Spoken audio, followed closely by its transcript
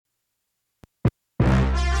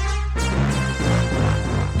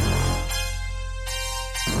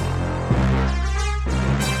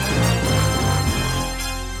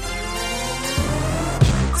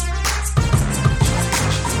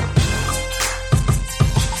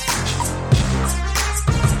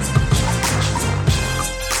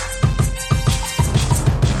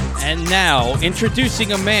now,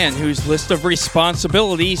 introducing a man whose list of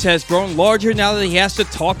responsibilities has grown larger now that he has to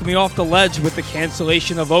talk me off the ledge with the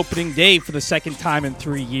cancellation of opening day for the second time in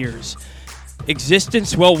 3 years.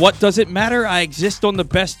 Existence, well, what does it matter? I exist on the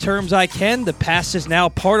best terms I can. The past is now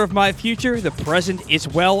part of my future. The present is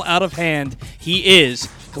well out of hand. He is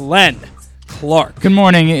Glenn Clark. Good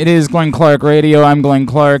morning. It is Glenn Clark Radio. I'm Glenn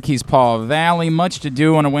Clark. He's Paul Valley. Much to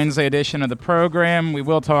do on a Wednesday edition of the program. We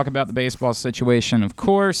will talk about the baseball situation, of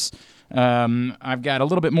course. I've got a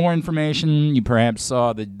little bit more information. You perhaps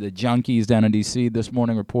saw the Junkies down in D.C. this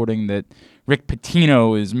morning reporting that Rick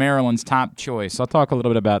Pitino is Maryland's top choice. I'll talk a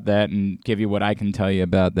little bit about that and give you what I can tell you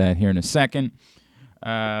about that here in a second.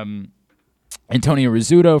 Antonio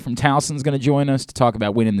Rizzuto from Towson is going to join us to talk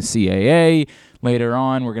about winning the CAA. Later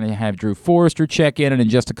on, we're going to have Drew Forrester check in, and in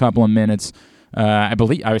just a couple of minutes, I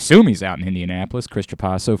assume he's out in Indianapolis. Chris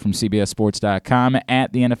Trapasso from CBSSports.com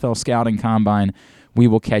at the NFL Scouting Combine. We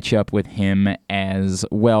will catch up with him as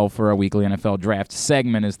well for our weekly NFL Draft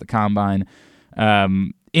segment as the Combine.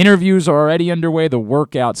 Interviews are already underway. The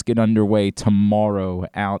workouts get underway tomorrow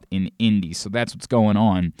out in Indy, so that's what's going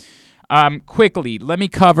on. Quickly, let me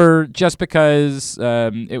cover, just because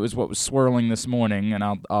it was what was swirling this morning, and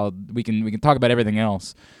we can talk about everything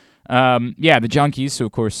else. The Junkies, who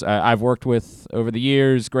of course I've worked with over the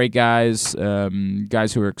years, great guys,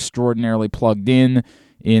 guys who are extraordinarily plugged in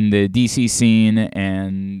the DC scene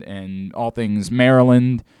and all things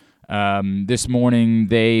Maryland. This morning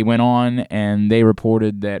they went on and they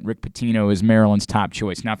reported that Rick Pitino is Maryland's top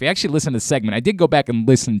choice. Now, if you actually listen to the segment, I did go back and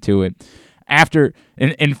listen to it. After,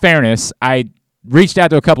 in fairness, I reached out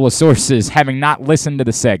to a couple of sources having not listened to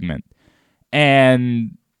the segment.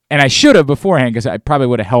 And I should have beforehand, because it probably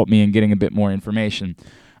would have helped me in getting a bit more information.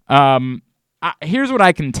 Here's what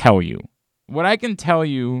I can tell you. What I can tell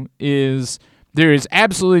you is there is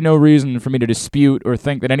absolutely no reason for me to dispute or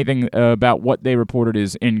think that anything about what they reported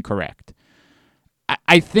is incorrect.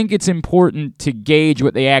 I think it's important to gauge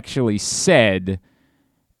what they actually said.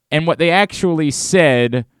 And what they actually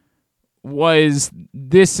said was,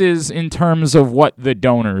 this is in terms of what the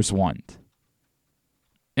donors want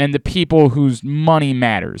and the people whose money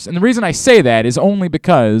matters. And the reason I say that is only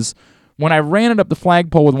because when I ran it up the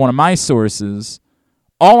flagpole with one of my sources,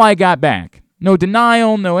 all I got back, no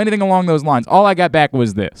denial, no anything along those lines, all I got back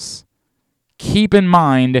was this: keep in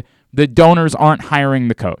mind the donors aren't hiring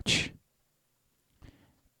the coach.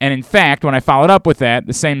 And in fact, when I followed up with that,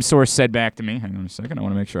 the same source said back to me, hang on a second, I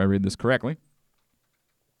want to make sure I read this correctly.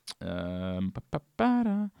 I was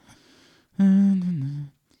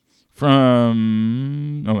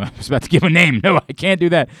about to give a name. No, I can't do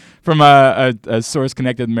that. From a source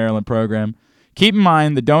connected to the Maryland program. Keep in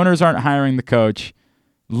mind, the donors aren't hiring the coach.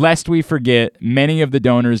 Lest we forget, many of the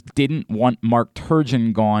donors didn't want Mark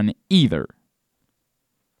Turgeon gone either.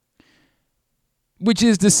 Which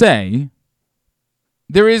is to say,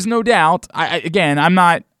 there is no doubt,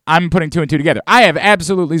 I'm putting two and two together. I have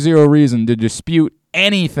absolutely zero reason to dispute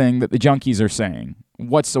anything that the Junkies are saying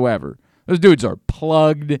whatsoever. Those dudes are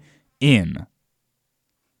plugged in.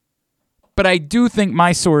 But I do think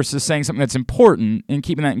my source is saying something that's important in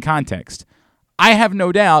keeping that in context. I have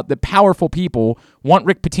no doubt that powerful people want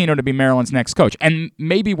Rick Pitino to be Maryland's next coach and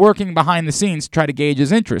maybe working behind the scenes to try to gauge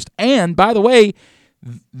his interest. And, by the way,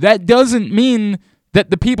 that doesn't mean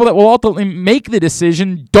that the people that will ultimately make the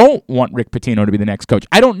decision don't want Rick Pitino to be the next coach.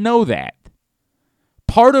 I don't know that.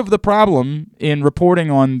 Part of the problem in reporting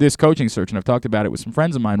on this coaching search, and I've talked about it with some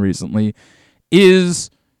friends of mine recently, is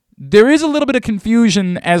there is a little bit of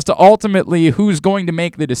confusion as to ultimately who's going to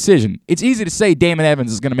make the decision. It's easy to say Damon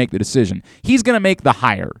Evans is going to make the decision. He's going to make the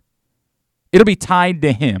hire. It'll be tied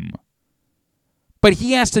to him. But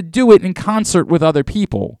he has to do it in concert with other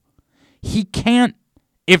people. He can't,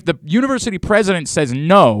 if the university president says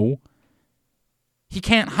no, he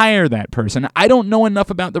can't hire that person. I don't know enough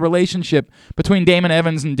about the relationship between Damon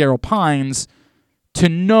Evans and Daryl Pines to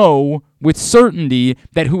know with certainty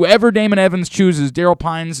that whoever Damon Evans chooses, Daryl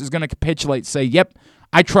Pines is going to capitulate, say, yep,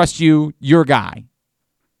 I trust you, your guy.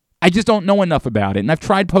 I just don't know enough about it, and I've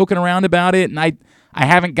tried poking around about it, and I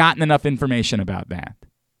haven't gotten enough information about that.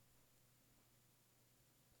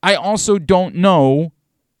 I also don't know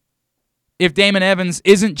if Damon Evans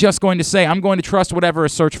isn't just going to say, I'm going to trust whatever a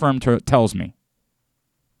search firm tells me.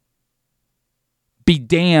 Be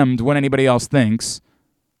damned what anybody else thinks.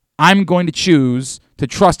 I'm going to choose to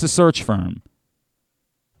trust a search firm.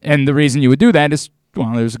 And the reason you would do that is,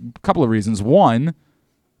 well, there's a couple of reasons. One,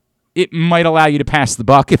 it might allow you to pass the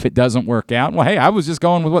buck if it doesn't work out. Well, hey, I was just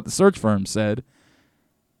going with what the search firm said.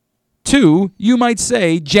 Two, you might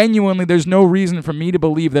say, genuinely, there's no reason for me to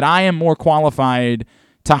believe that I am more qualified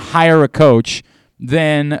to hire a coach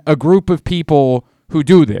than a group of people who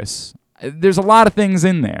do this. There's a lot of things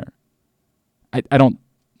in there. I don't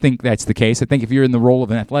think that's the case. I think if you're in the role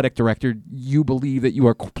of an athletic director, you believe that you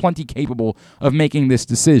are plenty capable of making this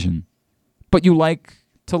decision. But you like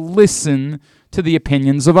to listen to the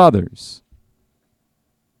opinions of others.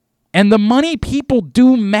 And the money people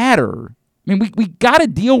do matter. I mean, we got to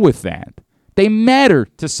deal with that. They matter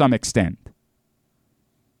to some extent.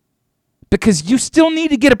 Because you still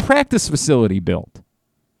need to get a practice facility built.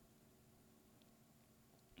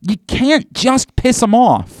 You can't just piss them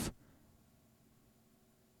off.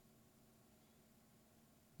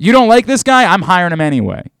 You don't like this guy? I'm hiring him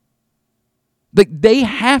anyway. Like, they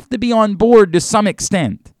have to be on board to some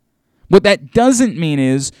extent. What that doesn't mean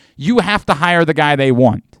is you have to hire the guy they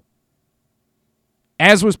want.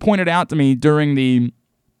 As was pointed out to me during the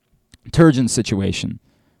Turgeon situation,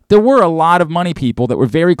 there were a lot of money people that were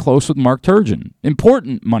very close with Mark Turgeon.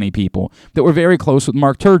 Important money people that were very close with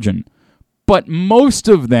Mark Turgeon. But most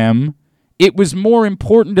of them, it was more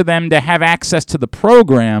important to them to have access to the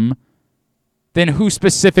program than who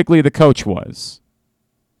specifically the coach was.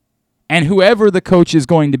 And whoever the coach is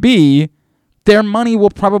going to be, their money will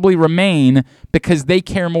probably remain because they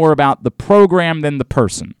care more about the program than the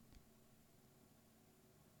person.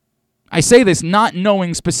 I say this not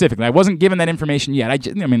knowing specifically. I wasn't given that information yet.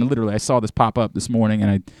 Literally, I saw this pop up this morning,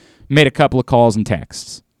 and I made a couple of calls and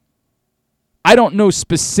texts. I don't know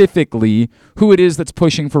specifically who it is that's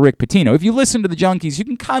pushing for Rick Pitino. If you listen to the Junkies, you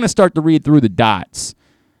can kind of start to read through the dots.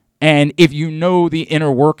 And if you know the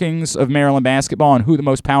inner workings of Maryland basketball and who the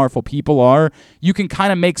most powerful people are, you can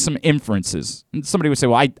kind of make some inferences. And somebody would say,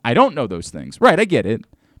 well, I don't know those things. Right, I get it.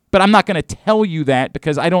 But I'm not going to tell you that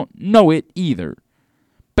because I don't know it either.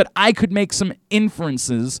 But I could make some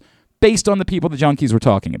inferences based on the people the Junkies were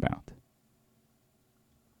talking about.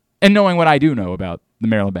 And knowing what I do know about the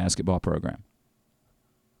Maryland basketball program.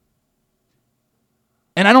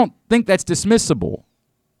 And I don't think that's dismissible.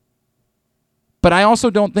 But I also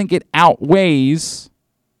don't think it outweighs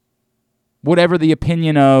whatever the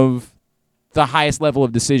opinion of the highest level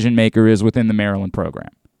of decision maker is within the Maryland program.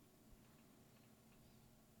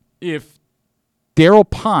 If Daryl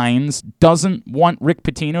Pines doesn't want Rick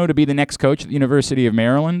Pitino to be the next coach at the University of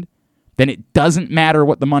Maryland, then it doesn't matter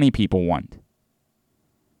what the money people want.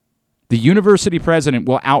 The university president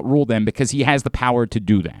will outrule them because he has the power to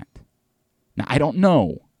do that. Now, I don't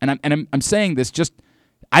know. And I'm saying this just,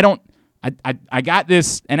 I got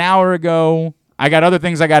this an hour ago. I got other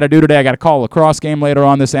things I got to do today. I got to call a lacrosse game later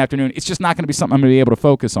on this afternoon. It's just not going to be something I'm going to be able to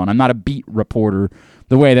focus on. I'm not a beat reporter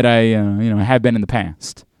the way that I have been in the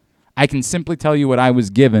past. I can simply tell you what I was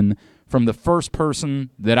given from the first person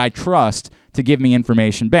that I trust to give me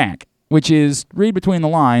information back, which is, read between the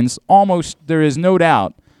lines, almost there is no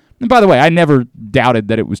doubt. And by the way, I never doubted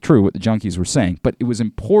that it was true what the Junkies were saying, but it was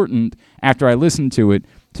important after I listened to it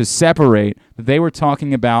to separate that they were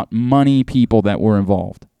talking about money people that were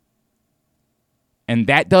involved. And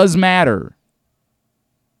that does matter.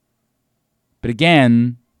 But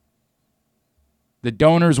again, the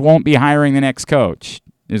donors won't be hiring the next coach,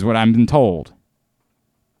 is what I've been told.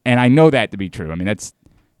 And I know that to be true. I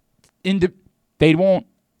mean, they won't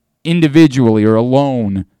individually or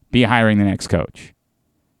alone be hiring the next coach.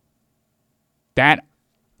 That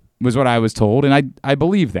was what I was told, and I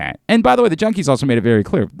believe that. And by the way, the Junkies also made it very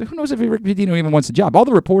clear. Who knows if Rick Pitino even wants a job? All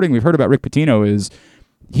the reporting we've heard about Rick Pitino is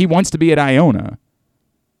he wants to be at Iona.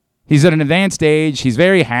 He's at an advanced age. He's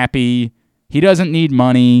very happy. He doesn't need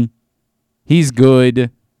money. He's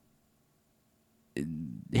good.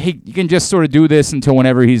 He can just sort of do this until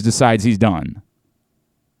whenever he decides he's done.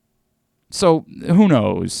 So who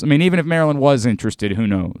knows? I mean, even if Maryland was interested, who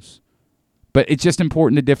knows? But it's just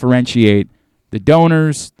important to differentiate the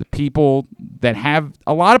donors, the people that have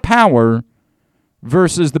a lot of power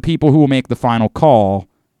versus the people who will make the final call.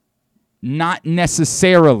 Not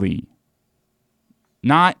necessarily,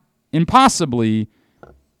 not impossibly,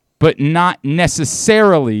 but not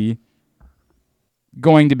necessarily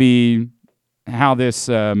going to be how this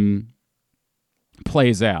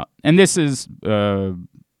plays out. And this is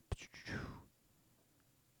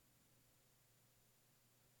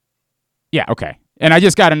okay. And I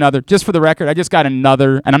just got another, just for the record, and I'm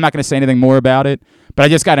not going to say anything more about it, but I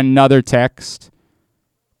just got another text.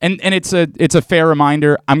 And it's a fair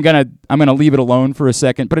reminder. I'm gonna leave it alone for a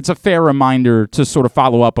second, but it's a fair reminder to sort of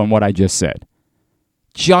follow up on what I just said.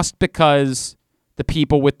 Just because the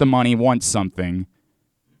people with the money want something,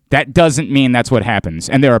 that doesn't mean that's what happens.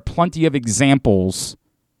 And there are plenty of examples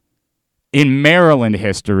in Maryland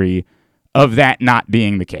history of that not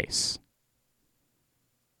being the case.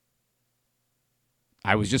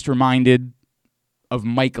 I was just reminded of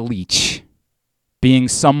Mike Leach being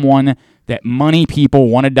someone that money people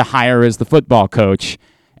wanted to hire as the football coach,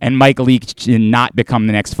 and Mike Leach did not become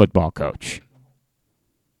the next football coach.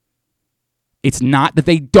 It's not that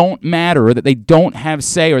they don't matter or that they don't have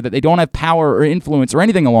say or that they don't have power or influence or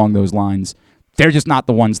anything along those lines. They're just not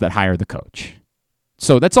the ones that hire the coach.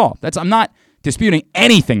 So that's all. I'm not disputing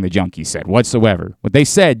anything the Junkies said whatsoever. What they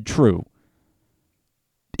said, true.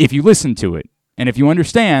 If you listen to it and if you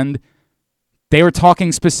understand, they were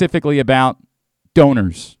talking specifically about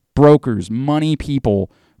donors, brokers, money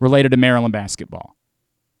people related to Maryland basketball.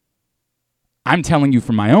 I'm telling you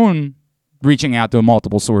from my own reaching out to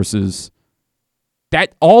multiple sources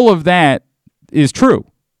that all of that is true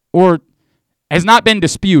or has not been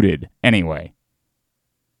disputed anyway.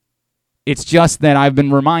 It's just that I've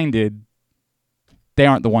been reminded they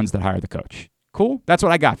aren't the ones that hire the coach. Cool? That's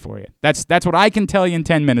what I got for you. That's what I can tell you in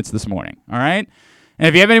 10 minutes this morning, all right? And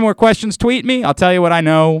if you have any more questions, tweet me. I'll tell you what I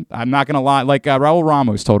know. I'm not going to lie. Like Raul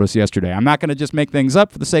Ramos told us yesterday, I'm not going to just make things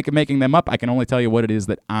up for the sake of making them up. I can only tell you what it is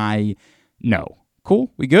that I know.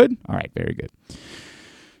 Cool? We good? All right, very good.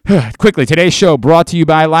 Quickly, today's show brought to you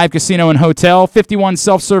by Live Casino and Hotel. 51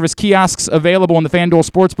 self-service kiosks available in the FanDuel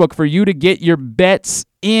Sportsbook for you to get your bets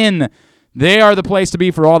in. They are the place to be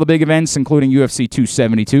for all the big events, including UFC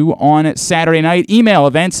 272 on Saturday night. Email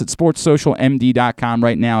events at sportssocialmd.com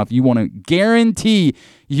right now if you want to guarantee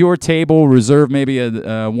your table. Reserve maybe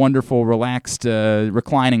a wonderful, relaxed,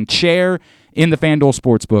 reclining chair in the FanDuel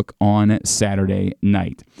Sportsbook on Saturday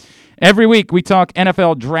night. Every week we talk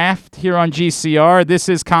NFL draft here on GCR. This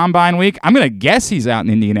is Combine Week. I'm going to guess he's out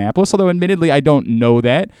in Indianapolis, although admittedly I don't know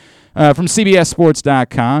that. From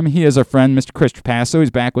CBSSports.com, he is our friend, Mr. Chris Trapasso. He's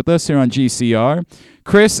back with us here on GCR.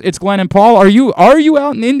 Chris, it's Glenn and Paul. Are you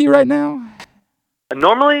out in Indy right now?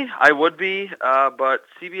 Normally, I would be, but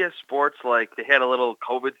CBS Sports, they had a little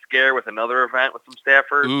COVID scare with another event with some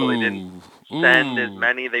staffers, so they didn't send as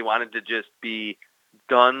many. They wanted to just be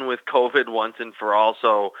done with COVID once and for all,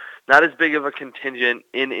 so not as big of a contingent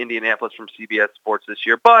in Indianapolis from CBS Sports this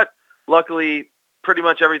year, but luckily pretty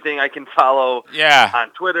much everything I can follow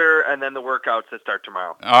on Twitter, and then the workouts that start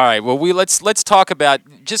tomorrow. All right, well, let's talk about,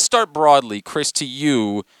 just start broadly, Chris, to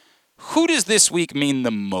you. Who does this week mean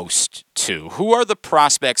the most to? Who are the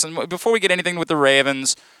prospects? And before we get anything with the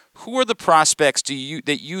Ravens, who are the prospects that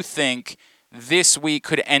you think this week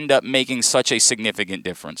could end up making such a significant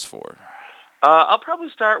difference for? I'll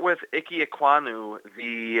probably start with Ike Ekwonu,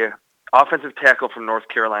 the offensive tackle from North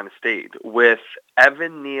Carolina State, with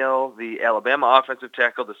Evan Neal, the Alabama offensive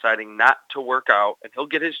tackle, deciding not to work out, and he'll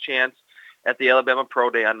get his chance at the Alabama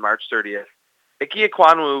Pro Day on March 30th. Ike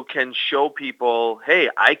Ekwonu can show people,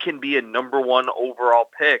 hey, I can be a number one overall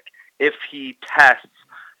pick if he tests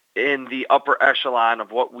in the upper echelon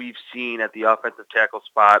of what we've seen at the offensive tackle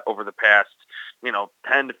spot over the past,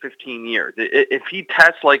 10 to 15 years. If he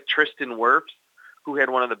tests like Tristan Wirfs, who had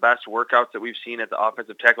one of the best workouts that we've seen at the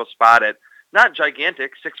offensive tackle spot at not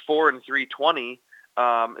gigantic, 6'4" and 320,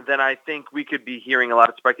 then I think we could be hearing a lot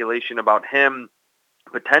of speculation about him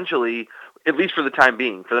potentially, at least for the time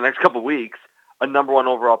being, for the next couple of weeks, a number one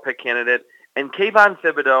overall pick candidate. And Kayvon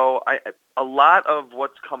Thibodeau, a lot of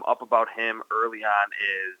what's come up about him early on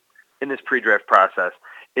is, in this pre-draft process,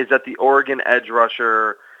 is that the Oregon edge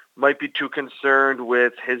rusher might be too concerned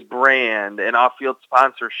with his brand and off-field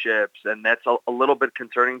sponsorships, and that's a little bit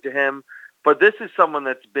concerning to him. But this is someone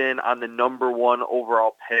that's been on the number one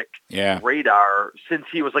overall pick radar since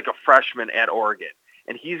he was like a freshman at Oregon.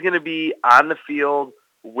 And he's going to be on the field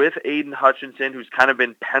with Aiden Hutchinson, who's kind of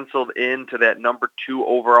been penciled into that number 2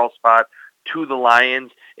 overall spot to the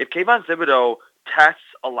Lions. If Kayvon Thibodeau tests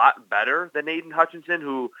a lot better than Aiden Hutchinson,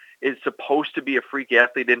 who is supposed to be a freak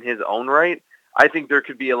athlete in his own right, I think there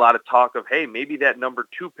could be a lot of talk of, hey, maybe that number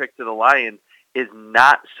 2 pick to the Lions is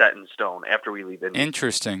not set in stone after we leave Indy.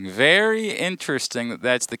 Interesting. Very interesting that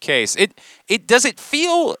that's the case. It does it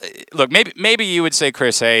feel, look, maybe you would say,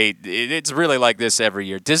 Chris, hey, it's really like this every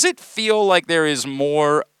year. Does it feel like there is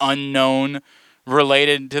more unknown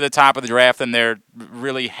related to the top of the draft than there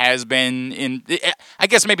really has been in, I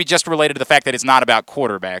guess maybe just related to the fact that it's not about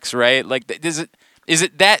quarterbacks, right? Like, is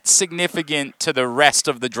it that significant to the rest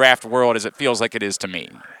of the draft world as it feels like it is to me?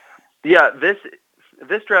 Yeah,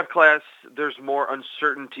 this draft class, there's more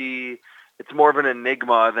uncertainty. It's more of an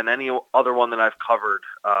enigma than any other one that I've covered.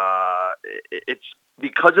 It's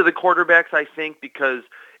because of the quarterbacks, I think, because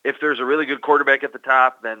if there's a really good quarterback at the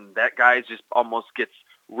top, then that guy just almost gets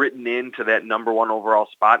written into that number 1 overall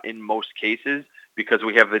spot in most cases, because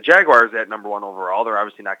we have the Jaguars at number 1 overall. They're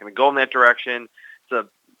obviously not going to go in that direction. It's a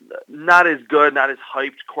not as good, not as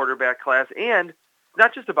hyped quarterback class. And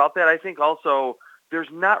not just about that, I think also there's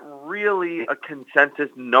not really a consensus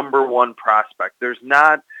number one prospect. There's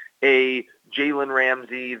not a Jalen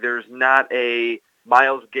Ramsey. There's not a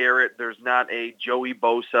Myles Garrett. There's not a Joey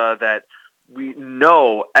Bosa that we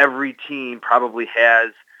know every team probably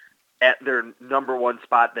has at their number one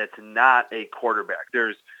spot that's not a quarterback.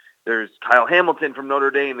 There's Kyle Hamilton from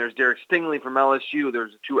Notre Dame. There's Derek Stingley from LSU.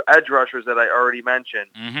 There's 2 edge rushers that I already mentioned.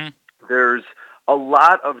 Mm-hmm. There's a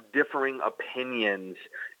lot of differing opinions,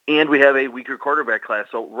 and we have a weaker quarterback class.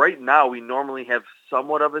 So right now we normally have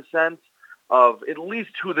somewhat of a sense of at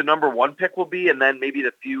least who the number one pick will be, and then maybe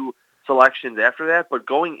the few selections after that. But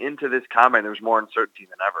going into this combine, there's more uncertainty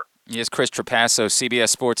than ever. Yes, Chris Trapasso,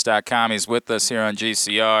 CBSSports.com. He's with us here on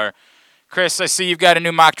GCR. Chris, I see you've got a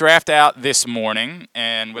new mock draft out this morning,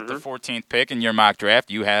 and with the 14th pick in your mock draft,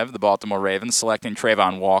 you have the Baltimore Ravens selecting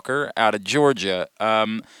Travon Walker out of Georgia. Let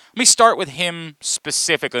me start with him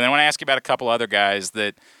specifically, and I want to ask you about a couple other guys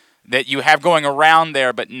that you have going around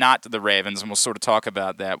there but not to the Ravens, and we'll sort of talk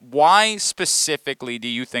about that. Why specifically do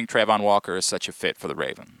you think Travon Walker is such a fit for the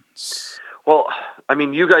Ravens? Well, I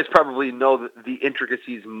mean, you guys probably know the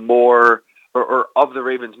intricacies more or of the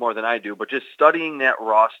Ravens more than I do, but just studying that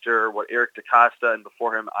roster, what Eric DeCosta and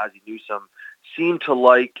before him Ozzie Newsome seem to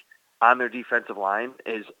like on their defensive line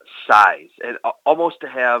is size, and almost to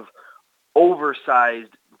have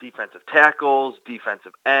oversized defensive tackles,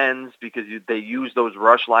 defensive ends, because they use those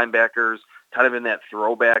rush linebackers kind of in that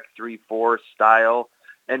throwback 3-4 style.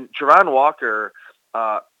 And Travon Walker,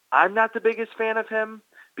 I'm not the biggest fan of him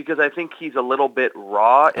because I think he's a little bit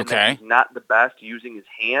raw and that he's not the best using his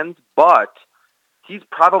hands, but he's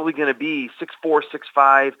probably going to be 6'4",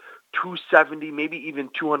 6'5", 270, maybe even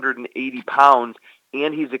 280 pounds,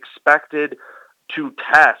 and he's expected to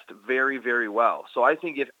test very, very well. So I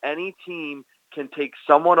think if any team can take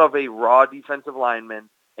somewhat of a raw defensive lineman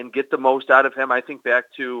and get the most out of him, I think back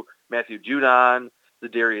to Matthew Judon,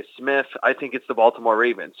 Zadarius Smith, I think it's the Baltimore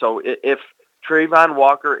Ravens. So if Travon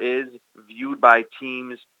Walker is viewed by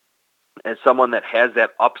teams as someone that has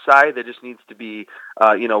that upside, that just needs to be,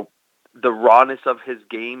 the rawness of his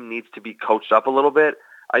game needs to be coached up a little bit,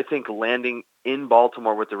 I think landing in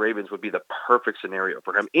Baltimore with the Ravens would be the perfect scenario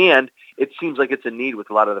for him. And it seems like it's a need with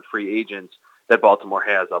a lot of the free agents that Baltimore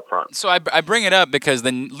has up front. So I bring it up because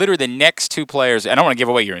literally the next 2 players, I don't want to give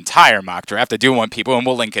away your entire mock draft. I do want people, and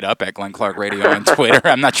we'll link it up at Glenn Clark Radio on Twitter.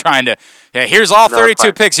 I'm not trying to, here's all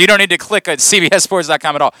 32 picks. You don't need to click at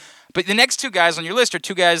CBSSports.com at all. But the next 2 guys on your list are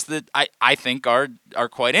 2 guys that I think are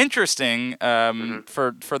quite interesting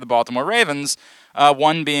for the Baltimore Ravens.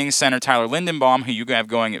 One being center Tyler Lindenbaum, who you have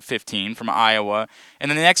going at 15 from Iowa, and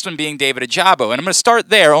then the next one being David Ojabo. And I'm going to start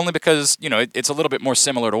there only because it's a little bit more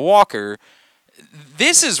similar to Walker.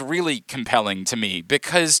 This is really compelling to me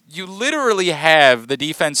because you literally have the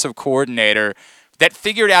defensive coordinator that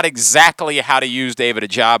figured out exactly how to use David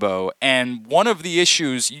Ojabo. And one of the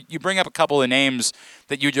issues, you bring up a couple of names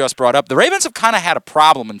that you just brought up. The Ravens have kind of had a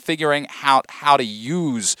problem in figuring out how to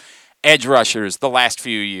use edge rushers the last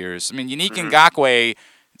few years. I mean, Yannick Ngakoue,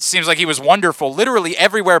 it seems like he was wonderful literally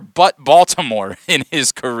everywhere but Baltimore in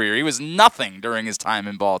his career. He was nothing during his time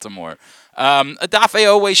in Baltimore. Odafe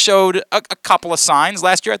Oweh showed a couple of signs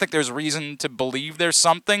last year. I think there's reason to believe there's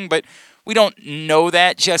something, but we don't know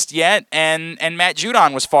that just yet. And Matt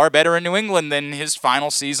Judon was far better in New England than his final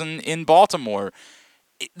season in Baltimore.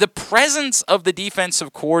 The presence of the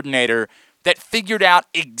defensive coordinator that figured out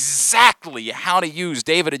exactly how to use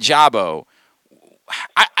David Ojabo,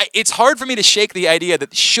 it's hard for me to shake the idea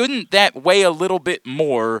that shouldn't that weigh a little bit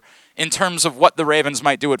more in terms of what the Ravens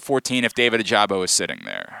might do at 14 if David Ojabo is sitting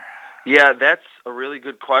there? Yeah, that's a really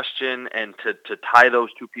good question, and to tie those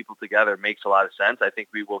 2 people together makes a lot of sense. I think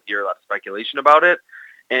we will hear a lot of speculation about it.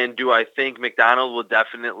 And do I think McDonald will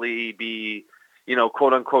definitely be,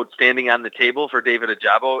 quote-unquote, standing on the table for David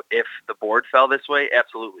Ojabo if the board fell this way?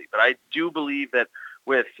 Absolutely. But I do believe that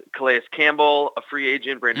with Calais Campbell, a free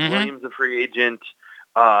agent, Brandon Williams, a free agent,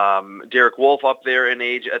 Derek Wolfe up there in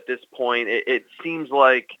age at this point, it seems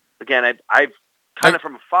like, again, I've kind of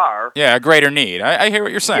from afar. Yeah, a greater need. I hear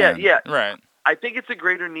what you're saying. Yeah. Right. I think it's a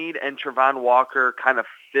greater need, and Travon Walker kind of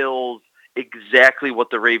fills exactly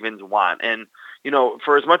what the Ravens want. And,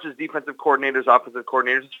 for as much as defensive coordinators, offensive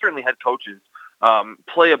coordinators, and certainly head coaches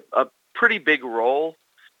play a pretty big role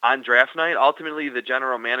on draft night, ultimately the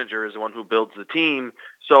general manager is the one who builds the team.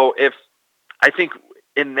 So I think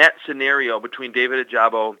in that scenario between David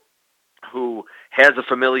Ojabo, who has a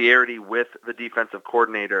familiarity with the defensive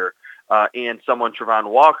coordinator, and someone, Travon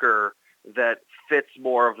Walker, that fits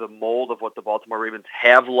more of the mold of what the Baltimore Ravens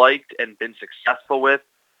have liked and been successful with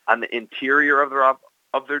on the interior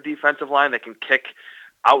of their defensive line, that can kick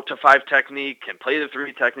out to 5 technique, can play the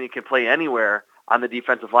 3 technique, can play anywhere, on the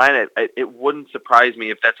defensive line, it wouldn't surprise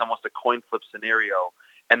me if that's almost a coin flip scenario,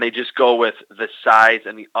 and they just go with the size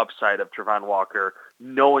and the upside of Travon Walker,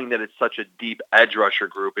 knowing that it's such a deep edge rusher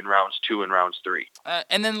group in rounds 2 and rounds 3.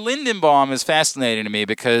 And then Lindenbaum is fascinating to me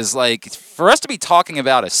because, like, for us to be talking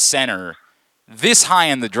about a center this high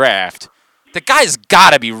in the draft, the guy's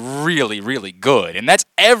got to be really, really good. And that's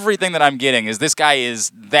everything that I'm getting is this guy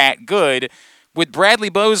is that good. With Bradley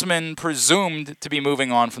Bozeman presumed to be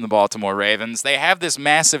moving on from the Baltimore Ravens, they have this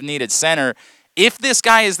massive need at center. If this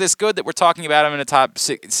guy is this good that we're talking about him in a top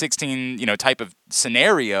 16, type of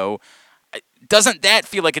scenario, doesn't that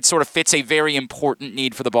feel like it sort of fits a very important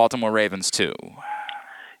need for the Baltimore Ravens too?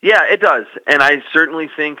 Yeah, it does. And I certainly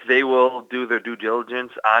think they will do their due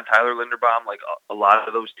diligence on Tyler Linderbaum, like a lot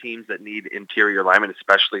of those teams that need interior linemen,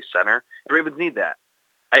 especially center. The Ravens need that.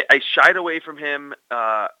 I shied away from him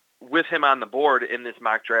with him on the board in this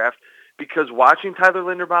mock draft because watching Tyler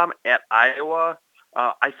Linderbaum at Iowa,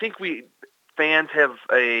 I think fans have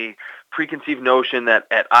a preconceived notion that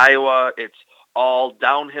at Iowa it's all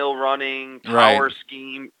downhill running, power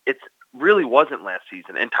scheme. It really wasn't last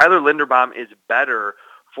season. And Tyler Linderbaum is better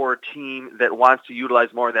for a team that wants to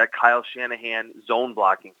utilize more of that Kyle Shanahan zone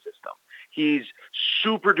blocking system. He's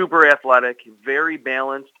super duper athletic, very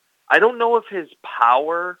balanced. I don't know if his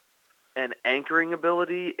power and anchoring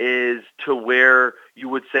ability is to where you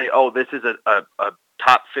would say, oh, this is a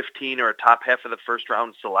top 15 or a top half of the first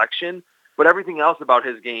round selection. But everything else about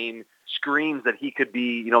his game screams that he could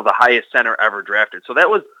be, the highest center ever drafted. So that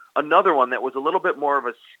was another one that was a little bit more of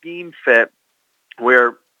a scheme fit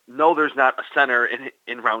where, no, there's not a center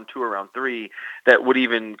in round 2 or round 3 that would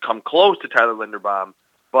even come close to Tyler Linderbaum.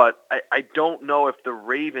 But I don't know if the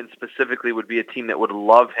Ravens specifically would be a team that would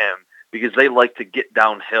love him because they like to get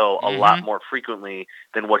downhill a lot more frequently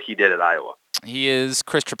than what he did at Iowa. He is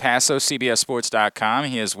Chris Trapasso, CBSSports.com.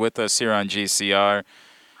 He is with us here on GCR.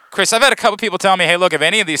 Chris, I've had a couple people tell me, hey, look, if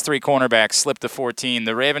any of these 3 cornerbacks slip to 14,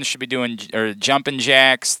 the Ravens should be doing jumping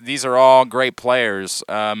jacks. These are all great players.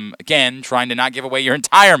 Again, trying to not give away your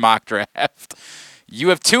entire mock draft. You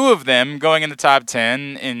have 2 of them going in the top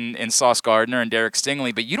 10 in Sauce Gardner and Derek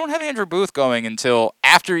Stingley, but you don't have Andrew Booth going until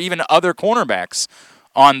after even other cornerbacks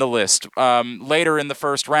on the list later in the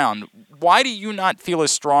first round. Why do you not feel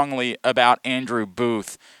as strongly about Andrew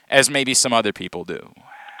Booth as maybe some other people do?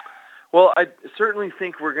 Well, I certainly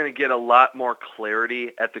think we're going to get a lot more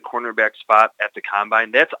clarity at the cornerback spot at the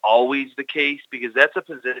Combine. That's always the case because that's a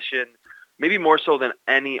position, maybe more so than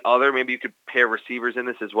any other, maybe you could pair receivers in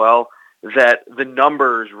this as well, that the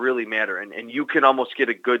numbers really matter. And you can almost get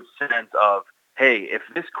a good sense of, hey, if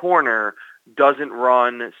this corner doesn't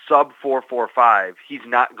run sub 4.45, he's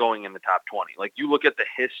not going in the top 20. Like you look at the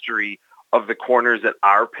history of the corners that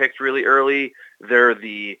are picked really early, they're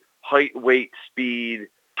the height, weight, speed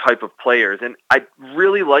type of players. And I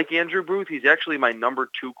really like Andrew Booth. He's actually my number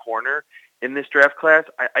 2 corner in this draft class.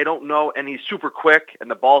 I don't know, and he's super quick, and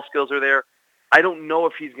the ball skills are there. I don't know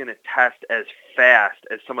if he's going to test as fast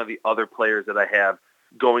as some of the other players that I have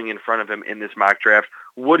going in front of him in this mock draft.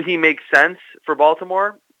 Would he make sense for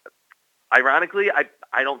Baltimore? Ironically,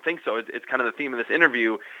 I don't think so. It's kind of the theme of this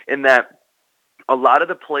interview in that a lot of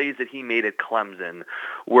the plays that he made at Clemson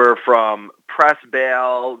were from press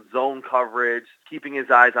bail, zone coverage, keeping his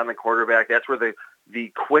eyes on the quarterback. That's where the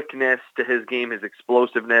quickness to his game, his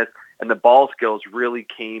explosiveness, and the ball skills really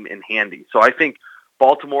came in handy. So I think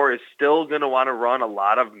Baltimore is still going to want to run a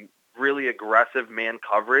lot of really aggressive man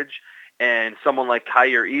coverage, and someone like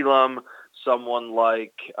Kaiir Elam, someone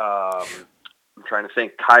like I'm trying to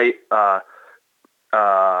think, Kyler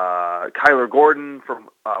Gordon from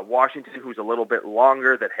Washington, who's a little bit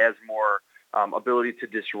longer, that has more ability to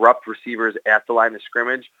disrupt receivers at the line of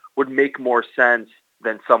scrimmage, would make more sense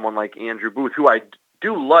than someone like Andrew Booth, who I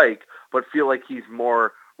do like, but feel like he's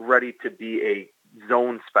more ready to be a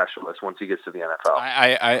zone specialist once he gets to the NFL.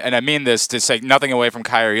 I mean this to say nothing away from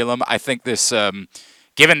Kaiir Elam. I think this,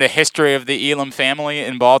 given the history of the Elam family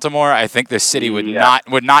in Baltimore, I think this city would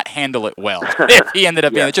not handle it well if he ended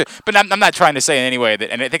up being the truth. But I'm not trying to say in any way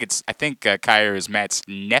that. And I think Kaiir is Matt's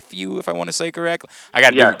nephew, if I want to say correctly. I got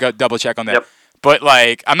to go double check on that. Yep. But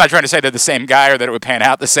I'm not trying to say they're the same guy or that it would pan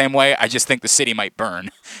out the same way. I just think the city might burn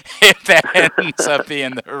if that ends up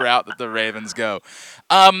being the route that the Ravens go.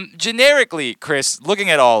 Generically, Chris, looking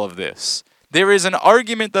at all of this, there is an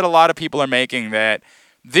argument that a lot of people are making that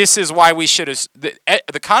this is why we should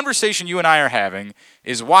the conversation you and I are having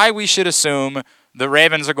is why we should assume the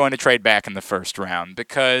Ravens are going to trade back in the first round,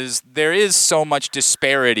 because there is so much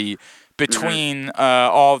disparity between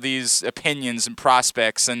all these opinions and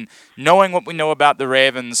prospects, and knowing what we know about the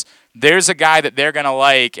Ravens, there's a guy that they're going to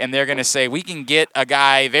like, and they're going to say, we can get a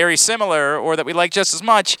guy very similar or that we like just as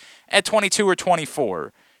much at 22 or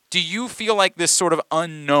 24. Do you feel like this sort of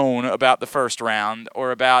unknown about the first round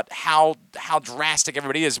or about how drastic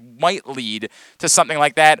everybody is might lead to something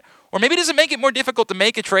like that? Or maybe does it make it more difficult to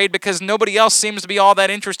make a trade because nobody else seems to be all that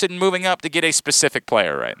interested in moving up to get a specific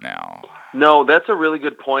player right now? No, that's a really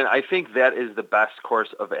good point. I think that is the best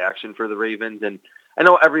course of action for the Ravens. And I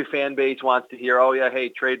know every fan base wants to hear, oh, yeah, hey,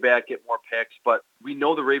 trade back, get more picks. But we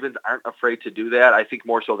know the Ravens aren't afraid to do that. I think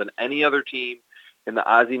more so than any other team in the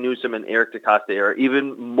Ozzie Newsome and Eric DeCosta era,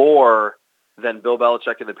 even more than Bill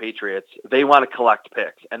Belichick and the Patriots, they want to collect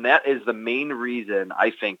picks. And that is the main reason,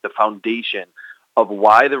 I think, the foundation of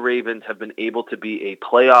why the Ravens have been able to be a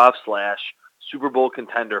playoff/Super Bowl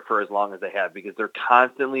contender for as long as they have, because they're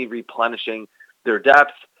constantly replenishing their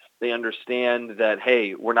depth. They understand that,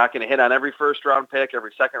 hey, we're not going to hit on every first-round pick,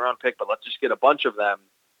 every second-round pick, but let's just get a bunch of them.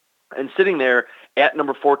 And sitting there at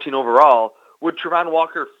number 14 overall, would Trevon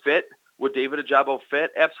Walker fit? Would David Ojabo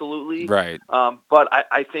fit? Absolutely. Right. But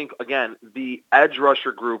I think, again, the edge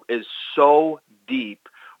rusher group is so deep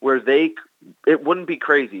where it wouldn't be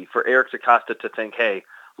crazy for Eric DeCosta to think, hey,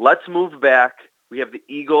 let's move back. We have the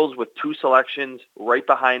Eagles with 2 selections right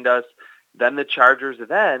behind us, then the Chargers,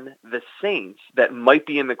 then the Saints that might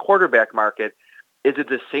be in the quarterback market. Is it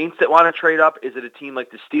the Saints that want to trade up? Is it a team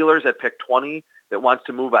like the Steelers at pick 20 that wants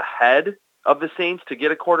to move ahead of the Saints to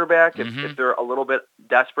get a quarterback if they're a little bit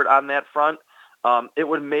desperate on that front? It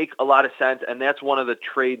would make a lot of sense, and that's one of the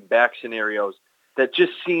trade back scenarios that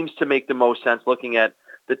just seems to make the most sense looking at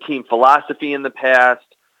the team philosophy in the past,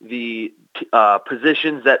 the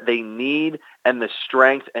positions that they need, and the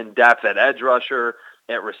strength and depth at edge rusher,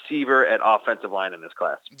 at receiver, at offensive line in this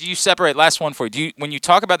class. Do you separate, last one for you, when you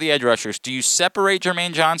talk about the edge rushers, do you separate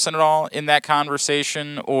Jermaine Johnson at all in that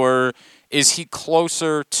conversation, or is he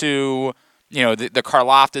closer to the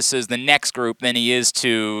Karlaftises, the next group, than he is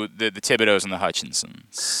to the Thibodeaus and the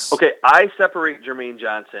Hutchinsons? Okay, I separate Jermaine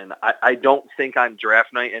Johnson. I don't think on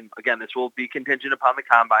draft night, and again, this will be contingent upon the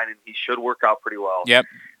combine, and he should work out pretty well. Yep.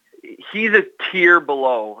 He's a tier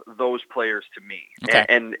below those players to me. Okay.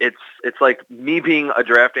 And it's like me being a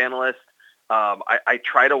draft analyst. I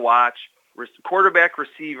try to watch quarterback,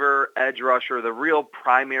 receiver, edge rusher, the real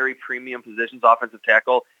primary premium positions, offensive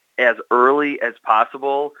tackle, as early as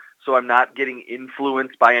possible, so I'm not getting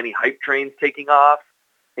influenced by any hype trains taking off.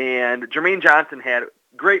 And Jermaine Johnson had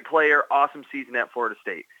great player, awesome season at Florida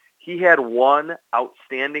State. He had one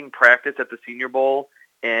outstanding practice at the Senior Bowl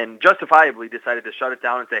and justifiably decided to shut it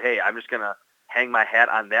down and say, hey, I'm just going to hang my hat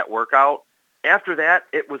on that workout. After that,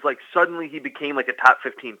 it was like suddenly he became like a top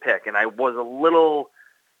 15 pick, and I was a little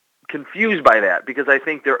confused by that because I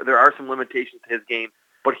think there are some limitations to his game,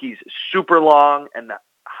 but he's super long, and the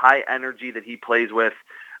high energy that he plays with,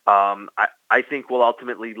 I think will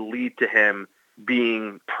ultimately lead to him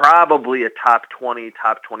being probably a top 20,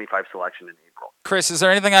 top 25 selection in April. Chris, is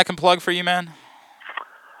there anything I can plug for you, man?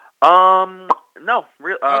 No,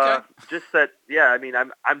 okay. Just that. Yeah, I mean,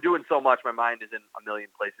 I'm doing so much. My mind is in a million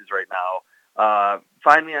places right now.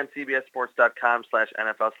 Find me on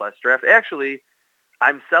CBSSports.com/NFL/draft. Actually,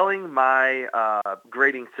 I'm selling my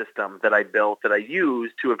grading system that I built that I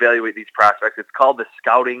use to evaluate these prospects. It's called the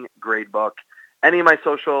Scouting Gradebook. Any of my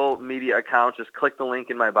social media accounts, just click the link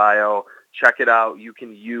in my bio, check it out. You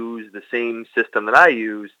can use the same system that I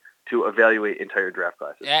use to evaluate entire draft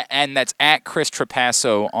classes. And that's at Chris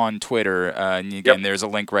Trapasso on Twitter. And again, There's a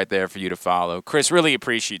link right there for you to follow. Chris, really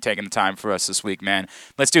appreciate you taking the time for us this week, man.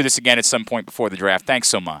 Let's do this again at some point before the draft. Thanks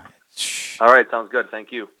so much. All right, sounds good.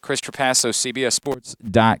 Thank you. Chris Trapasso,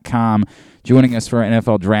 CBSSports.com, joining us for our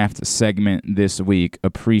NFL draft segment this week.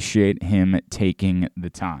 Appreciate him taking the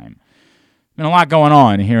time. Been a lot going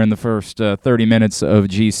on here in the first 30 minutes of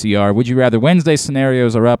GCR. Would You Rather Wednesday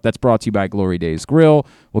scenarios are up. That's brought to you by Glory Days Grill.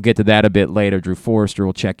 We'll get to that a bit later. Drew Forrester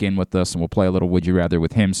will check in with us, and we'll play a little Would You Rather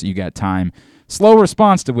with him, so you got time. Slow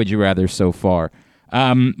response to Would You Rather so far.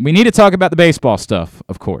 We need to talk about the baseball stuff,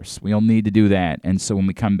 of course. We'll need to do that. And so when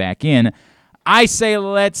we come back in, I say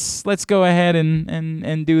let's go ahead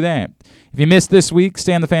and do that. If you missed this week,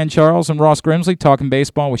 Stan the Fan Charles and Ross Grimsley talking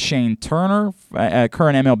baseball with Shane Turner,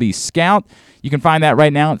 current MLB scout. You can find that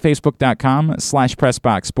right now at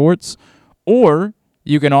facebook.com/PressBoxSports. Or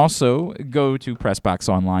you can also go to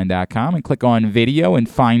PressBoxOnline.com and click on video and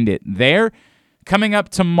find it there. Coming up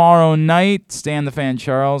tomorrow night, Stan the Fan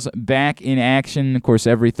Charles back in action. Of course,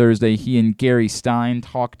 every Thursday, he and Gary Stein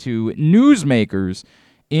talk to newsmakers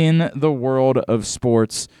in the world of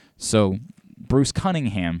sports. So Bruce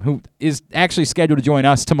Cunningham, who is actually scheduled to join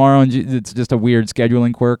us tomorrow. And it's just a weird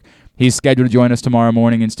scheduling quirk. He's scheduled to join us tomorrow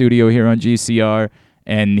morning in studio here on GCR,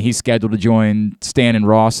 and he's scheduled to join Stan and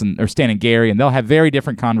Gary, and they'll have very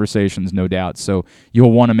different conversations, no doubt. So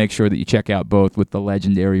you'll want to make sure that you check out both with the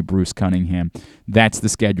legendary Bruce Cunningham. That's the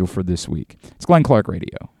schedule for this week. It's Glenn Clark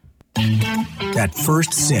Radio. That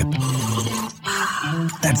first sip.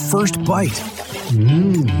 That first bite.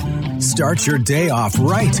 Start your day off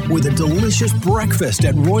right with a delicious breakfast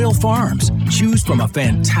at Royal Farms. Choose from a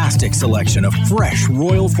fantastic selection of fresh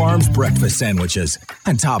Royal Farms breakfast sandwiches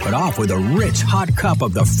and top it off with a rich hot cup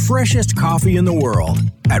of the freshest coffee in the world.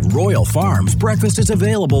 At Royal Farms, breakfast is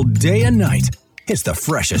available day and night. It's the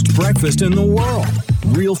freshest breakfast in the world.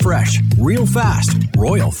 Real fresh, real fast.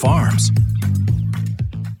 Royal Farms.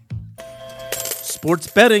 Sports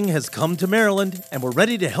betting has come to Maryland, and we're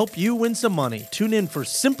ready to help you win some money. Tune in for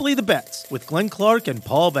Simply the Bets with Glenn Clark and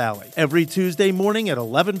Paul Valley every Tuesday morning at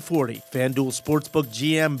 11:40. FanDuel Sportsbook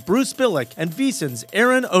GM Bruce Billick and VSiN's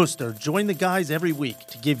Aaron Oster join the guys every week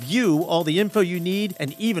to give you all the info you need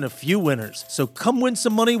and even a few winners. So come win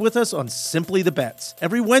some money with us on Simply the Bets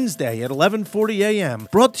every Wednesday at 11:40 a.m.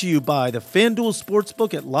 Brought to you by the FanDuel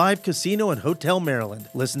Sportsbook at Live Casino and Hotel Maryland.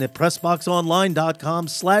 Listen at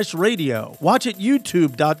PressBoxOnline.com/radio. Watch at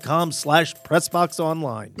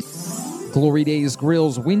YouTube.com/PressBoxOnline. Glory Days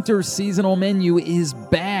Grill's winter seasonal menu is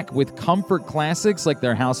back with comfort classics like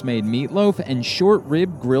their house-made meatloaf and short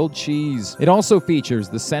rib grilled cheese. It also features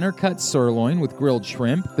the center-cut sirloin with grilled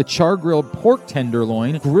shrimp, the char-grilled pork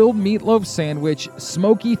tenderloin, grilled meatloaf sandwich,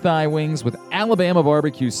 smoky thigh wings with Alabama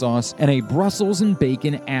barbecue sauce, and a Brussels and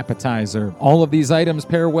bacon appetizer. All of these items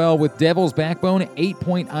pair well with Devil's Backbone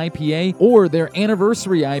 8-Point IPA or their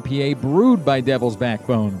anniversary IPA brewed by Devil's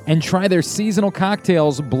Backbone. And try their seasonal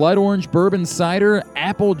cocktails, Blood Orange Bourbon Cider,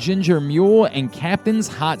 Apple Ginger Mule, and Captain's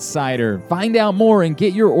Hot Cider. Find out more and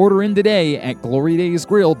get your order in today at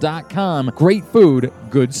glorydaysgrill.com. Great food,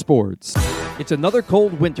 good sports. It's another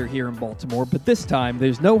cold winter here in Baltimore, but this time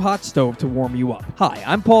there's no hot stove to warm you up. Hi,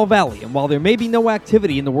 I'm Paul Valley, and while there may be no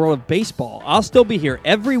activity in the world of baseball, I'll still be here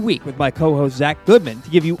every week with my co-host Zach Goodman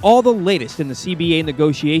to give you all the latest in the CBA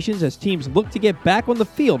negotiations as teams look to get back on the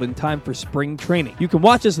field in time for spring training. You can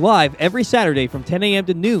watch us live every Saturday from 10 a.m.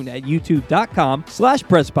 to noon at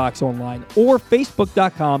youtube.com/PressBoxOnline or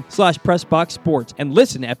facebook.com/PressBoxSports and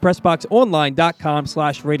listen at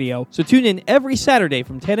PressBoxOnline.com/radio. So tune in every Saturday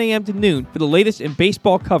from 10 a.m. to noon for the latest in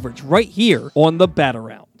baseball coverage right here on the Bat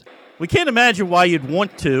Around. We can't imagine why you'd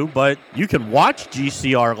want to, but you can watch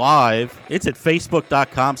GCR live. It's at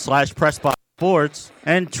facebook.com/PressBoxSports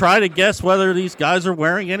and try to guess whether these guys are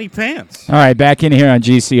wearing any pants. All right, back in here on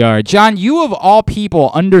GCR. John, you of all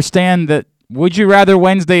people understand that Would You Rather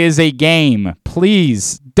Wednesday is a game.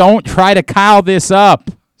 Please don't try to Kyle this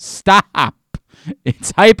up. Stop.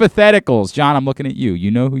 It's hypotheticals. John, I'm looking at you.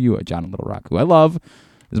 You know who you are, John Little Rock, who I love.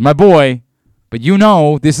 This is my boy. But you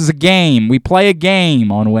know, this is a game. We play a game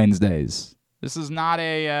on Wednesdays. This is not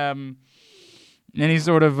a any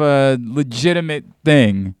sort of legitimate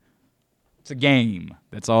thing. It's a game.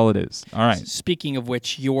 That's all it is. All right. Speaking of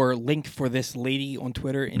which, your link for this lady on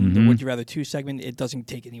Twitter in the Would You Rather 2 segment, it doesn't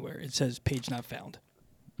take anywhere. It says page not found.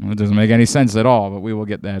 Well, it doesn't make any sense at all, but we will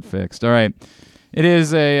get that fixed. All right. It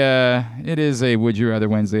is a Would You Rather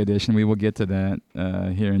Wednesday edition. We will get to that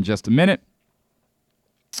here in just a minute.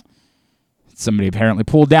 Somebody apparently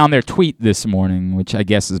pulled down their tweet this morning, which I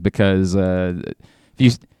guess is because there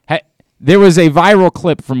was a viral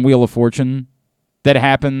clip from Wheel of Fortune that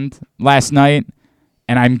happened last night,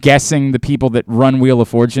 and I'm guessing the people that run Wheel of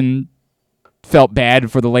Fortune felt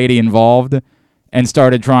bad for the lady involved and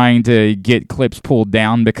started trying to get clips pulled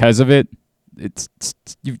down because of it. It's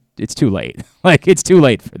too late. Like, it's too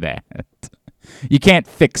late for that. You can't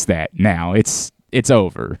fix that now. It's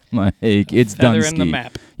over. Like, it's done. Feather in the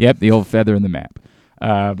map. Yep, the old feather in the map.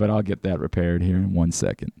 But I'll get that repaired here in 1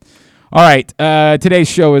 second. All right. Today's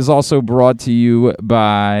show is also brought to you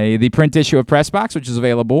by the print issue of PressBox, which is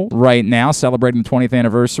available right now, celebrating the 20th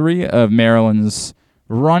anniversary of Maryland's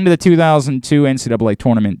run to the 2002 NCAA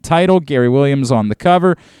tournament title. Gary Williams on the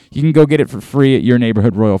cover. You can go get it for free at your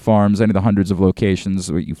neighborhood Royal Farms, any of the hundreds of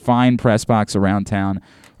locations where you find PressBox around town,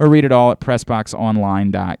 or read it all at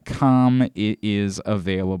PressBoxOnline.com. It is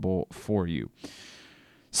available for you.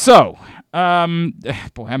 So, boy,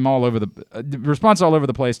 I'm all over the response all over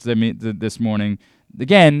the place this morning.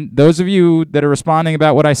 Again, those of you that are responding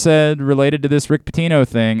about what I said related to this Rick Pitino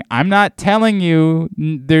thing, I'm not telling you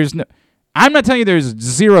there's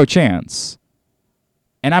zero chance.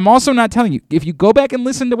 And I'm also not telling you, if you go back and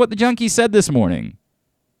listen to what the junkie said this morning,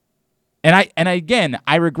 And again,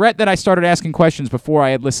 I regret that I started asking questions before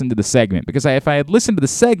I had listened to the segment, because if I had listened to the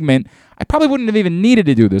segment, I probably wouldn't have even needed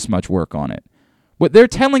to do this much work on it. What they're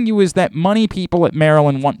telling you is that money people at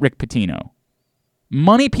Maryland want Rick Pitino.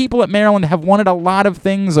 Money people at Maryland have wanted a lot of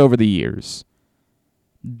things over the years.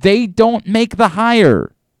 They don't make the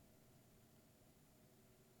hire.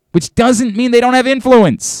 Which doesn't mean they don't have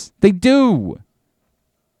influence. They do.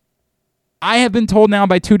 I have been told now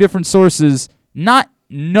by two different sources, not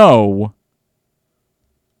no,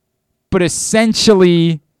 but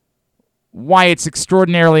essentially why it's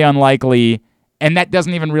extraordinarily unlikely, and that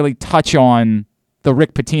doesn't even really touch on the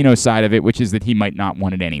Rick Pitino side of it, which is that he might not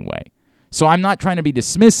want it anyway. So I'm not trying to be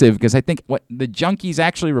dismissive, because I think what the Junkies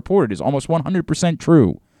actually reported is almost 100%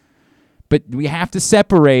 true. But we have to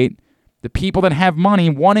separate the people that have money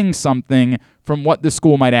wanting something from what the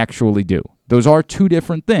school might actually do. Those are two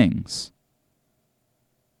different things.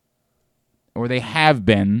 Or they have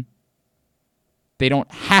been. They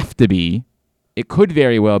don't have to be. It could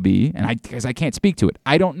very well be, and because I can't speak to it.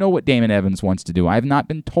 I don't know what Damon Evans wants to do. I have not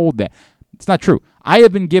been told that. It's not true. I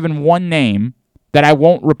have been given one name that I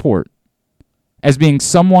won't report as being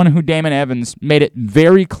someone who Damon Evans made it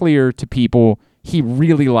very clear to people he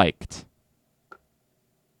really liked.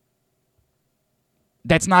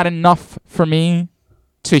 That's not enough for me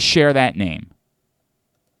to share that name.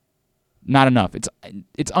 Not enough.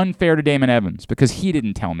 It's unfair to Damon Evans because he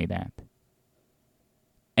didn't tell me that.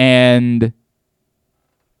 And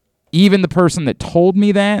even the person that told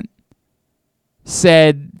me that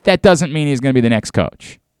said that doesn't mean he's going to be the next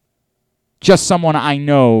coach. Just someone I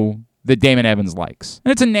know that Damon Evans likes.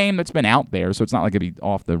 And it's a name that's been out there, so it's not like it'd be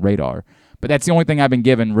off the radar. But that's the only thing I've been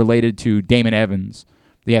given related to Damon Evans,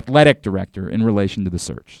 the athletic director, in relation to the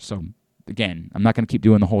search. So, again, I'm not going to keep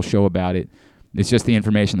doing the whole show about it. It's just the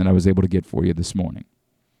information that I was able to get for you this morning.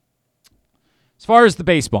 As far as the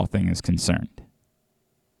baseball thing is concerned,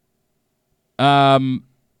 I'm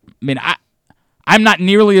not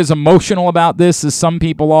nearly as emotional about this as some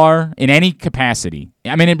people are in any capacity.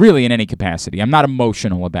 Really in any capacity. I'm not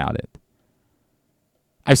emotional about it.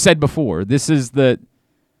 I've said before, if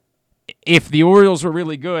the Orioles were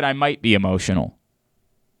really good, I might be emotional.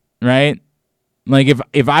 Right? Like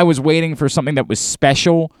if I was waiting for something that was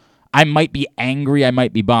special, I might be angry, I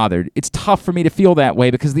might be bothered. It's tough for me to feel that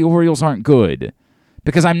way because the Orioles aren't good.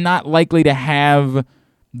 Because I'm not likely to have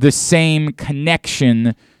the same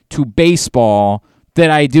connection to baseball that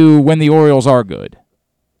I do when the Orioles are good.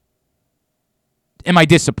 Am I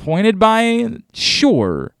disappointed by it?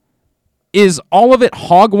 Sure. Is all of it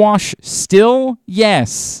hogwash still?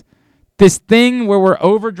 Yes. This thing where we're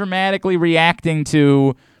over-dramatically reacting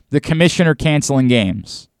to the commissioner canceling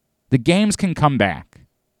games. The games can come back.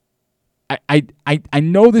 I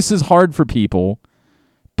know this is hard for people,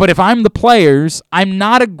 but if I'm the players, I'm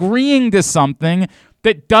not agreeing to something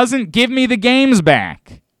that doesn't give me the games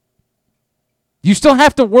back. You still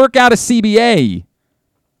have to work out a CBA.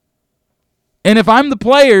 And if I'm the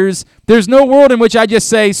players, there's no world in which I just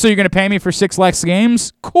say, so you're going to pay me for 6 less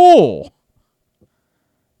games? Cool.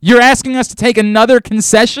 You're asking us to take another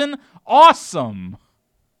concession? Awesome.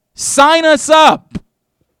 Sign us up.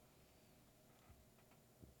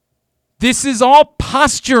 This is all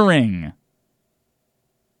posturing.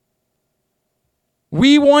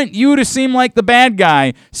 We want you to seem like the bad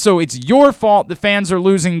guy, so it's your fault the fans are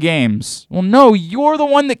losing games. Well, no, you're the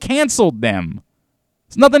one that canceled them.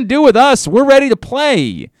 It's nothing to do with us. We're ready to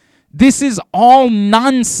play. This is all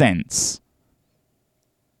nonsense.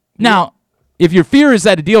 Now, if your fear is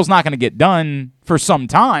that a deal's not going to get done for some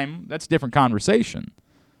time, that's a different conversation.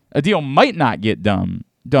 A deal might not get done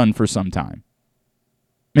for some time.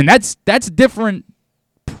 That's a different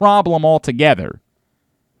problem altogether.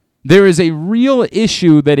 There is a real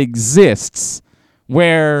issue that exists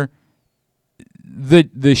where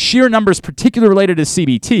the sheer numbers, particularly related to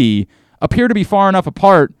CBT, appear to be far enough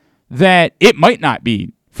apart that it might not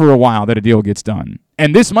be for a while that a deal gets done.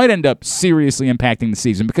 And this might end up seriously impacting the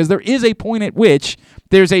season because there is a point at which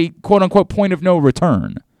there's a quote-unquote point of no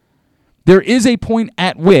return. There is a point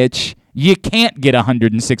at which you can't get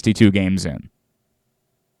 162 games in.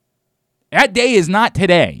 That day is not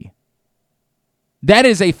today. That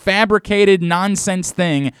is a fabricated nonsense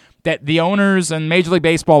thing that the owners and Major League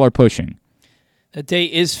Baseball are pushing. That day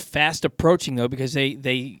is fast approaching, though, because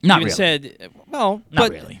they not even really. Said, well,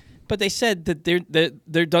 not really. But they said that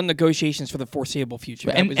they're done negotiations for the foreseeable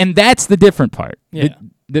future. And that's the different part. Yeah.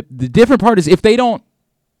 The different part is if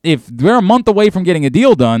they're a month away from getting a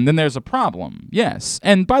deal done, then there's a problem. Yes.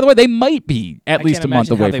 And by the way, they might be at least a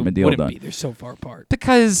month away from a deal done. They're so far apart.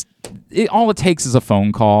 Because all it takes is a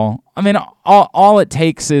phone call. All it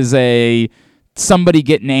takes is somebody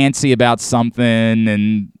getting antsy about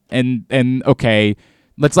something and okay,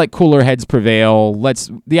 let's let cooler heads prevail.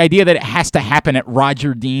 The idea that it has to happen at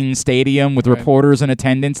Roger Dean Stadium with reporters in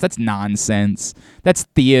attendance, that's nonsense. That's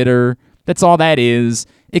theater. That's all that is.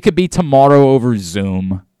 It could be tomorrow over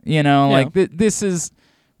Zoom. This is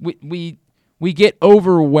we get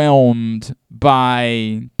overwhelmed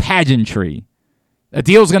by pageantry. A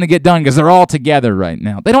deal's going to get done because they're all together right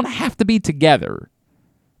now. They don't have to be together.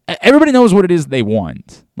 Everybody knows what it is they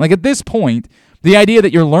want. Like at this point, the idea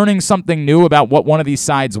that you're learning something new about what one of these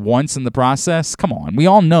sides wants in the process, come on, we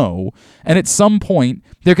all know. And at some point,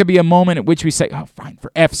 there could be a moment at which we say, oh, fine,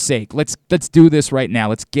 for F's sake, let's do this right now.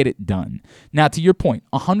 Let's get it done. Now, to your point,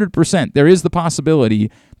 100%, there is the possibility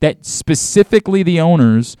that specifically the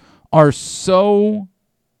owners are so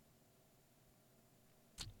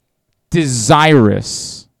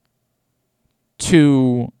desirous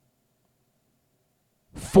to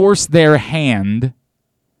force their hand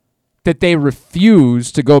that they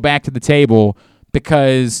refuse to go back to the table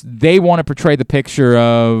because they want to portray the picture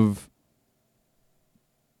of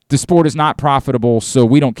the sport is not profitable, so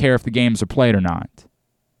we don't care if the games are played or not.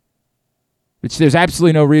 Which there's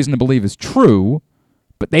absolutely no reason to believe is true,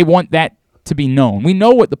 but they want that to be known. We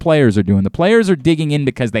know what the players are doing. The players are digging in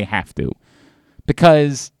because they have to.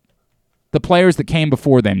 Because the players that came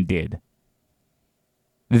before them did.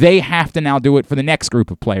 They have to now do it for the next group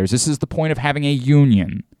of players. This is the point of having a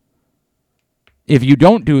union. If you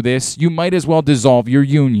don't do this, you might as well dissolve your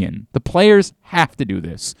union. The players have to do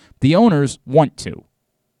this. The owners want to.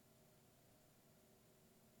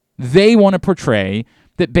 They want to portray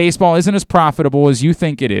that baseball isn't as profitable as you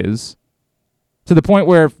think it is, to the point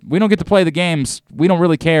where if we don't get to play the games, we don't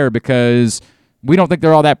really care because we don't think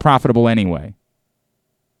they're all that profitable anyway.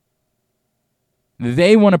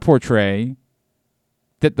 They want to portray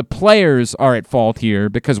that the players are at fault here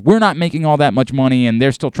because we're not making all that much money and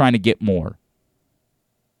they're still trying to get more.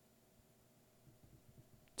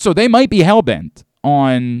 So they might be hell-bent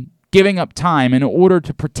on giving up time in order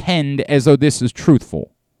to pretend as though this is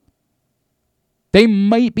truthful. They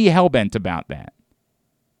might be hell-bent about that.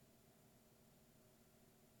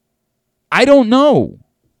 I don't know.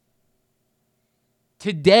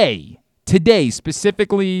 Today,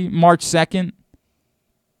 specifically March 2nd,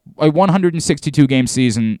 a 162-game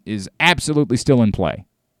season is absolutely still in play.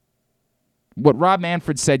 What Rob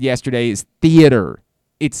Manfred said yesterday is theater.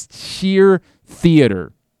 It's sheer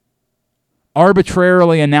theater.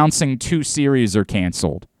 Arbitrarily announcing 2 series are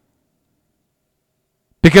canceled.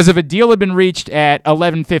 Because if a deal had been reached at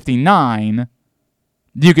 11:59,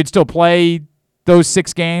 you could still play those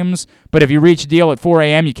 6 games, but if you reach a deal at 4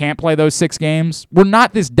 a.m., you can't play those 6 games. We're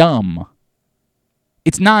not this dumb.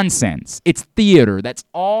 It's nonsense. It's theater. That's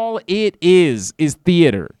all it is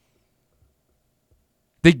theater.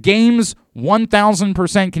 The games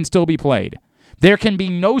 1,000% can still be played. There can be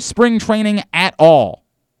no spring training at all.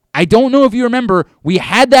 I don't know if you remember, we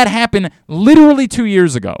had that happen literally 2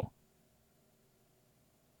 years ago.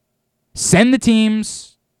 Send the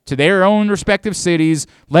teams to their own respective cities,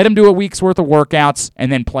 let them do a week's worth of workouts,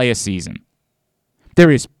 and then play a season.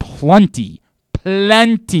 There is plenty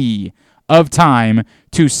of time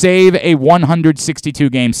to save a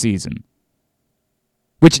 162-game season,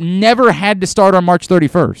 which never had to start on March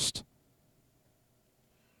 31st.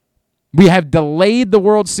 We have delayed the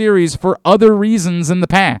World Series for other reasons in the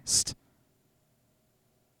past.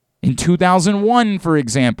 In 2001, for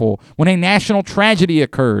example, when a national tragedy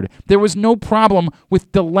occurred, there was no problem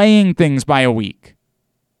with delaying things by a week.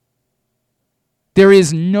 There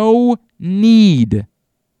is no need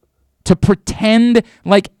to pretend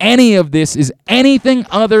like any of this is anything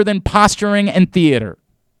other than posturing and theater.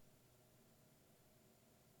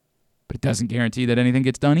 But it doesn't guarantee that anything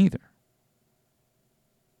gets done either.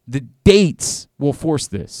 The dates will force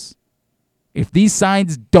this. If these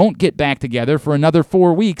sides don't get back together for another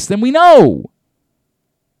 4 weeks, then we know.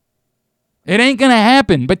 It ain't going to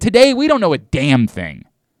happen. But today, we don't know a damn thing.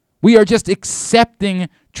 We are just accepting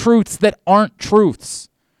truths that aren't truths.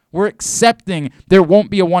 We're accepting there won't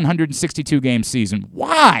be a 162-game season.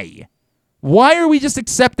 Why? Why are we just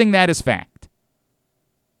accepting that as fact?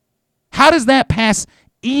 How does that pass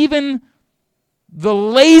even the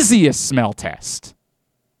laziest smell test?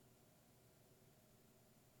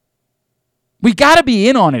 We got to be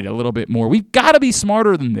in on it a little bit more. We've got to be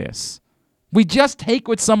smarter than this. We just take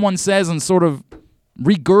what someone says and sort of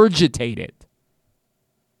regurgitate it.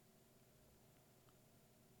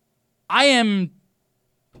 I am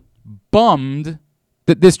bummed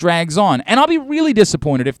that this drags on. And I'll be really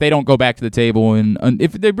disappointed if they don't go back to the table and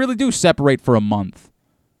if they really do separate for a month.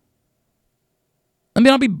 I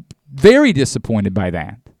mean, I'll be very disappointed by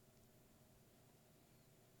that.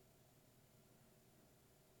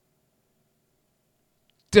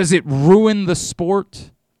 Does it ruin the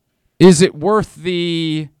sport? Is it worth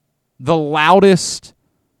the loudest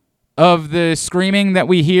of the screaming that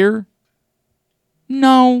we hear?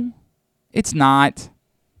 No, it's not.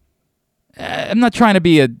 I'm not trying to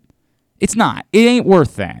be it's not. It ain't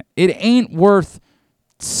worth that. It ain't worth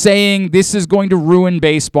saying this is going to ruin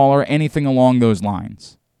baseball or anything along those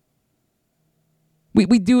lines. We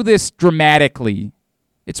do this dramatically.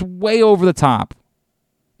 It's way over the top.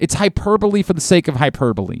 It's hyperbole for the sake of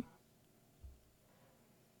hyperbole.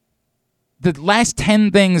 The last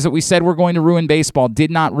 10 things that we said were going to ruin baseball did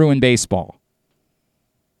not ruin baseball.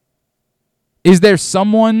 Is there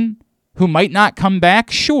someone who might not come back?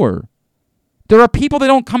 Sure. There are people that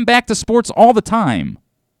don't come back to sports all the time.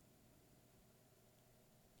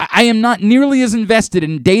 I am not nearly as invested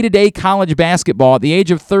in day-to-day college basketball at the age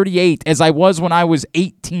of 38 as I was when I was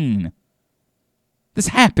 18. This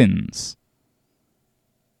happens.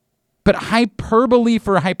 But hyperbole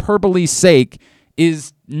for hyperbole's sake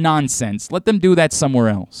is nonsense. Let them do that somewhere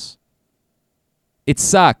else. It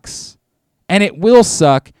sucks. And it will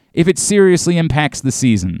suck if it seriously impacts the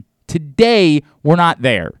season. Today, we're not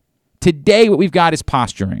there. Today, what we've got is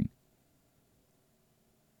posturing.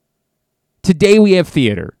 Today, we have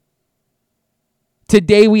theater.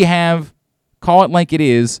 Today, we have, call it like it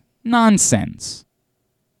is, nonsense.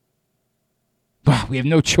 Well, we have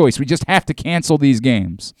no choice. We just have to cancel these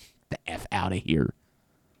games. The F out of here.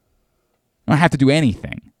 I don't have to do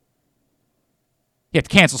anything. You have to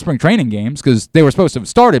cancel spring training games because they were supposed to have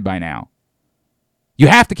started by now. You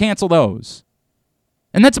have to cancel those.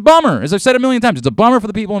 And that's a bummer. As I've said a million times, it's a bummer for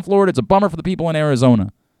the people in Florida. It's a bummer for the people in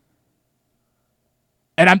Arizona.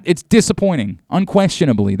 And it's disappointing,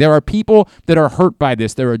 unquestionably. There are people that are hurt by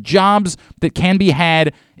this. There are jobs that can be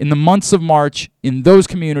had in the months of March in those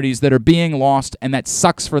communities that are being lost, and that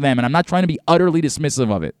sucks for them. And I'm not trying to be utterly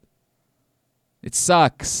dismissive of it. It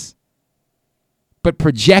sucks. But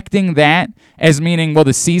projecting that as meaning, well,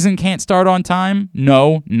 the season can't start on time?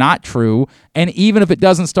 No, not true. And even if it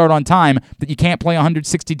doesn't start on time, that you can't play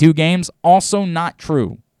 162 games? Also not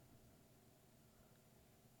true.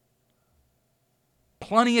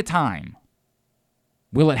 Plenty of time.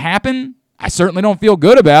 Will it happen? I certainly don't feel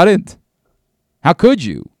good about it. How could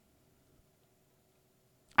you?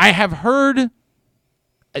 I have heard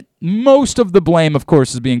most of the blame, of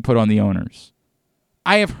course, is being put on the owners.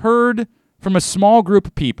 I have heard from a small group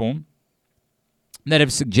of people that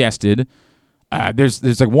have suggested,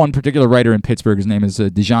 there's like one particular writer in Pittsburgh, his name is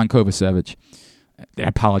Dejan Kovacevic. I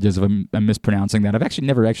apologize if I'm mispronouncing that. I've actually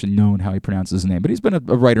never known how he pronounces his name, but he's been a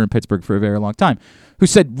writer in Pittsburgh for a very long time, who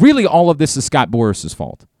said really all of this is Scott Boras'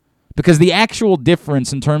 fault. Because the actual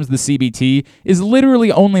difference in terms of the CBT is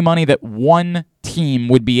literally only money that one team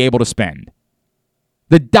would be able to spend.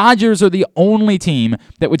 The Dodgers are the only team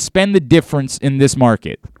that would spend the difference in this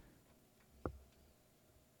market.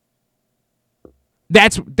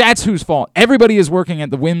 That's whose fault. Everybody is working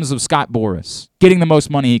at the whims of Scott Boras, getting the most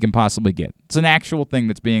money he can possibly get. It's an actual thing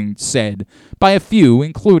that's being said by a few,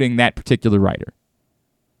 including that particular writer.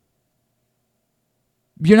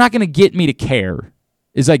 You're not going to get me to care,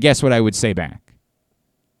 is I guess what I would say back.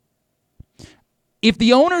 If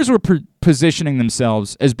the owners were positioning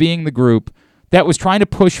themselves as being the group that was trying to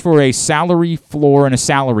push for a salary floor and a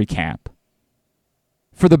salary cap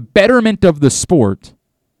for the betterment of the sport,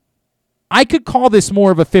 I could call this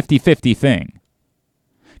more of a 50-50 thing.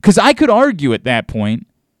 Because I could argue at that point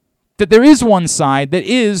that there is one side that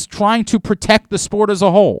is trying to protect the sport as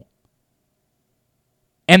a whole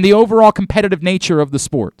and the overall competitive nature of the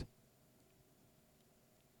sport.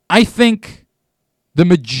 I think the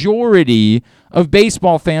majority of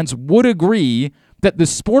baseball fans would agree that the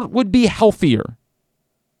sport would be healthier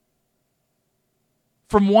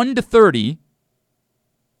from 1 to 30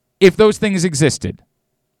 if those things existed.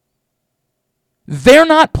 They're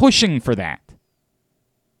not pushing for that.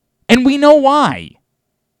 And we know why.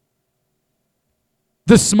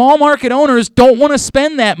 The small market owners don't want to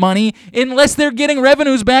spend that money unless they're getting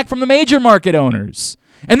revenues back from the major market owners.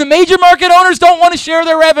 And the major market owners don't want to share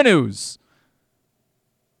their revenues.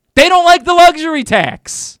 They don't like the luxury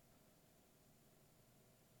tax.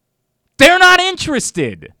 They're not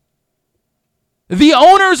interested. The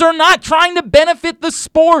owners are not trying to benefit the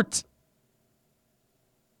sport.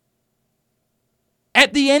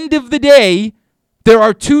 At the end of the day, there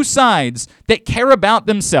are two sides that care about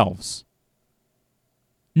themselves.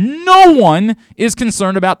 No one is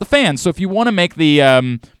concerned about the fans. So if you want to make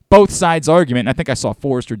the both sides argument, and I think I saw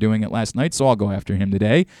Forrester doing it last night, so I'll go after him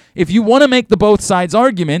today. If you want to make the both sides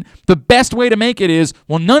argument, the best way to make it is,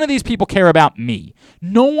 well, none of these people care about me.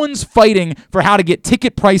 No one's fighting for how to get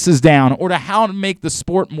ticket prices down or to how to make the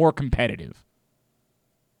sport more competitive.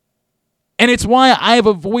 And it's why I have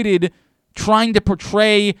avoided trying to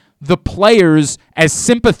portray the players as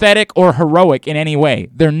sympathetic or heroic in any way.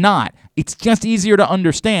 They're not. It's just easier to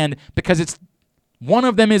understand because one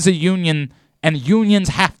of them is a union, and unions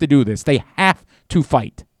have to do this. They have to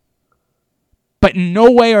fight. But in no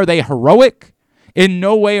way are they heroic. In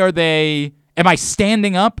no way am I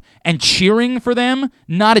standing up and cheering for them?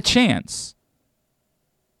 Not a chance.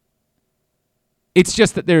 It's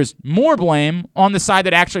just that there's more blame on the side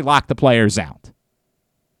that actually locked the players out.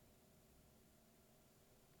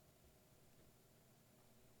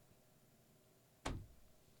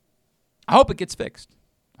 I hope it gets fixed.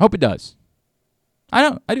 I hope it does.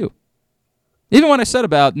 I do. Even when I said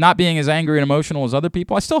about not being as angry and emotional as other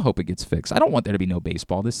people, I still hope it gets fixed. I don't want there to be no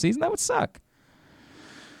baseball this season. That would suck.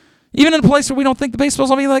 Even in a place where we don't think the baseball's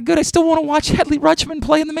going to be that good, I still want to watch Adley Rutschman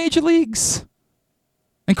play in the major leagues.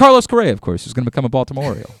 And Carlos Correa, of course, is going to become a Baltimore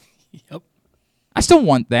Oriole. Yep. I still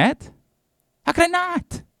want that. How could I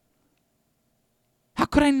not? How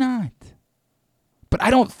could I not? But I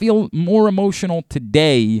don't feel more emotional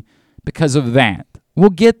today because of that. We'll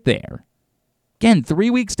get there. Again, 3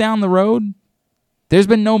 weeks down the road, there's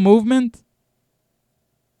been no movement.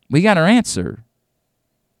 We got our answer.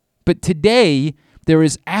 But today, there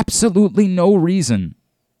is absolutely no reason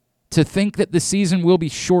to think that the season will be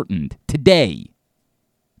shortened. Today,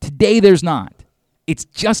 there's not. It's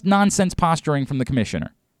just nonsense posturing from the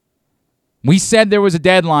commissioner. We said there was a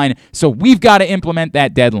deadline, so we've got to implement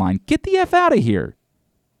that deadline. Get the F out of here.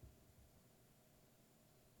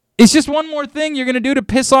 It's just one more thing you're going to do to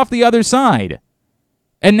piss off the other side.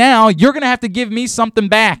 And now you're going to have to give me something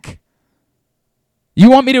back.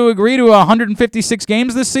 You want me to agree to 156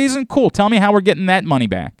 games this season? Cool. Tell me how we're getting that money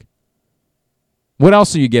back. What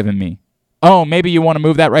else are you giving me? Oh, maybe you want to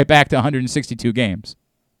move that right back to 162 games.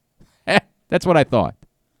 That's what I thought.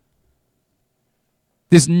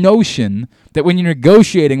 This notion that when you're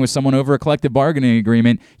negotiating with someone over a collective bargaining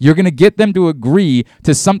agreement, you're going to get them to agree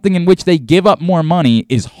to something in which they give up more money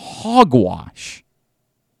is hogwash.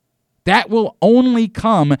 That will only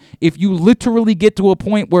come if you literally get to a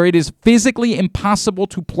point where it is physically impossible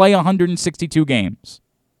to play 162 games.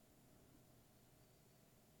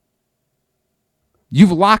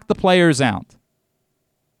 You've locked the players out.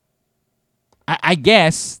 I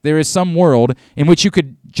guess there is some world in which you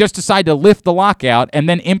could just decide to lift the lockout and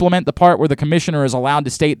then implement the part where the commissioner is allowed to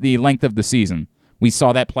state the length of the season. We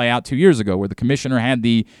saw that play out 2 years ago where the commissioner had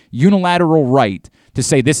the unilateral right to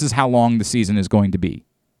say this is how long the season is going to be.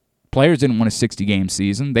 Players didn't want a 60-game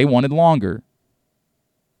season. They wanted longer.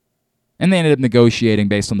 And they ended up negotiating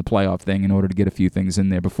based on the playoff thing in order to get a few things in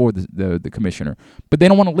there before the commissioner. But they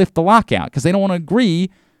don't want to lift the lockout because they don't want to agree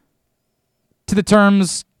to the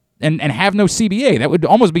terms and have no CBA. That would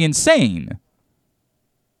almost be insane.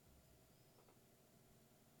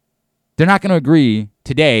 They're not going to agree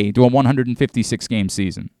today to a 156-game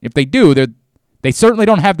season. If they do, they certainly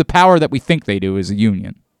don't have the power that we think they do as a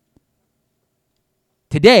union.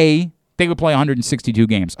 Today, they would play 162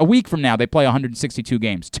 games. A week from now, they play 162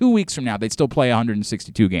 games. 2 weeks from now, they'd still play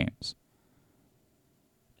 162 games.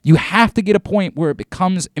 You have to get a point where it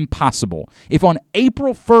becomes impossible. If on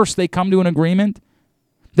April 1st they come to an agreement,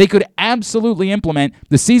 they could absolutely implement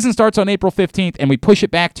the season starts on April 15th and we push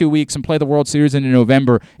it back 2 weeks and play the World Series into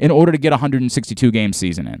November in order to get a 162-game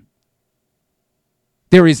season in.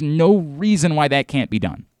 There is no reason why that can't be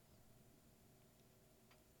done.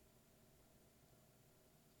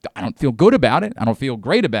 I don't feel good about it. I don't feel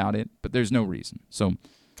great about it, but there's no reason. So,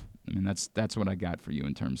 I mean, that's what I got for you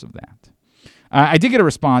in terms of that. I did get a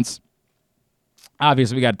response.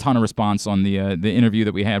 Obviously, we got a ton of response on the interview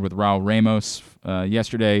that we had with Raul Ramos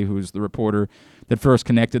yesterday, who's the reporter that first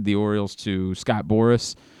connected the Orioles to Scott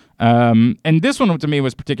Boras. And this one to me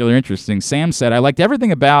was particularly interesting. Sam said, I liked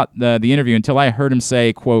everything about the interview until I heard him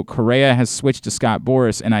say, quote, Correa has switched to Scott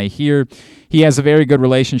Boras, and I hear he has a very good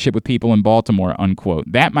relationship with people in Baltimore,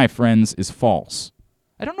 unquote. That, my friends, is false.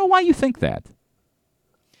 I don't know why you think that.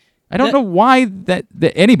 I don't know why that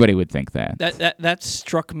anybody would think that. That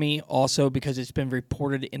struck me also because it's been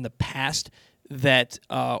reported in the past that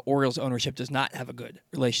Orioles ownership does not have a good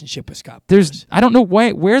relationship with Scott Boras. I don't know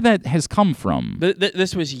where that has come from.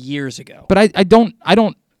 This was years ago. But I don't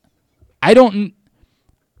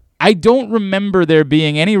remember there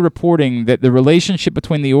being any reporting that the relationship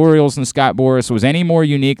between the Orioles and Scott Boras was any more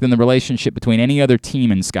unique than the relationship between any other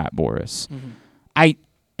team and Scott Boras. Mm-hmm.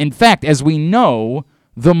 In fact, as we know,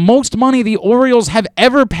 the most money the Orioles have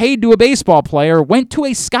ever paid to a baseball player went to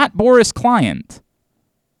a Scott Boras client.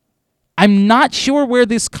 I'm not sure where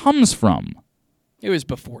this comes from. It was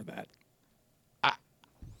before that.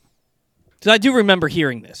 Because I do remember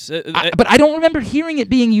hearing this. But I don't remember hearing it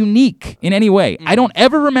being unique in any way. I don't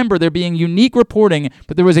ever remember there being unique reporting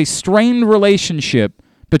that there was a strained relationship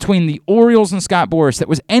between the Orioles and Scott Boras that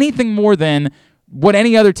was anything more than what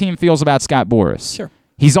any other team feels about Scott Boras. Sure.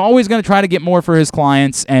 He's always going to try to get more for his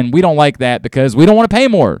clients, and we don't like that because we don't want to pay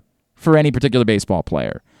more for any particular baseball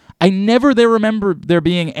player. I never remember there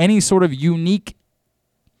being any sort of unique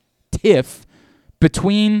tiff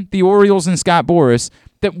between the Orioles and Scott Boras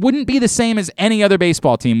that wouldn't be the same as any other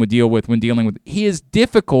baseball team would deal with when dealing with. He is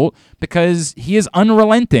difficult because he is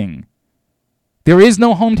unrelenting. There is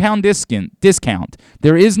no hometown discount.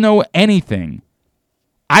 There is no anything.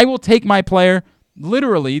 I will take my player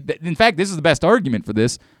literally. In fact, this is the best argument for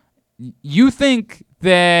this. You think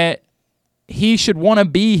that he should want to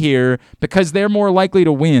be here because they're more likely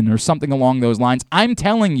to win or something along those lines. I'm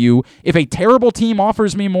telling you, if a terrible team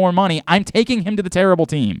offers me more money, I'm taking him to the terrible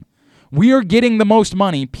team. We are getting the most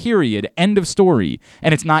money, period, end of story.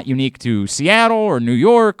 And it's not unique to Seattle or New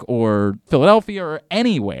York or Philadelphia or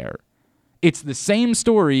anywhere. It's the same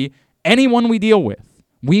story, anyone we deal with.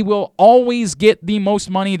 We will always get the most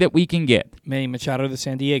money that we can get. Manny Machado to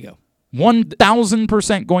San Diego.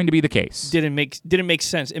 1,000% going to be the case. Didn't make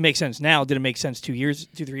sense. It makes sense now. Didn't make sense 3 years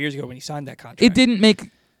ago when he signed that contract. It didn't make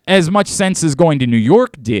as much sense as going to New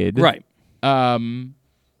York did. Right.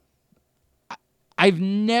 I've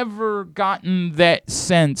never gotten that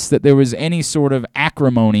sense that there was any sort of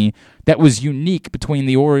acrimony that was unique between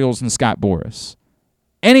the Orioles and Scott Boras.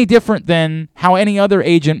 Any different than how any other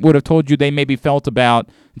agent would have told you they maybe felt about.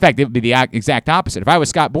 In fact, it would be the exact opposite. If I was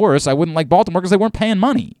Scott Boras, I wouldn't like Baltimore because they weren't paying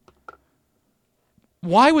money.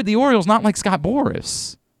 Why would the Orioles not like Scott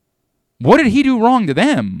Boras? What did he do wrong to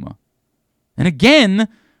them? And again,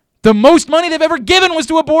 the most money they've ever given was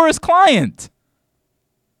to a Boras client.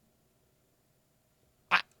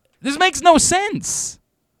 This makes no sense.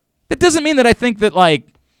 That doesn't mean that I think that, like,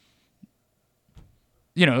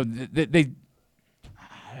 you know,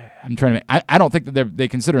 I'm trying to. I don't think that they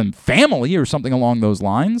consider them family or something along those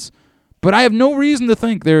lines. But I have no reason to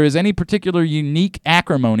think there is any particular unique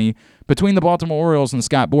acrimony between the Baltimore Orioles and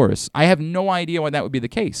Scott Boras. I have no idea why that would be the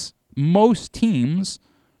case. Most teams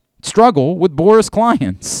struggle with Boras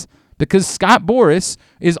clients because Scott Boras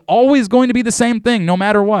is always going to be the same thing no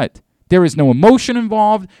matter what. There is no emotion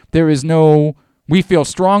involved. There is no, we feel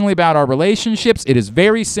strongly about our relationships. It is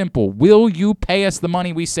very simple. Will you pay us the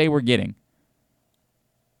money we say we're getting?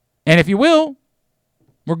 And if you will,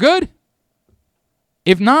 we're good.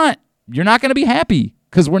 If not, you're not going to be happy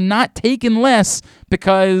because we're not taking less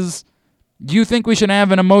because you think we should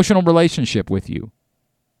have an emotional relationship with you.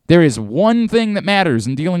 There is one thing that matters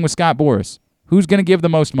in dealing with Scott Boras. Who's going to give the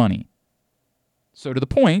most money? So to the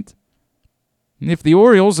point, if the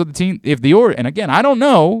Orioles are the team, and again, I don't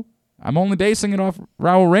know, I'm only basing it off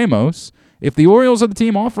Raul Ramos. If the Orioles are the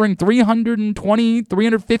team offering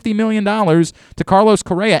 $350 million to Carlos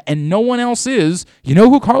Correa and no one else is, you know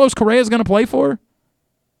who Carlos Correa is going to play for?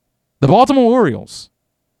 The Baltimore Orioles.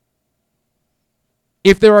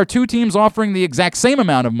 If there are two teams offering the exact same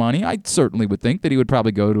amount of money, I certainly would think that he would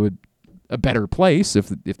probably go to a better place if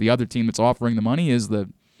the other team that's offering the money is the...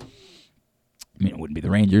 I mean, it wouldn't be the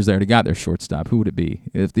Rangers. They already got their shortstop. Who would it be?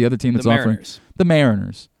 If the other team that's offering... The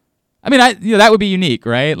Mariners. I mean, that would be unique,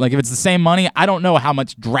 right? Like, if it's the same money, I don't know how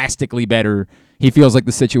much drastically better he feels like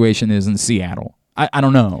the situation is in Seattle. I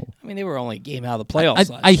don't know. I mean, they were only a game out of the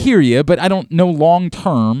playoffs I hear you, but I don't know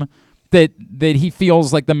long-term that he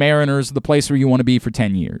feels like the Mariners are the place where you want to be for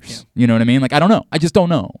 10 years. Yeah. You know what I mean? Like, I don't know. I just don't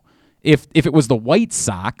know. If it was the White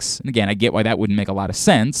Sox, and again, I get why that wouldn't make a lot of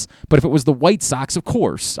sense, but if it was the White Sox, of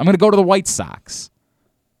course, I'm going to go to the White Sox.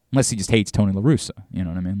 Unless he just hates Tony La Russa, you know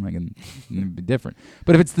what I mean? Like, it'd be different.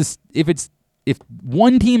 But if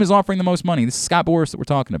one team is offering the most money, this is Scott Boras that we're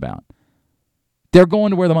talking about. They're going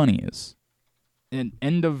to where the money is. And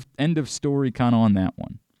end of story, kind of on that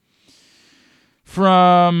one.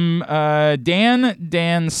 From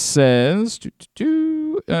Dan says,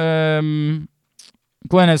 Glenn,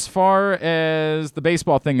 as far as the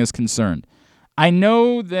baseball thing is concerned, I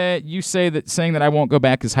know that you say that saying that I won't go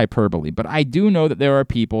back is hyperbole, but I do know that there are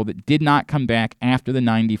people that did not come back after the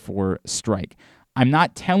 94 strike. I'm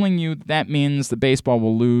not telling you that means that baseball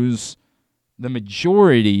will lose the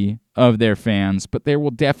majority of their fans, but there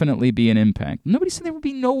will definitely be an impact. Nobody said there will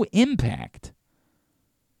be no impact.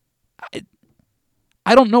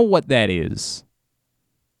 I don't know what that is.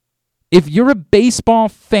 If you're a baseball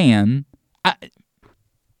fan,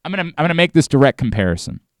 I'm gonna make this direct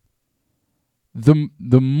comparison.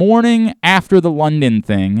 The morning after the London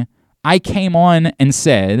thing, I came on and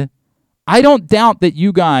said, I don't doubt that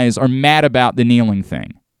you guys are mad about the kneeling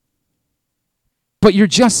thing. But you're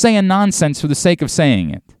just saying nonsense for the sake of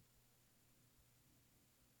saying it.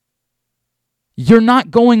 You're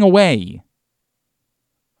not going away.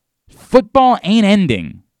 Football ain't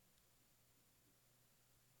ending.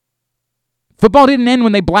 Football didn't end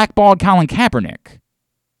when they blackballed Colin Kaepernick.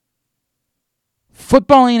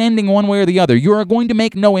 Football ain't ending one way or the other. You are going to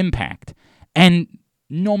make no impact. And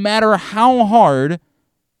no matter how hard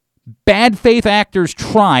bad faith actors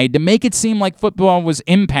tried to make it seem like football was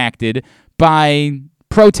impacted by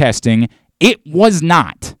protesting, it was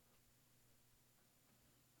not.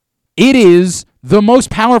 It is the most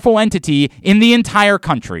powerful entity in the entire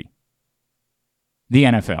country, the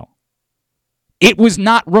NFL. It was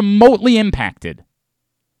not remotely impacted,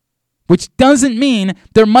 which doesn't mean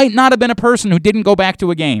there might not have been a person who didn't go back to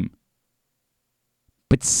a game,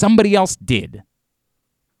 but somebody else did.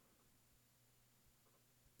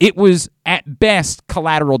 It was, at best,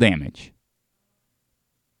 collateral damage.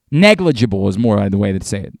 Negligible is more the way to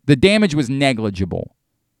say it. The damage was negligible.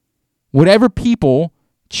 Whatever people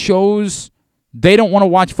chose they don't want to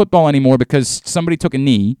watch football anymore because somebody took a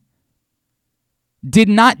knee did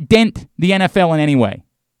not dent the NFL in any way.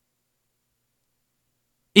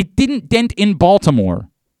 It didn't dent in Baltimore.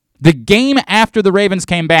 The game after the Ravens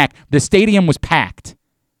came back, the stadium was packed.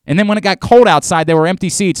 And then when it got cold outside, there were empty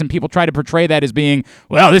seats, and people tried to portray that as being,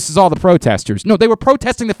 well, this is all the protesters. No, they were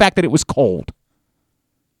protesting the fact that it was cold.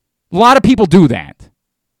 A lot of people do that.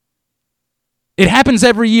 It happens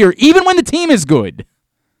every year, even when the team is good.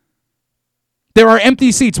 There are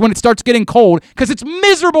empty seats when it starts getting cold because it's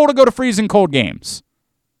miserable to go to freezing cold games.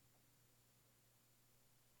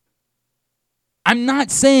 I'm not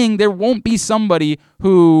saying there won't be somebody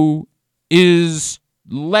who is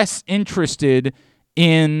less interested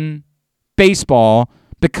in baseball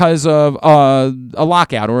because of a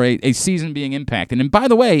lockout or a season being impacted. And by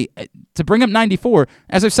the way, to bring up 94,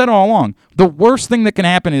 as I've said all along, the worst thing that can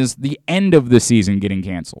happen is the end of the season getting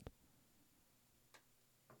canceled.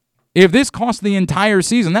 If this cost the entire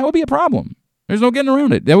season, that would be a problem. There's no getting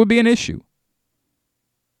around it. That would be an issue.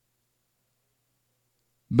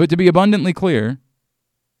 But to be abundantly clear,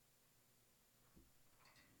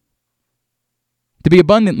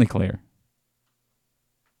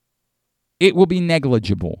 it will be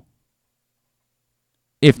negligible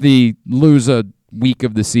if they lose a week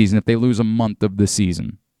of the season, if they lose a month of the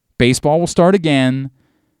season. Baseball will start again.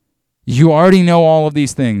 You already know all of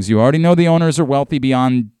these things. You already know the owners are wealthy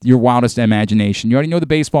beyond your wildest imagination. You already know the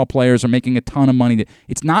baseball players are making a ton of money.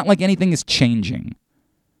 It's not like anything is changing.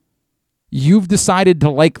 You've decided to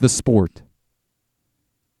like the sport.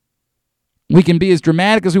 We can be as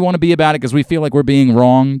dramatic as we want to be about it because we feel like we're being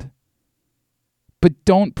wronged. But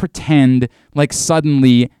don't pretend like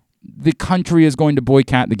suddenly the country is going to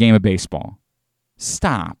boycott the game of baseball.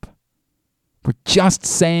 Stop. We're just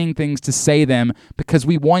saying things to say them because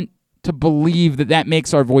we want to believe that that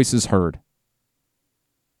makes our voices heard.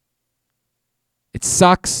 It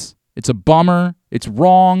sucks. It's a bummer. It's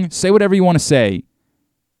wrong. Say whatever you want to say.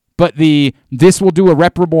 But this will do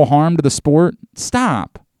irreparable harm to the sport.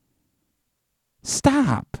 Stop.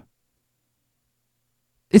 Stop.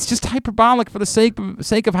 It's just hyperbolic for the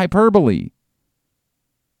sake of hyperbole.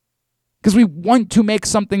 Because we want to make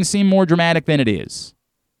something seem more dramatic than it is.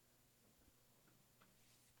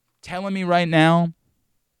 Telling me right now,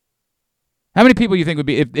 how many people you think would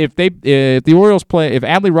be if the Orioles play, if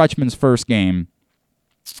Adley Rutschman's first game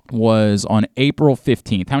was on April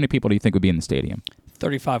 15th, how many people do you think would be in the stadium?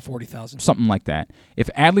 40,000. Something like that. If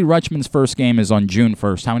Adley Rutschman's first game is on June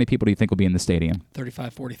 1st, how many people do you think will be in the stadium?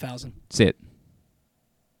 40,000. That's it.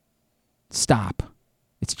 Stop.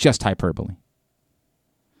 It's just hyperbole.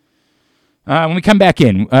 When we come back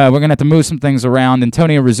in, we're going to have to move some things around.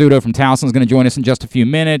 Antonio Rizzuto from Towson is going to join us in just a few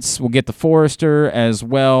minutes. We'll get the Forester as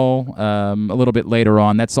well a little bit later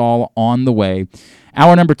on. That's all on the way.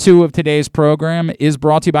 Hour number 2 of today's program is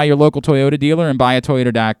brought to you by your local Toyota dealer and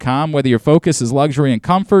buyatoyota.com. Whether your focus is luxury and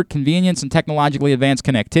comfort, convenience and technologically advanced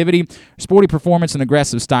connectivity, sporty performance and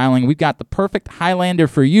aggressive styling, we've got the perfect Highlander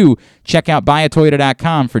for you. Check out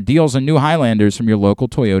buyatoyota.com for deals on new Highlanders from your local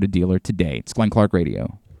Toyota dealer today. It's Glenn Clark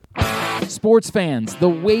Radio. Sports fans, the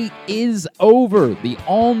wait is over. The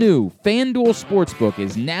all-new FanDuel Sportsbook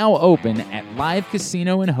is now open at Live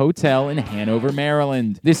Casino and Hotel in Hanover,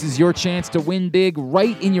 Maryland. This is your chance to win big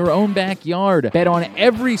right in your own backyard. Bet on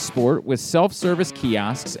every sport with self-service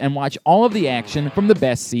kiosks and watch all of the action from the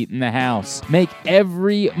best seat in the house. Make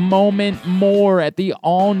every moment more at the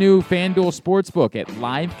all-new FanDuel Sportsbook at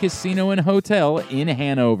Live Casino and Hotel in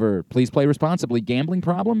Hanover. Please play responsibly. Gambling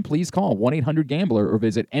problem? Please call 1-800-GAMBLER or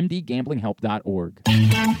visit mdgamblinghelp.org.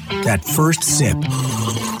 That first sip.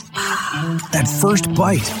 That first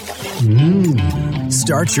bite.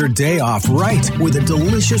 Start your day off right with a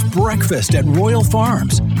delicious breakfast at Royal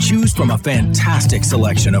Farms. Choose from a fantastic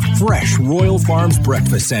selection of fresh Royal Farms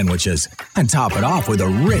breakfast sandwiches and top it off with a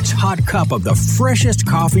rich hot cup of the freshest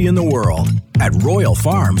coffee in the world. At Royal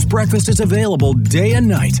Farms, breakfast is available day and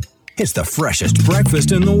night. It's the freshest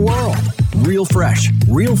breakfast in the world. Real fresh,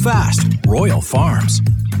 real fast. Royal Farms.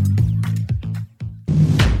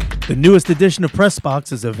 The newest edition of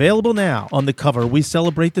PressBox is available now. On the cover, we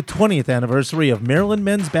celebrate the 20th anniversary of Maryland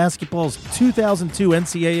men's basketball's 2002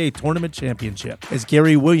 NCAA Tournament Championship, as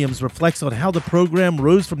Gary Williams reflects on how the program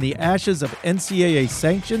rose from the ashes of NCAA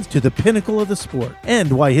sanctions to the pinnacle of the sport,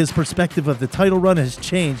 and why his perspective of the title run has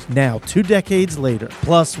changed now 2 decades later.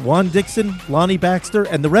 Plus, Juan Dixon, Lonnie Baxter,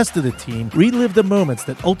 and the rest of the team relive the moments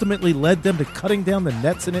that ultimately led them to cutting down the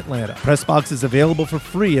nets in Atlanta. PressBox is available for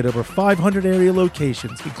free at over 500 area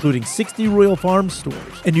locations, including 60 Royal Farms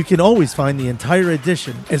stores. And you can always find the entire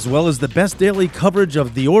edition, as well as the best daily coverage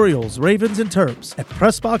of the Orioles, Ravens, and Terps at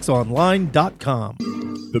PressBoxOnline.com.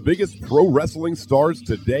 The biggest pro wrestling stars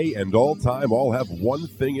today and all time all have one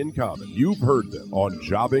thing in common. You've heard them on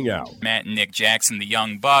Jobbing Out. Matt and Nick Jackson, the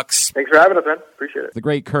Young Bucks. Thanks for having us, man. Appreciate it. The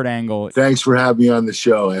great Kurt Angle. Thanks for having me on the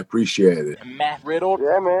show. I appreciate it. Matt Riddle.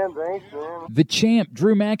 Yeah, man. Thanks, man. The champ,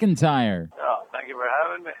 Drew McIntyre. Oh, thank you for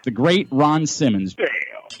having me. The great Ron Simmons.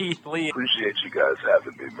 Keith Lee. Appreciate you guys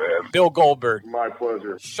having me, man. Bill Goldberg. My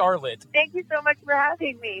pleasure. Charlotte. Thank you so much for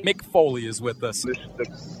having me. Mick Foley is with us. This is the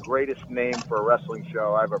greatest name for a wrestling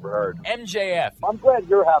show I've ever heard. MJF. I'm glad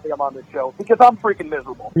you're happy I'm on this show because I'm freaking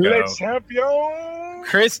miserable. Le champion!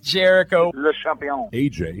 Chris Jericho. Le champion.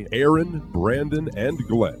 AJ, Aaron, Brandon, and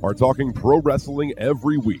Glenn are talking pro wrestling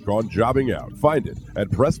every week on Jobbing Out. Find it at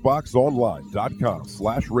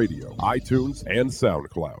PressBoxOnline.com/radio, iTunes, and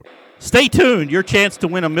SoundCloud. Stay tuned. Your chance to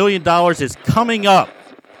win $1 million is coming up.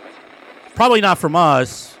 Probably not from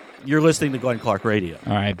us. You're listening to Glenn Clark Radio.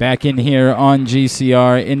 All right, back in here on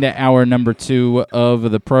GCR into hour number 2 of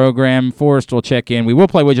the program. Forrest will check in. We will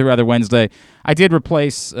play Would You Rather Wednesday. I did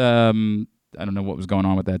replace, I don't know what was going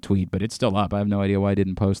on with that tweet, but it's still up. I have no idea why I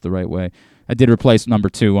didn't post the right way. I did replace number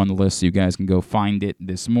 2 on the list, so you guys can go find it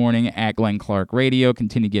this morning at Glenn Clark Radio.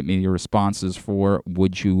 Continue to get me your responses for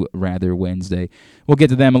Would You Rather Wednesday. We'll get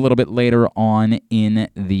to them a little bit later on in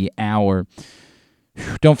the hour.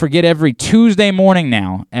 Don't forget, every Tuesday morning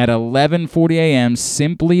now at 11:40 a.m.,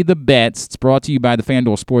 Simply the Bets. It's brought to you by the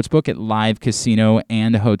FanDuel Sportsbook at Live Casino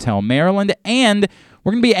and Hotel Maryland. And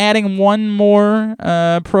we're going to be adding one more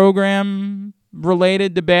program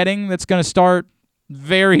related to betting that's going to start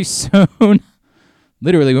very soon.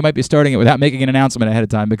 Literally, we might be starting it without making an announcement ahead of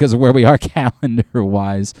time because of where we are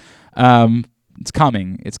calendar-wise. It's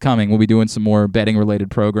coming. It's coming. We'll be doing some more betting-related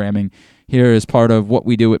programming here as part of what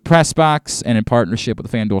we do at PressBox and in partnership with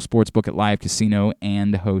the FanDuel Sportsbook at Live Casino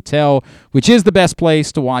and Hotel, which is the best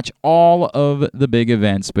place to watch all of the big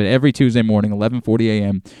events. But every Tuesday morning, 11:40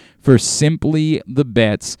 a.m., for Simply the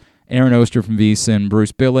Bets, Aaron Oster from VSiN,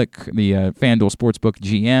 Bruce Billick, the FanDuel Sportsbook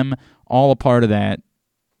GM, all a part of that.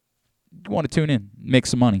 You want to tune in, make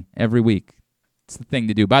some money every week. It's the thing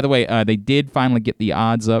to do. By the way, they did finally get the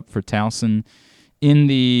odds up for Towson in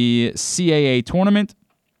the CAA tournament,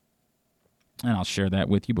 and I'll share that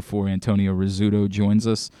with you before Antonio Rizzuto joins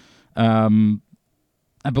us.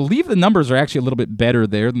 I believe the numbers are actually a little bit better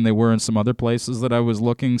there than they were in some other places that I was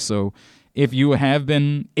looking, so if you have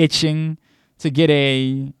been itching to get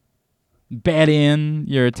a bet in,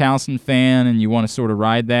 you're a Towson fan, and you want to sort of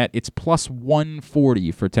ride that, it's plus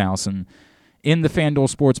 140 for Towson in the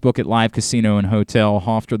FanDuel Sportsbook at Live Casino and Hotel.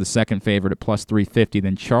 Hofstra, the second favorite, at plus 350,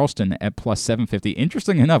 then Charleston at plus 750.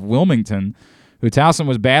 Interesting enough, Wilmington, who Towson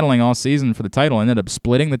was battling all season for the title, ended up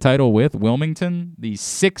splitting the title with Wilmington, the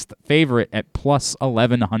sixth favorite at plus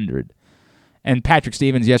 1,100. And Patrick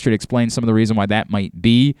Stevens yesterday explained some of the reason why that might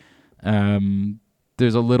be.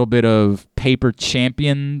 There's a little bit of paper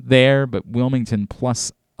champion there, but Wilmington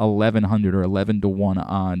plus 1,100 or 11-1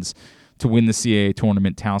 odds to win the CAA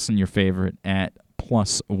tournament. Towson, your favorite, at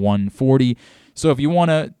plus 140. So if you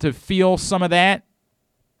want to feel some of that,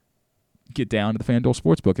 get down to the FanDuel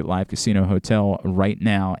Sportsbook at Live Casino Hotel right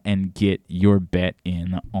now and get your bet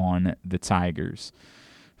in on the Tigers.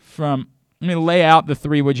 Let me lay out the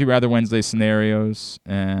 3 Would You Rather Wednesday scenarios,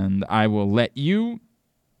 and I will let you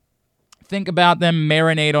think about them,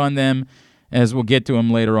 marinate on them, as we'll get to them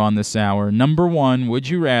later on this hour. Number 1, would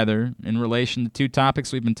you rather, in relation to 2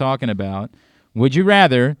 topics we've been talking about, would you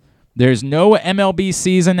rather there's no MLB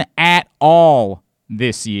season at all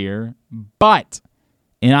this year, but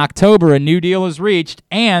in October a new deal is reached,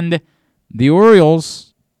 and the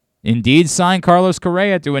Orioles indeed signed Carlos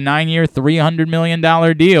Correa to a 9-year, $300 million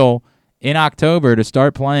deal in October to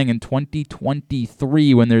start playing in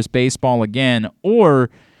 2023 when there's baseball again, or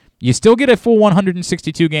you still get a full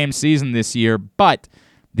 162-game season this year, but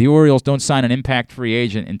the Orioles don't sign an impact free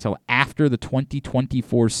agent until after the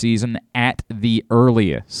 2024 season at the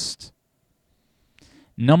earliest.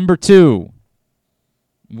 Number 2,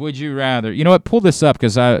 would you rather? You know what? Pull this up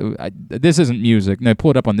because this isn't music. No,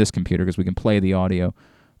 pull it up on this computer because we can play the audio.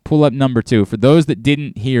 Pull up number 2. For those that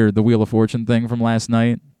didn't hear the Wheel of Fortune thing from last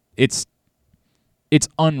night, it's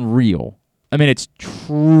unreal. I mean, it's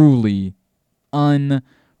truly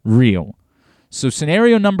unreal. So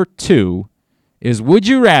scenario number 2 is, would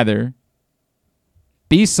you rather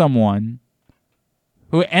be someone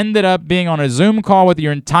who ended up being on a Zoom call with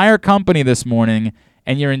your entire company this morning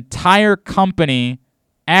and your entire company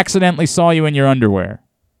accidentally saw you in your underwear?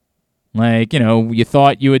 Like, you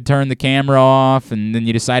thought you had turned the camera off and then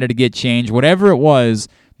you decided to get changed. Whatever it was,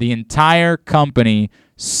 the entire company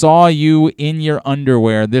saw you in your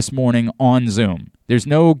underwear this morning on Zoom. There's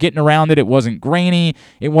no getting around it. It wasn't grainy.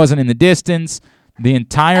 It wasn't in the distance. The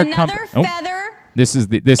entire company. This is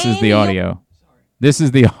the audio. This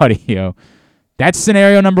is the audio. That's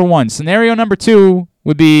scenario number 1. Scenario number 2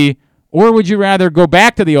 would be, or would you rather go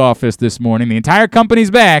back to the office this morning, the entire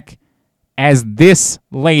company's back, as this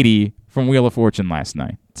lady from Wheel of Fortune last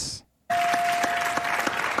night?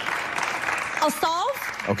 I'll solve.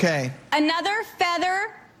 Okay. Another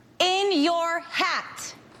feather in your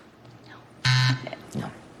hat.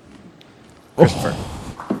 No. Christopher.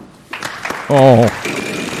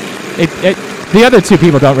 The other 2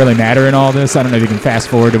 people don't really matter in all this. I don't know if you can fast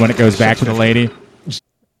forward to when it goes back to the lady.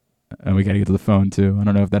 Oh, we got to get to the phone, too. I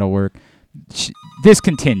don't know if that'll work. This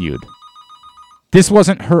continued. This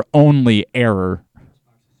wasn't her only error.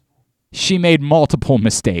 She made multiple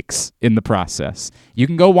mistakes in the process. You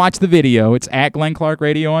can go watch the video. It's at Glenn Clark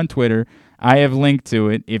Radio on Twitter. I have linked to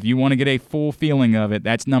it. If you want to get a full feeling of it,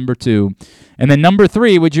 that's number 2. And then number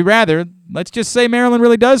 3, would you rather, let's just say Maryland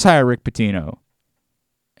really does hire Rick Pitino.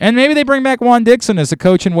 And maybe they bring back Juan Dixon as a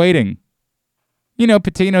coach in waiting.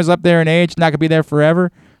 Pitino's up there in age, not going to be there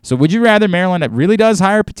forever. So would you rather Maryland really does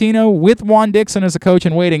hire Pitino with Juan Dixon as a coach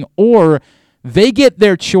in waiting, or they get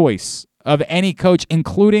their choice of any coach,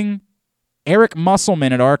 including Eric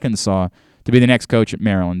Musselman at Arkansas, to be the next coach at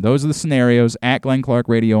Maryland? Those are the scenarios at Glenn Clark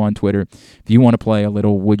Radio on Twitter if you want to play a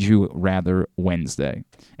little Would You Rather Wednesday.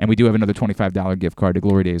 And we do have another $25 gift card to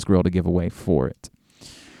Glory Days Grill to give away for it.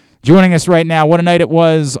 Joining us right now, what a night it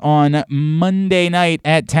was on Monday night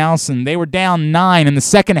at Towson. They were down 9 in the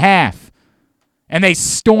second half, and they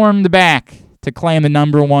stormed back to claim the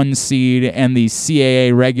number 1 seed and the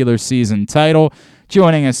CAA regular season title.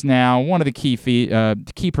 Joining us now, one of the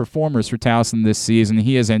key performers for Towson this season.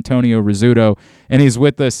 He is Antonio Rizzuto, and he's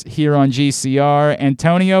with us here on GCR.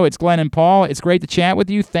 Antonio, it's Glenn and Paul. It's great to chat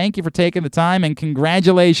with you. Thank you for taking the time, and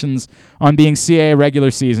congratulations on being CAA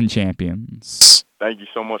regular season champions. Thank you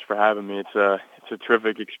so much for having me. It's a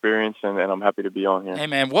terrific experience, and I'm happy to be on here. Hey,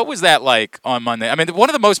 man, what was that like on Monday? I mean, one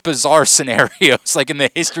of the most bizarre scenarios, like in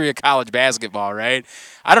the history of college basketball, right?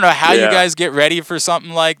 I don't know how you guys get ready for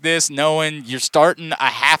something like this, knowing you're starting a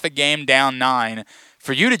half a game down 9.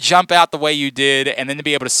 For you to jump out the way you did and then to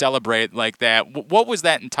be able to celebrate like that, what was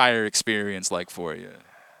that entire experience like for you?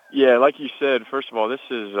 Yeah, like you said, first of all, this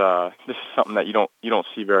is something that you don't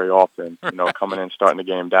see very often. Coming in, starting the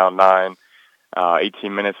game down 9.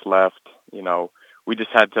 18 minutes left. We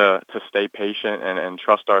just had to stay patient and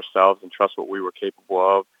trust ourselves and trust what we were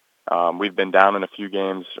capable of. We've been down in a few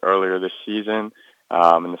games earlier this season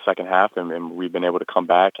in the second half, and we've been able to come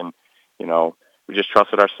back. And we just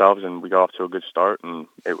trusted ourselves, and we got off to a good start, and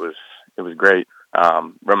it was great.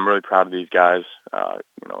 I'm really proud of these guys,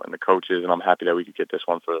 and the coaches, and I'm happy that we could get this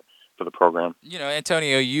one for the program.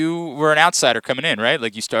 Antonio, you were an outsider coming in, right?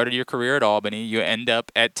 Like, you started your career at Albany. You end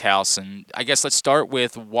up at Towson. I guess let's start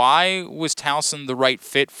with, why was Towson the right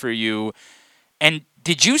fit for you? And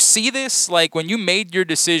did you see this? Like, when you made your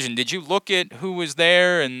decision, did you look at who was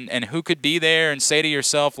there and who could be there and say to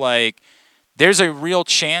yourself, like, there's a real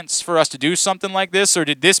chance for us to do something like this? Or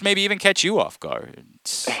did this maybe even catch you off guard?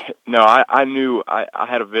 No, I knew I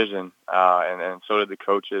had a vision, and so did the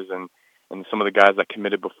coaches and some of the guys that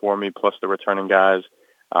committed before me, plus the returning guys.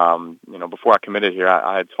 Before I committed here,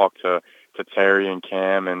 I had talked to Terry and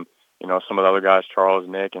Cam and, some of the other guys, Charles,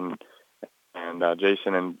 Nick, and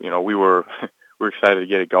Jason, and, we were excited to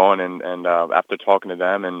get it going. And after talking to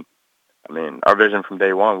them, and I mean, our vision from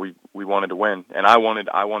day one, we wanted to win, and I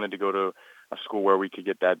wanted to go to a school where we could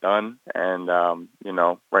get that done. And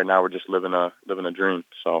right now we're just living a dream.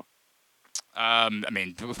 So.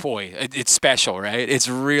 Boy, it's special, right? It's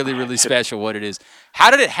really, really special what it is.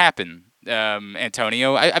 How did it happen?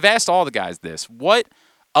 Antonio. I've asked all the guys this. What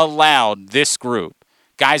allowed this group,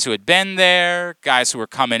 guys who had been there, guys who were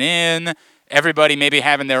coming in, everybody maybe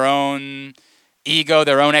having their own ego,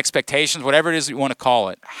 their own expectations, whatever it is you want to call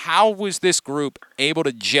it. How was this group able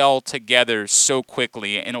to gel together so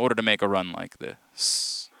quickly in order to make a run like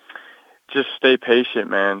this? Just stay patient,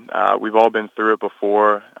 man. We've all been through it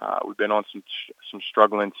before. We've been on some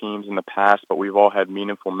struggling teams in the past, but we've all had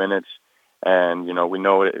meaningful minutes, and we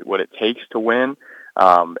know what it takes to win.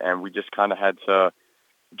 And we just kind of had to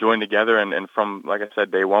join together. And from, like I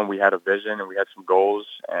said, day one, we had a vision and we had some goals,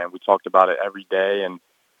 and we talked about it every day.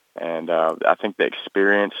 And I think the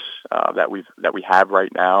experience that we have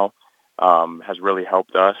right now has really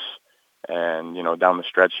helped us. And down the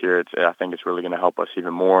stretch here, I think it's really going to help us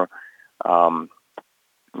even more.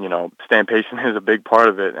 Staying patient is a big part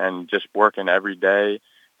of it, and just working every day.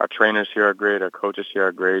 Our trainers here are great. Our coaches here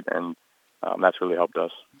are great, and that's really helped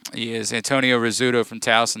us. He is Antonio Rizzuto from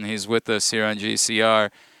Towson. He's with us here on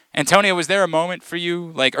GCR. Antonio, was there a moment for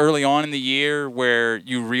you, like early on in the year, where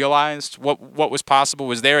you realized what was possible?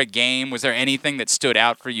 Was there a game? Was there anything that stood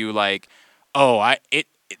out for you, like,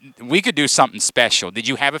 we could do something special? Did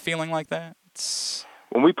you have a feeling like that?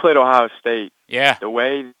 When we played Ohio State, yeah, the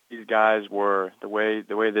way these guys were, the way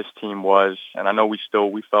this team was, and I know we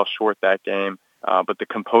fell short that game, but the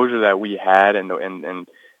composure that we had and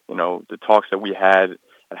the talks that we had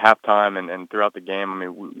at halftime and throughout the game, I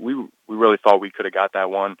mean, we really thought we could have got that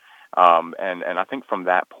one, and I think from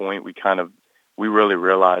that point we really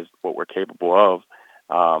realized what we're capable of,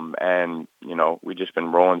 and we've just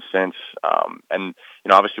been rolling since, and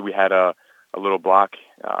obviously we had a little block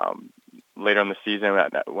later in the season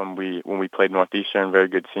when we played Northeastern, very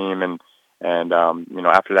good team, and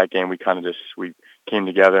after that game we came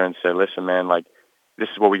together and said, listen, man, like, this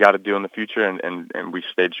is what we got to do in the future, and we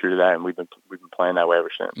stayed true to that, and we've been playing that way ever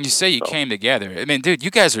since. You say you came together. I mean, dude, you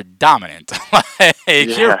guys are dominant.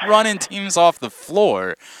 You're running teams off the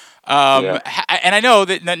floor. And I know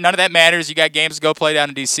that none of that matters. You got games to go play down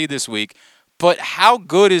in D.C. this week. But how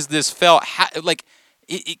good is this felt?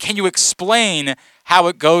 Can you explain how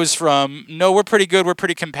it goes from, no, we're pretty good, we're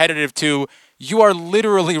pretty competitive, to you are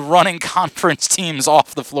literally running conference teams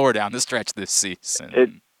off the floor down the stretch this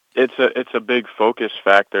season? It's a big focus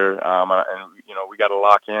factor, and we got to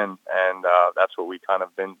lock in, and that's what we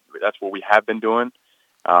have been doing,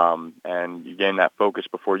 and you gain that focus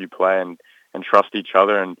before you play, and trust each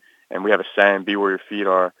other, and we have a saying, be where your feet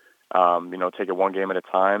are, take it one game at a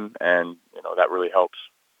time, and that really helps.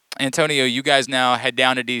 Antonio, you guys now head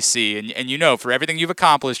down to D.C., and for everything you've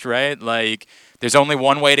accomplished, right, like, there's only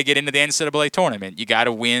one way to get into the NCAA tournament. You got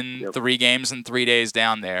to win 3 games in 3 days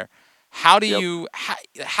down there. How do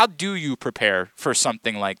you prepare for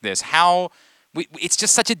something like this? It's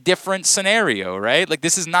just such a different scenario, right? Like,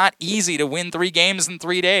 this is not easy to win 3 games in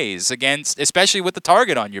 3 days especially with the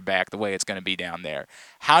target on your back the way it's going to be down there.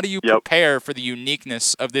 How do you prepare for the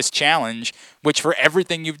uniqueness of this challenge, which for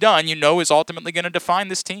everything you've done, is ultimately going to define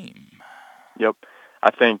this team? Yep.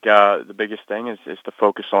 I think the biggest thing is to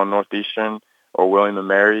focus on Northeastern or William &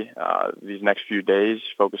 Mary these next few days,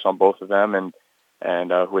 focus on both of them, and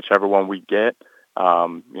whichever one we get,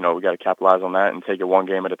 we got to capitalize on that and take it one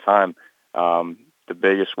game at a time. The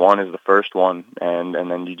biggest one is the first one, and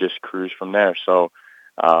then you just cruise from there. So,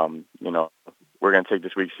 we're going to take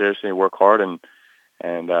this week seriously, work hard, and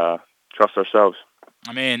trust ourselves.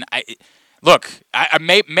 I mean,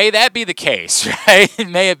 may that be the case, right?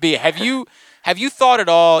 May it be. Have you thought at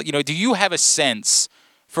all? Do you have a sense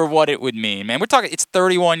for what it would mean, man? We're talking, it's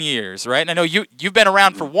 31 years, right? And I know you've been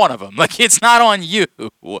around for one of them. Like, it's not on you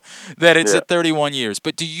that it's at 31 years.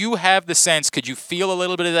 But do you have the sense, could you feel a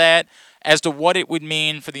little bit of that as to what it would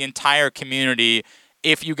mean for the entire community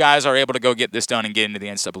if you guys are able to go get this done and get into the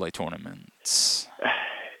NCAA tournament? It's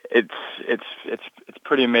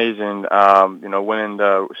pretty amazing. Winning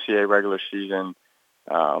the CAA regular season,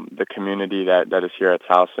 the community that is here at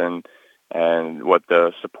Towson, and what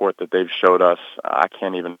the support that they've showed us, I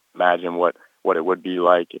can't even imagine what it would be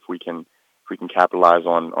like if we can capitalize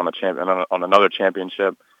on another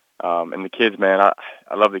championship. And the kids, man,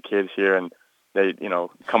 I love the kids here, and they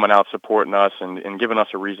coming out supporting us and giving us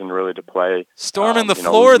a reason really to play. Storming the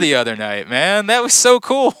floor the other night, man, that was so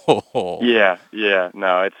cool. Yeah,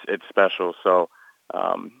 no, it's special. So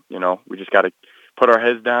we just got to put our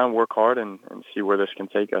heads down, work hard, and see where this can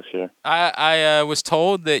take us here. I was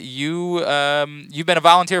told that you've been a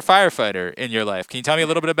volunteer firefighter in your life. Can you tell me a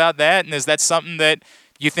little bit about that? And is that something that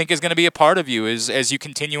you think is going to be a part of you as you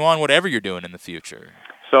continue on whatever you're doing in the future?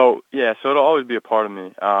 So it'll always be a part of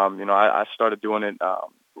me. I started doing it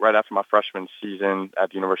right after my freshman season at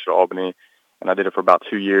the University of Albany, and I did it for about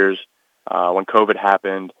 2 years. when COVID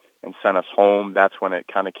happened and sent us home, that's when it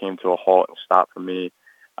kind of came to a halt and stopped for me.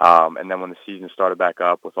 And then when the season started back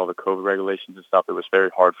up with all the COVID regulations and stuff, it was very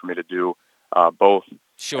hard for me to do both.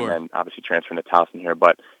 Sure. And then obviously transferring to Towson here.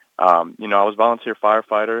 But, I was volunteer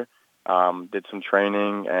firefighter, did some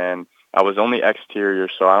training, and I was only exterior,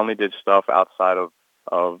 so I only did stuff outside of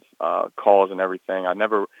calls and everything. I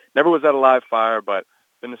never was at a live fire, but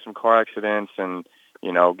been to some car accidents and,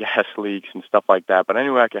 gas leaks and stuff like that. But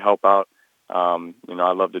anyway, I could help out. I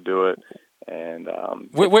love to do it. And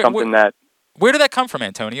it's something that... Where did that come from,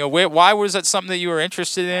 Antonio? Why was that something that you were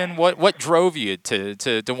interested in? What drove you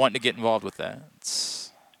to want to get involved with that?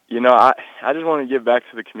 I just want to give back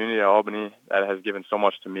to the community of Albany that has given so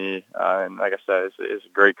much to me. And like I said, it's a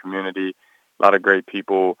great community, a lot of great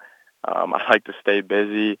people. I like to stay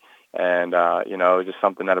busy, and it was just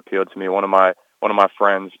something that appealed to me. One of my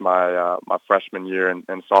friends, my freshman year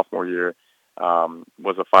and sophomore year,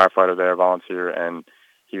 was a firefighter there, volunteer, and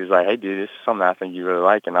he was like, "Hey, dude, this is something I think you really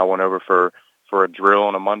like." And I went over for a drill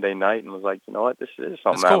on a Monday night and was like, "You know what? This is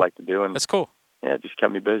something I like to do." And that's cool. Yeah, it just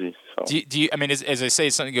kept me busy. So. Do you? I mean, as I say,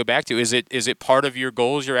 it's something to go back to. Is it part of your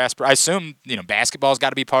goals? I assume basketball's got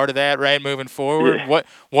to be part of that, right? Moving forward, yeah.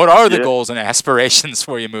 What are the goals and aspirations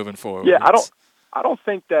for you moving forward? Yeah, I don't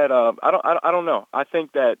think that. I don't know. I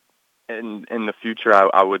think that in the future,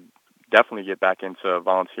 I would definitely get back into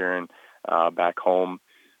volunteering back home.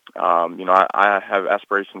 I have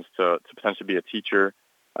aspirations to potentially be a teacher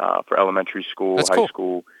for elementary school, high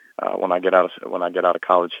school when I get out of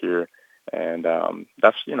college here. And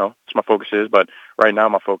that's my focus is. But right now,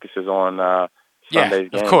 my focus is on Sunday's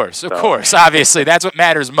game. Of course. Obviously, that's what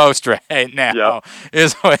matters most right now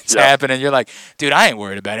is what's happening. You're like, dude, I ain't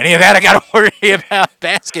worried about any of that. I got to worry about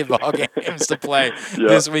basketball games to play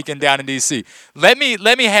this weekend down in D.C. Let me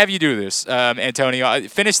have you do this, Antonio.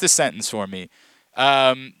 Finish this sentence for me.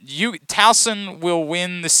 Towson will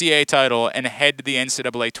win the CAA title and head to the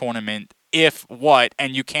NCAA tournament if what?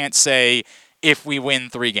 And you can't say if we win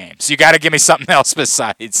 3 games. You got to give me something else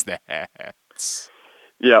besides that.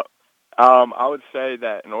 Yeah. I would say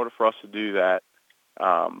that in order for us to do that,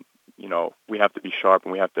 we have to be sharp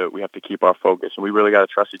and we have to keep our focus, and we really got to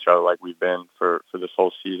trust each other like we've been for this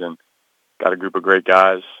whole season. Got a group of great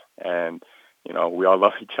guys, and we all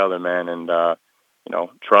love each other, man. And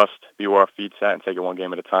trust, be where our feet's at, and take it one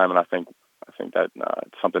game at a time. And I think that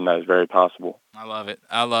it's something that is very possible. I love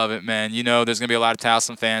it, man. There's going to be a lot of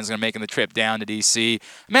Towson fans going to making the trip down to D.C.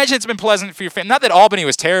 Imagine it's been pleasant for your family. Not that Albany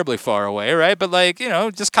was terribly far away, right? But,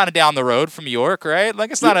 just kind of down the road from York, right?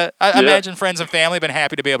 It's not I imagine friends and family have been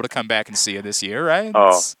happy to be able to come back and see you this year, right?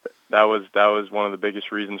 Oh, that was one of the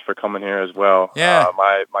biggest reasons for coming here as well. Yeah.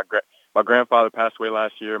 My grandfather passed away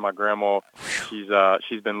last year. My grandma,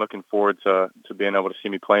 she's been looking forward to being able to see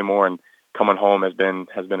me play more, and coming home has been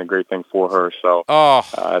a great thing for her. So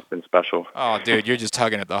it's been special. Oh, dude, you're just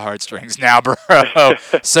tugging at the heartstrings now, bro.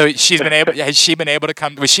 So has she been able to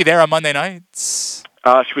come? Was she there on Monday nights?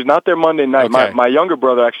 She was not there Monday night. Okay. My younger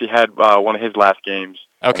brother actually had one of his last games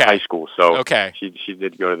in high school. So she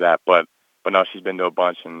did go to that, but no, she's been to a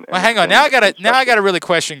bunch. And hang on, now I gotta really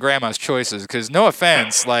question Grandma's choices, because no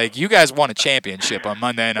offense, you guys won a championship on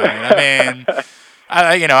Monday night. I mean.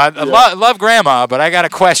 I love Grandma, but I got to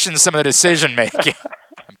question some of the decision making.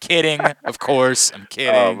 I'm kidding, of course. I'm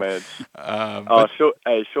kidding. Oh man.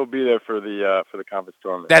 She'll be there for the conference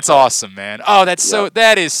tournament. That's awesome, man. Oh,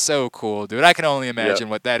 that is so cool, dude. I can only imagine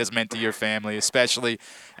what that has meant to your family, especially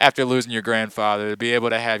after losing your grandfather, to be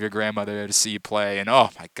able to have your grandmother there to see you play. And oh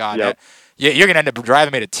my God, you're gonna end up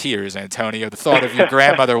driving me to tears, Antonio. The thought of your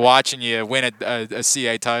grandmother watching you win a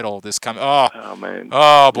CA title this coming. Oh man.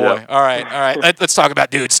 Oh boy. Yeah. All right. Let's talk about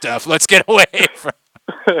dude stuff. Let's get away from.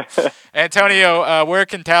 Antonio, where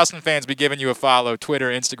can Towson fans be giving you a follow? Twitter,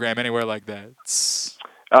 Instagram, anywhere like that?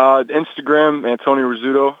 Instagram, Antonio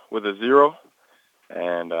Rizzuto with a 0.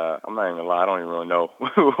 And I'm not even gonna lie, I don't even really know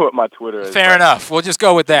what my Twitter is. Fair enough. We'll just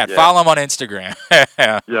go with that. Yeah. Follow him on Instagram.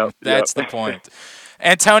 That's the point.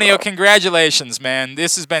 Antonio, congratulations, man.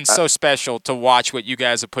 This has been so special to watch what you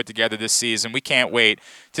guys have put together this season. We can't wait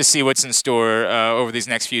to see what's in store over these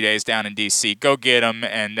next few days down in D.C. Go get them,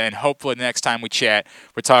 and then hopefully the next time we chat,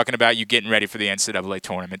 we're talking about you getting ready for the NCAA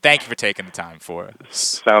tournament. Thank you for taking the time for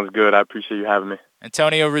us. Sounds good. I appreciate you having me.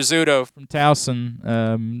 Antonio Rizzuto from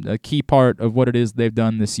Towson, a key part of what it is they've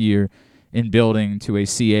done this year in building to a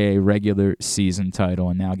CAA regular season title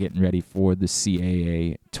and now getting ready for the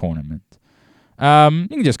CAA tournament. You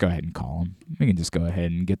can just go ahead and call him. We can just go ahead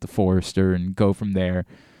and get the Forester and go from there.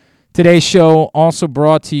 Today's show also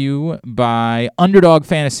brought to you by Underdog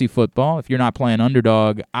Fantasy Football. If you're not playing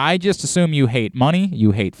Underdog, I just assume you hate money, you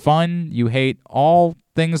hate fun, you hate all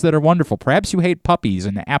things that are wonderful. Perhaps you hate puppies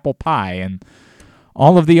and apple pie and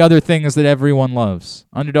all of the other things that everyone loves.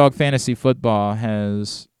 Underdog Fantasy Football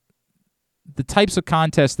has the types of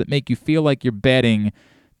contests that make you feel like you're betting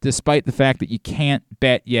despite the fact that you can't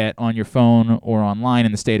bet yet on your phone or online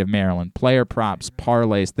in the state of Maryland. Player props,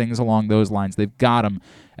 parlays, things along those lines. They've got them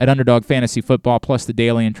at Underdog Fantasy Football, plus the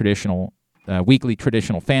daily and weekly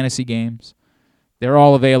traditional fantasy games. They're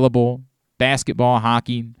all available. Basketball,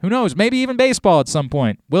 hockey, who knows, maybe even baseball at some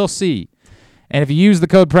point. We'll see. And if you use the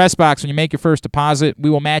code PRESSBOX when you make your first deposit, we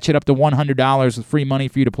will match it up to $100 with free money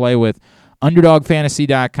for you to play with.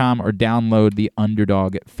 UnderdogFantasy.com or download the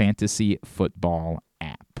Underdog Fantasy Football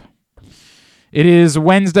app. It is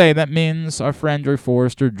Wednesday. That means our friend Drew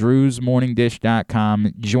Forrester,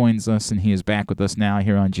 Drew'sMorningDish.com, joins us, and he is back with us now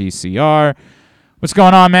here on GCR. What's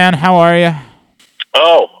going on, man? How are you?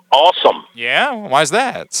 Oh, awesome. Yeah? Why's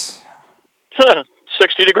that?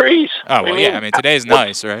 60 degrees. Oh, well, yeah. I mean, today's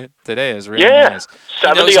nice, right? Today is really nice.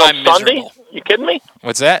 70 on Sunday? You kidding me?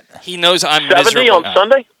 What's that? He knows I'm 70 miserable. on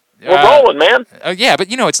Sunday? We're rolling, man. Yeah, but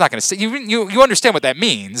it's not going to. You understand what that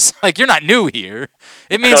means? Like, you're not new here.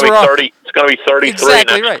 It means it's we're gonna all. be 30. It's going to be 33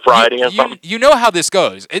 exactly next right. Friday or something. You know how this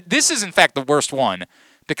goes. This is, in fact, the worst one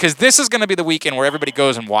because this is going to be the weekend where everybody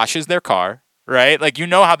goes and washes their car, right? Like, you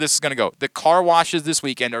know how this is going to go. The car washes this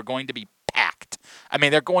weekend are going to be packed. I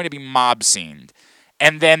mean, they're going to be mob-scened.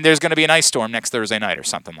 And then there's going to be an ice storm next Thursday night or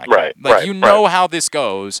something like that. Like, you know how this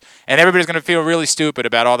goes, and everybody's going to feel really stupid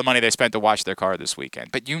about all the money they spent to wash their car this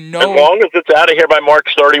weekend. But As long as it's out of here by March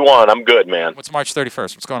 31, I'm good, man. What's March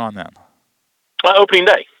 31st? What's going on then? Opening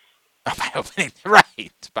day. Oh, by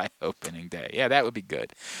opening day. Yeah, that would be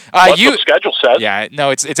good. What the schedule says. Yeah, no,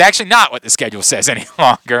 it's actually not what the schedule says any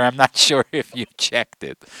longer. I'm not sure if you checked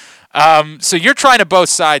it. So you're trying to both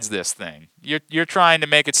sides this thing. You're trying to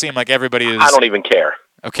make it seem like everybody is. I don't even care.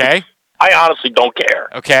 Okay. I honestly don't care.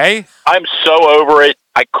 Okay. I'm so over it.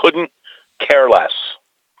 I couldn't care less.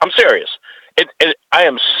 I'm serious. I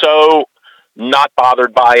am so not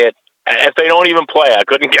bothered by it. If they don't even play, I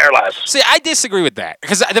couldn't care less. See, I disagree with that.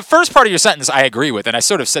 Because the first part of your sentence I agree with, and I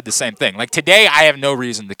sort of said the same thing. Like, today I have no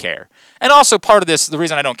reason to care. And also part of this, the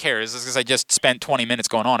reason I don't care is because I just spent 20 minutes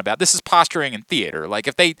going on about this is posturing in theater. Like,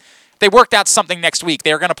 if they worked out something next week,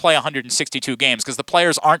 they're going to play 162 games because the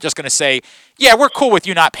players aren't just going to say, yeah, we're cool with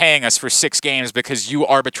you not paying us for 6 games because you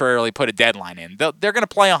arbitrarily put a deadline in. They're going to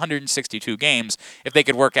play 162 games if they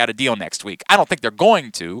could work out a deal next week. I don't think they're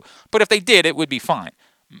going to, but if they did, it would be fine.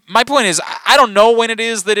 My point is, I don't know when it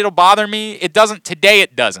is that it'll bother me. It doesn't. Today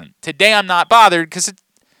it doesn't. Today I'm not bothered because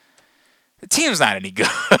the team's not any good.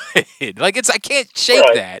 Like, I can't shake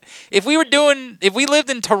that. If we lived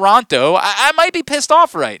in Toronto, I might be pissed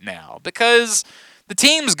off right now because the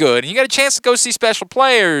team's good and you got a chance to go see special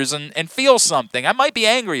players and feel something. I might be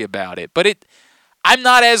angry about it, but I'm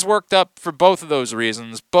not as worked up for both of those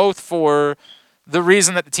reasons, both for the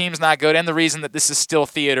reason that the team's not good and the reason that this is still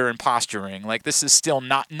theater and posturing. Like, this is still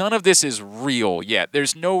none of this is real yet.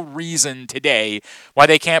 There's no reason today why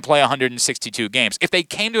they can't play 162 games. If they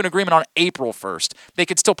came to an agreement on April 1st, they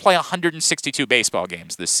could still play 162 baseball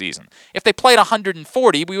games this season. If they played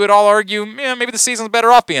 140, we would all argue, maybe the season's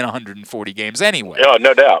better off being 140 games anyway. Yeah,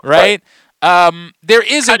 no doubt. Right? There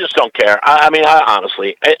is I just don't care. I mean,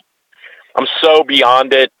 honestly, I'm so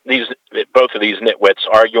beyond it. Both of these nitwits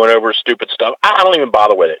arguing over stupid stuff. I don't even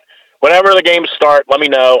bother with it. Whenever the games start, let me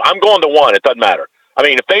know. I'm going to one. It doesn't matter. I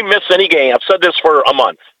mean, if they miss any game, I've said this for a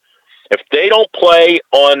month. If they don't play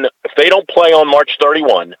on March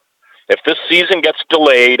 31, if this season gets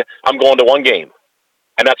delayed, I'm going to one game,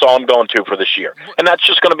 and that's all I'm going to for this year. And that's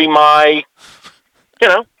just going to be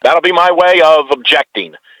that'll be my way of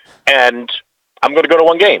objecting. And I'm going to go to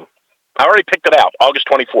one game. I already picked it out, August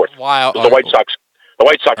 24th. Wow. The White Sox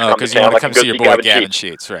come to town. You come see your boy Gavin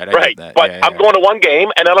Sheets, right? Right. But I'm going to one game,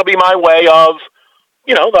 and that'll be my way of,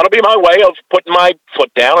 putting my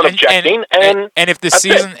foot down and objecting. And if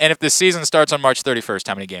the season starts on March 31st,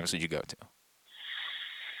 how many games would you go to?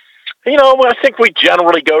 I think we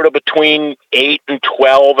generally go to between 8 and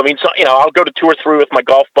 12. I mean, I'll go to 2 or 3 with my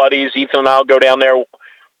golf buddies. Ethan and I'll go down there,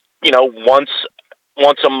 once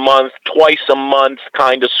a month, twice a month,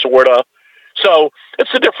 kind of, sort of. So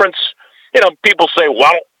it's the difference. People say,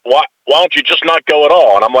 why don't you just not go at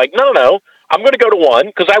all? And I'm like, no. I'm going to go to one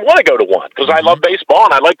because I want to go to one because I love baseball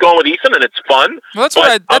and I like going with Ethan and it's fun. Well,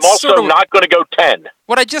 I'm also not going to go 10.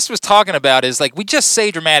 What I just was talking about is, like, we just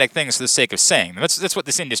say dramatic things for the sake of saying them. That's what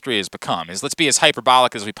this industry has become, is let's be as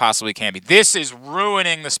hyperbolic as we possibly can be. This is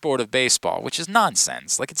ruining the sport of baseball, which is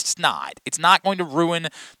nonsense. Like, it's just not. It's not going to ruin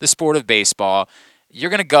the sport of baseball. you're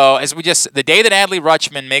going to go, the day that Adley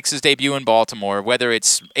Rutschman makes his debut in Baltimore, whether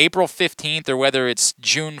it's April 15th or whether it's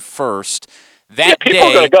June 1st, people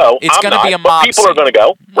are going to go. It's going to be a mob people scene. Are going to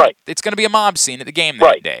go. Right. It's going to be a mob scene at the game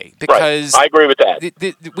that day. Because I agree with that.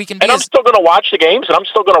 We can I'm still going to watch the games, and I'm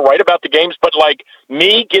still going to write about the games, but,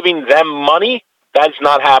 me giving them money, that's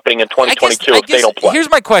not happening in 2022 if they don't play. Here's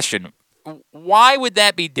my question. Why would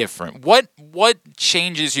that be different? What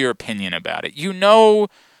changes your opinion about it? You know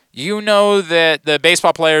that the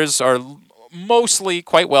baseball players are mostly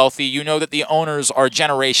quite wealthy. You know that the owners are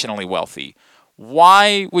generationally wealthy.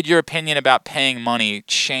 Why would your opinion about paying money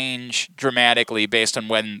change dramatically based on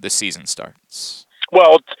when the season starts?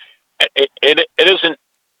 Well, it isn't.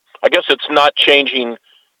 I guess it's not changing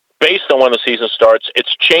based on when the season starts.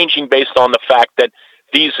 It's changing based on the fact that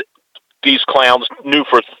these clowns knew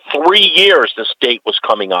for 3 years this date was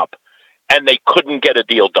coming up, and they couldn't get a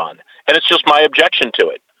deal done. And it's just my objection to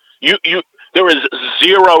it. There is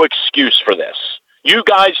zero excuse for this. You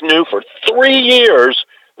guys knew for 3 years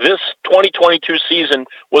this 2022 season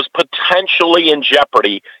was potentially in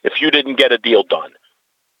jeopardy if you didn't get a deal done.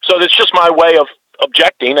 So that's just my way of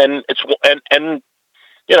objecting, and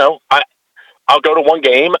I'll go to one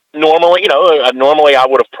game. Normally, normally I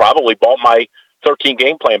would have probably bought my 13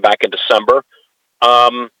 game plan back in December.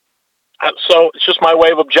 So it's just my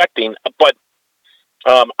way of objecting, but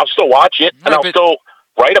I'll still watch it, and I'll still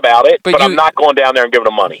write about it, but I'm not going down there and giving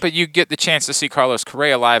them money. But you get the chance to see Carlos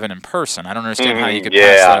Correa live and in person. I don't understand how you could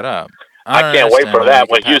pass that up. I can't wait for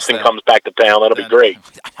that when Houston comes back to town. That'll be great.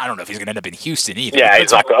 I don't know if he's going to end up in Houston either. Yeah,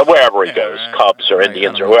 he's not going wherever he goes, Cubs or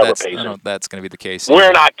Indians or whoever pays him. I don't know if that's going to be the case.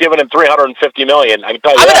 We're not giving him $350 million. I can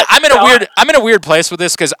tell you that. I'm in a weird place with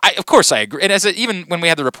this because of course I agree. And even when we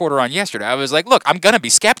had the reporter on yesterday, I was like, look, I'm going to be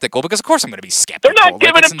skeptical because of course I'm going to be skeptical. They're not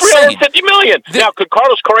giving him $350 million. Now, could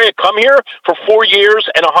Carlos Correa come here for 4 years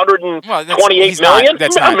and $128 million?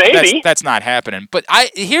 Maybe. That's not happening. But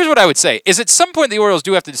here's what I would say: is at some point the Orioles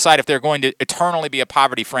do have to decide if they're going to eternally be a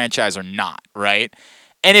poverty franchise or not, right?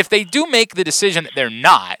 And if they do make the decision that they're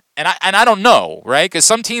not, and I don't know, right? Because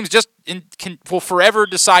some teams just will forever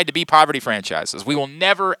decide to be poverty franchises. We will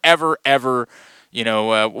never, ever, ever,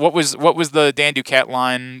 what was the Dan Duquette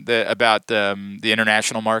line about the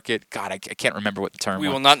international market? God, I can't remember what the term was. We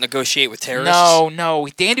will not negotiate with terrorists. No.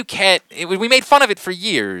 Dan Duquette, we made fun of it for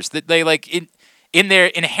years. That they in there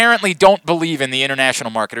inherently don't believe in the international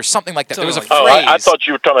market or something like that. There was a phrase. I thought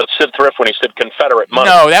you were talking about Sid Thrift when he said Confederate money.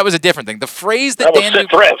 No, that was a different thing. The phrase that Dan Duquette...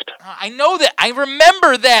 Thrift. I know that. I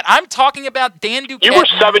remember that. I'm talking about Dan Duquette. You were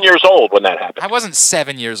 7 years old when that happened. I wasn't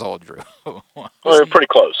 7 years old, Drew. Well, you're pretty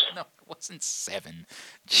close. No, I wasn't 7.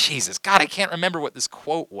 Jesus. God, I can't remember what this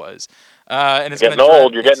quote was. And it's getting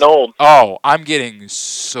old. You're getting old. Oh, I'm getting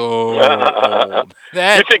so old.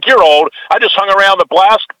 You think you're old? I just hung around the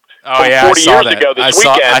Blast 40 years ago this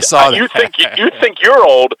weekend. I saw that. You think you're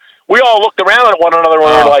old? We all looked around at one another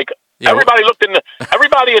when we were like, everybody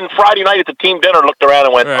in Friday night at the team dinner looked around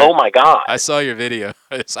and went, "Oh my God!" I saw your video.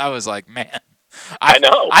 I was like, man.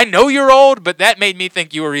 I know you're old, but that made me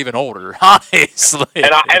think you were even older, honestly.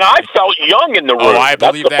 And I felt young in the room. Oh, I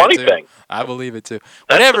believe That's the funny thing. I believe it too.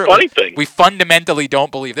 That's the funny thing. We fundamentally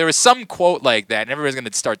don't believe. There was some quote like that, and everybody's going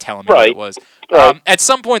to start telling me what it was. Right. At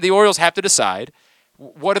some point, the Orioles have to decide.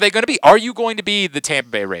 What are they going to be? Are you going to be the Tampa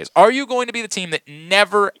Bay Rays? Are you going to be the team that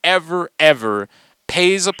never, ever, ever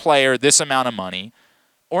pays a player this amount of money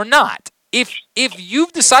or not? If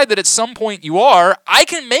you've decided that at some point you are, I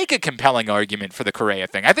can make a compelling argument for the Correa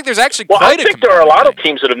thing. I think there's actually quite a compelling I think there are a lot of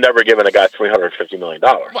teams that have never given a guy $350 million.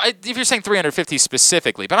 Well, if you're saying 350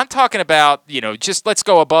 specifically, but I'm talking about, just let's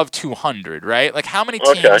go above 200, right? Like how many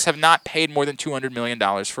teams have not paid more than $200 million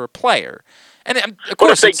for a player? And of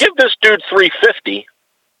course, if they give this dude $350,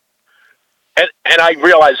 and I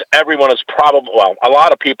realize everyone is probably, a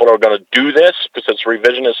lot of people are going to do this because it's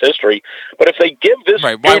revisionist history. But if they give this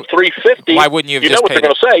dude $350, why wouldn't you have know what they're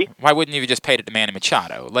going to say? Why wouldn't you have just paid it to Manny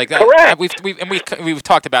Machado? Like that, correct. We've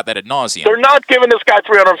talked about that ad nauseum. They're not giving this guy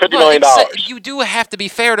 $350 million. You do have to be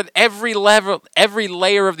fair to every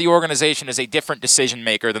layer of the organization is a different decision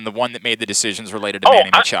maker than the one that made the decisions related to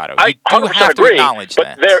Manny Machado. I do have to acknowledge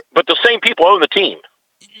that. But the same people own the team.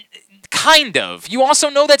 Kind of. You also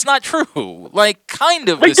know that's not true. Like, kind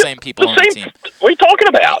of the same people on the team. What are you talking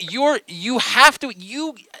about? You have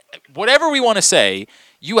to, whatever we want to say,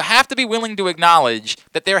 you have to be willing to acknowledge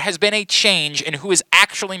that there has been a change in who is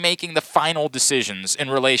actually making the final decisions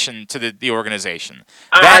in relation to the organization.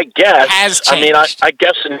 That I guess. Has changed. I mean, I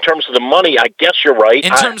guess in terms of the money, I guess you're right.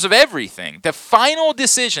 In terms of everything. The final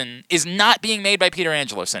decision is not being made by Peter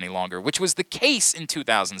Angelos any longer, which was the case in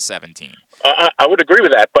 2017. I would agree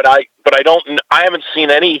with that, but I haven't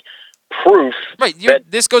seen any proof Right.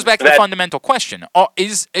 This goes back to the fundamental question.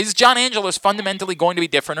 Is John Angelos fundamentally going to be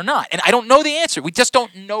different or not? And I don't know the answer. We just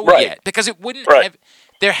don't know yet because it wouldn't have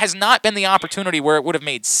 – there has not been the opportunity where it would have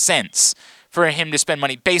made sense for him to spend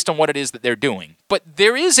money based on what it is that they're doing. But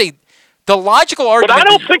there is the logical argument – But I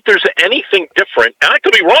don't think there's anything different. And I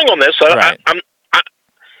could be wrong on this. Right.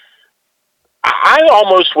 I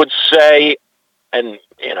almost would say, and,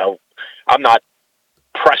 I'm not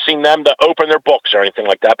pressing them to open their books or anything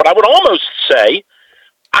like that, but I would almost say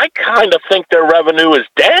I kind of think their revenue is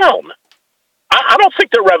down. I don't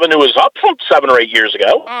think their revenue is up from 7 or 8 years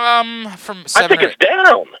ago. From 7 I think it's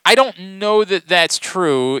down. I don't know that that's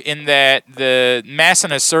true in that the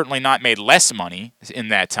Masson has certainly not made less money in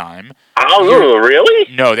that time. Oh,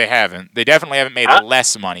 really? No, they haven't. They definitely haven't made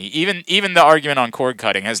less money. Even the argument on cord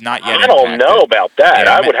cutting has not yet I don't know about that.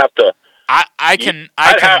 Yeah, I would have to...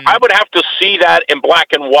 I would have to see that in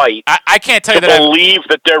black and white. I can't tell you that. Believe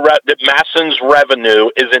that that Masson's revenue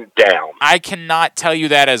isn't down. I cannot tell you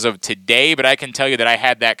that as of today, but I can tell you that I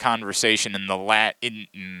had that conversation in the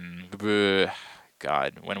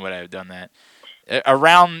God, when would I have done that?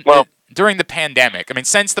 During the pandemic. I mean,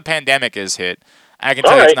 since the pandemic has hit, I can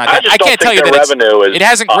tell you it's not down. I can't tell you that it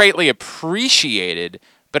hasn't greatly appreciated,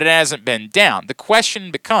 but it hasn't been down. The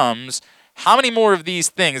question becomes, how many more of these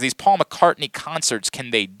things, these Paul McCartney concerts,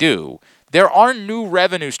 can they do? There are new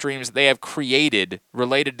revenue streams that they have created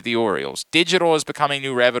related to the Orioles. Digital is becoming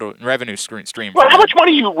new revenue stream. Well, how much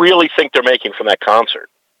money do you really think they're making from that concert?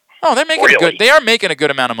 Oh, they're making They are making a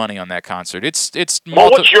good amount of money on that concert. It's.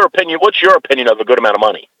 Well, what's your opinion? What's your opinion of a good amount of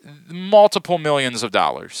money? Multiple millions of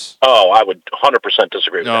dollars. Oh, I would 100%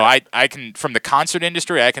 disagree with that. No, I can, from the concert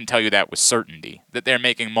industry, I can tell you that with certainty, that they're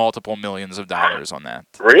making multiple millions of dollars on that.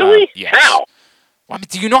 Really? Yes. How? Well, I mean,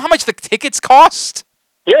 do you know how much the tickets cost?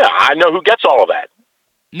 Yeah, I know who gets all of that.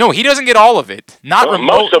 No, he doesn't get all of it. Not remotely.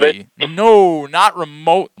 Most of it. No, not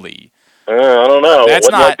remotely. I don't know.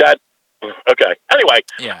 That's not like that. Okay. Anyway,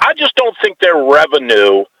 I just don't think their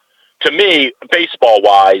revenue, to me,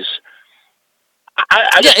 baseball-wise,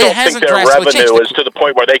 I just don't think their revenue is to the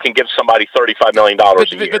point where they can give somebody $35 million a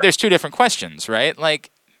year. But there's two different questions, right?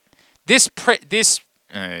 Like, you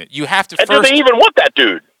have to and do they even want that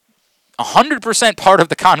dude? 100% part of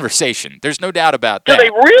the conversation. There's no doubt about that. Do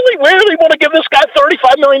they really want to give this guy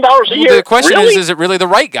 $35 million a year? The question is it really the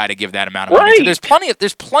right guy to give that amount of money? So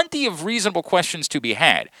there's plenty of reasonable questions to be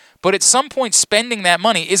had. But at some point, spending that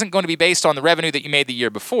money isn't going to be based on the revenue that you made the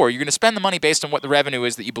year before. You're going to spend the money based on what the revenue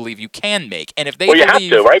is that you believe you can make. And if they you have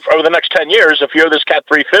to, right? For over the next 10 years, if you're this cat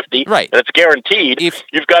 $350, and it's guaranteed,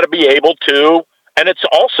 you've got to be able to. And it's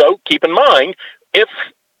also, keep in mind, if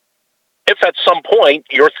at some point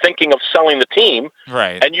you're thinking of selling the team,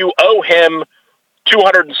 right, and you owe him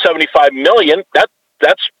 $275 million,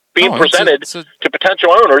 that's being presented to potential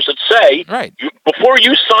owners that say, before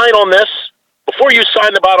you sign on this, before you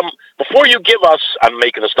sign before you give us, I'm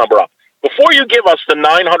making this number up, before you give us the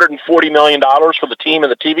 $940 million for the team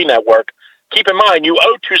and the TV network, keep in mind, you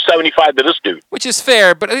owe $275 to this dude. Which is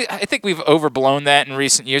fair, but I think we've overblown that in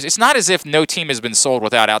recent years. It's not as if no team has been sold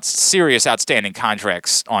without serious outstanding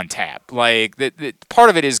contracts on tap. Like, the part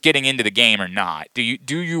of it is getting into the game or not. Do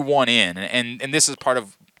you want in? And this is part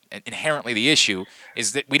of inherently the issue,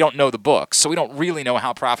 is that we don't know the books, so we don't really know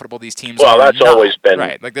how profitable these teams are. Well, that's always been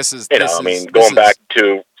right. Like this is, going back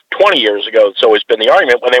to 20 years ago, it's always been the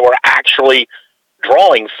argument when they were actually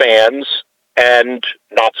drawing fans and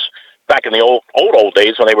not. Back in the old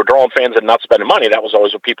days when they were drawing fans and not spending money, that was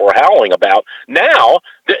always what people were howling about. Now,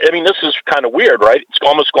 this is kind of weird, right? It's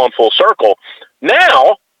almost gone full circle.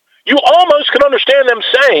 Now, you almost can understand them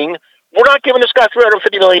saying, we're not giving this guy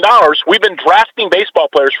 $350 million. We've been drafting baseball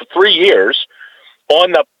players for 3 years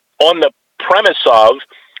on the premise of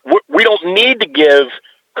we don't need to give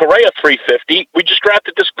Correa $350. We just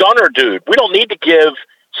drafted this Gunnar dude. We don't need to give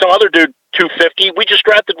some other dude $250. We just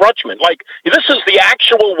drafted Rutschman. Like, this is the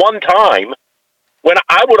actual one time when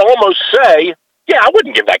I would almost say, I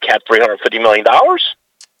wouldn't give that cat $350 million.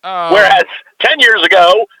 Whereas 10 years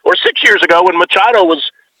ago or 6 years ago when Machado was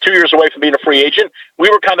 2 years away from being a free agent, we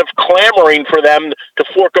were kind of clamoring for them to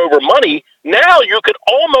fork over money. Now you could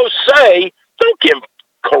almost say, don't give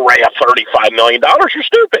Correa $35 million. You're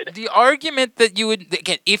stupid. The argument that you would,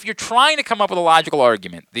 again, if you're trying to come up with a logical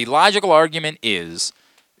argument, the logical argument is,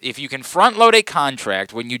 if you can front-load a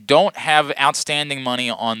contract when you don't have outstanding money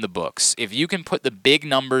on the books, if you can put the big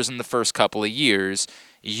numbers in the first couple of years,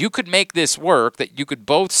 you could make this work that you could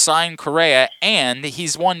both sign Correa and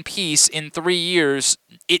he's one piece in 3 years.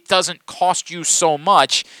 It doesn't cost you so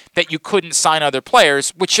much that you couldn't sign other players,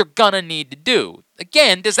 which you're going to need to do.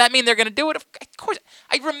 Again, does that mean they're going to do it? Of course.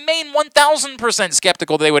 I remain 1,000%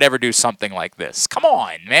 skeptical they would ever do something like this. Come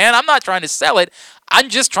on, man. I'm not trying to sell it. I'm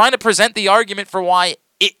just trying to present the argument for why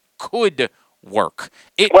it could work.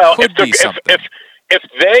 It could be something. If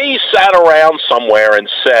they sat around somewhere and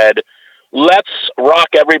said, let's rock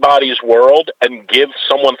everybody's world and give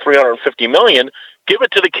someone $350 million, give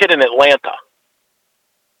it to the kid in Atlanta.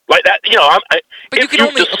 Like that, if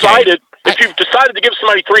you've decided to give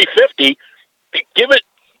somebody $350, give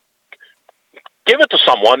it to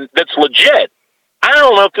someone that's legit. I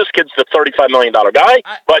don't know if this kid's the $35 million guy,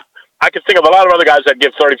 but I can think of a lot of other guys that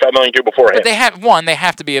give $35 million to before him. But they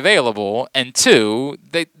have to be available, and two,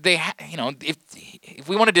 if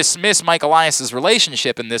we want to dismiss Mike Elias's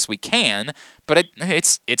relationship in this, we can. But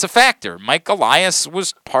it's a factor. Mike Elias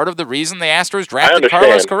was part of the reason the Astros drafted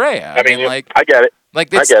Carlos Correa. I mean, I get it. I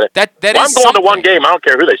get it. I'm going to one game. I don't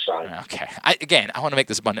care who they sign. Okay. I want to make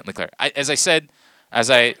this abundantly clear.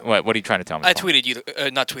 What are you trying to tell me? I tweeted you,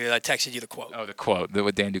 not tweeted, I texted you the quote. Oh, the quote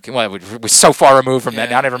with Dan Duquette. Well, we're so far removed from that.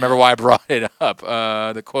 Now I don't remember why I brought it up.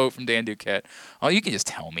 The quote from Dan Duquette. Oh, you can just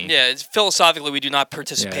tell me. Yeah, philosophically, we do not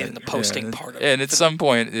participate in the posting part of it. And at some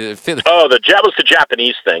point... that was the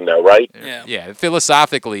Japanese thing, though, right? Yeah.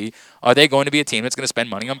 Philosophically, are they going to be a team that's going to spend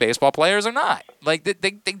money on baseball players or not? Like,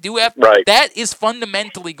 they do have... Right. That is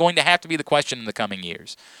fundamentally going to have to be the question in the coming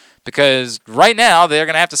years. Because right now, they're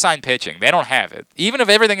going to have to sign pitching. They don't have it. Even if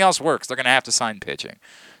everything else works, they're going to have to sign pitching.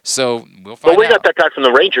 So we'll find out. But we got that guy from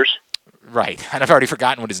the Rangers. Right. And I've already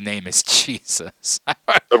forgotten what his name is. Jesus.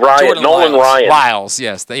 Nolan Ryan. Lyles,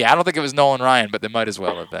 yes. I don't think it was Nolan Ryan, but they might as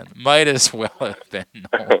well have been.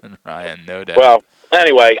 Nolan Ryan, no doubt. Well,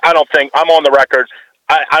 anyway, I don't think, I'm on the record,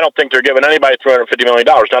 I don't think they're giving anybody $350 million.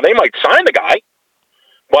 Now, they might sign the guy,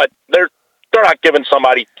 but they're not giving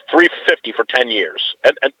somebody $350 for 10 years.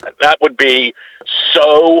 And that would be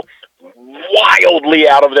so wildly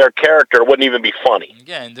out of their character, it wouldn't even be funny.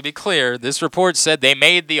 Again, to be clear, this report said they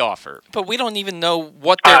made the offer. But we don't even know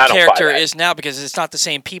what their character is now because it's not the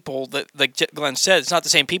same people that, like Glenn said, it's not the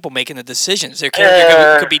same people making the decisions. Their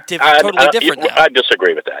character could be totally different now. I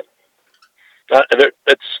disagree with that.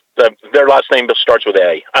 Their last name starts with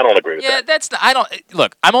A. I don't agree with that.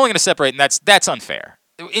 Look, I'm only going to separate, and that's unfair.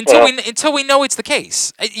 Until we know it's the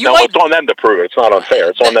case. It's on them to prove it. It's not unfair.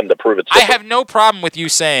 It's on them to prove it. I have no problem with you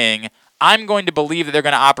saying I'm going to believe that they're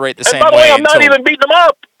going to operate the same way. By the way, I'm not even beating them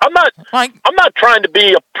up. I'm not trying to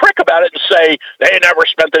be a prick about it and say they never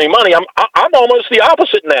spent any money. I'm almost the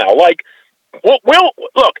opposite now. Like, we'll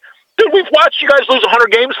look, dude. We've watched you guys lose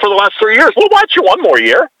 100 games for the last 3 years. We'll watch you one more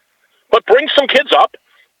year, but bring some kids up,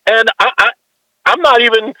 and I'm not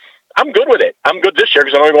even. I'm good with it. I'm good this year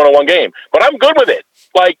because I'm only going to one game. But I'm good with it.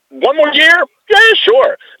 Like, one more year? Yeah,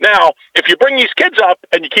 sure. Now, if you bring these kids up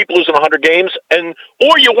and you keep losing 100 games,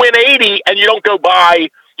 or you win 80 and you don't go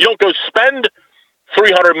spend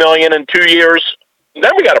 $300 million in 2 years,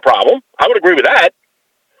 then we got a problem. I would agree with that.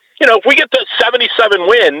 If we get to 77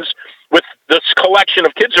 wins with this collection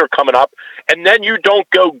of kids that are coming up, and then you don't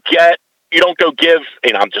go give,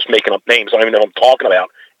 I'm just making up names. I don't even know what I'm talking about.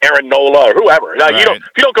 Aaron Nola or whoever. Now, if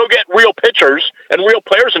you don't go get real pitchers and real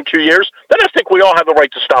players in 2 years, then I think we all have the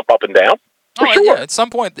right to stomp up and down. For sure. Yeah, at some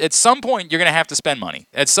point, you're going to have to spend money.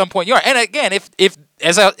 At some point, you are. And again,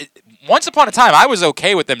 once upon a time, I was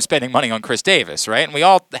okay with them spending money on Chris Davis, right? And we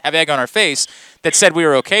all have egg on our face that said we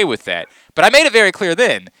were okay with that. But I made it very clear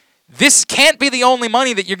then. This can't be the only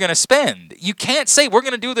money that you're going to spend. You can't say we're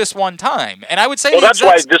going to do this one time. And I would say that's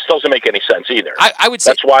why this doesn't make any sense either. I would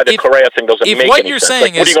say that's why the Correa thing doesn't make any sense. What you're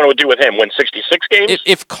saying what are you going to do with him? Win 66 games?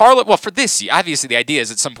 If Carlos, well, for this, obviously the idea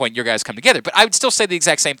is at some point your guys come together. But I would still say the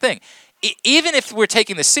exact same thing. Even if we're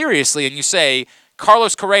taking this seriously and you say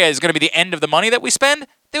Carlos Correa is going to be the end of the money that we spend,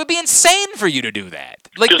 it would be insane for you to do that.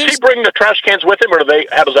 Does he bring the trash cans with him, or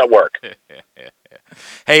how does that work?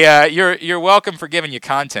 Hey, you're welcome for giving you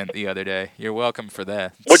content the other day. You're welcome for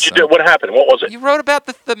that. What'd you do? What happened? What was it? You wrote about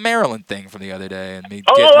the Maryland thing from the other day and me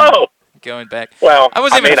going back. Well, I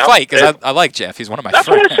wasn't even in a fight because I like Jeff. He's one of my friends.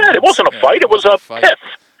 That's what I said. It wasn't a fight. It was a piff.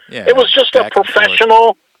 Yeah, it was just a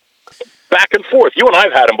professional back and forth. You and I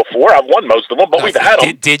have had them before. I've won most of them, but we've had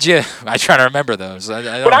them. Did you? I'm trying to remember those.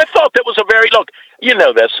 But I thought that was a very look. You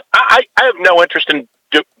know this. I have no interest in.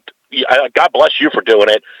 God bless you for doing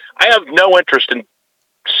it. I have no interest in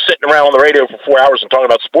sitting around on the radio for 4 hours and talking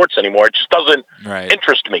about sports anymore. It just doesn't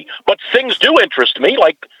interest me. But things do interest me.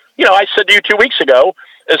 Like, I said to you 2 weeks ago,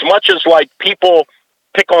 as much as like people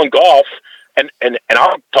pick on golf, and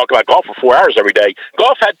I'll talk about golf for 4 hours every day.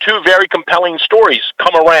 Golf had two very compelling stories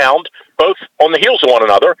come around, both on the heels of one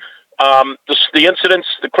another. The incidents,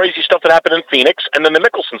 the crazy stuff that happened in Phoenix, and then the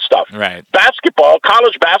Mickelson stuff. Right. Basketball,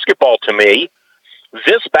 college basketball to me,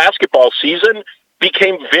 this basketball season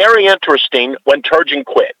became very interesting when Turgeon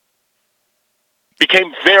quit.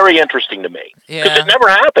 Became very interesting to me. Because it never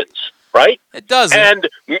happens, right? It doesn't. And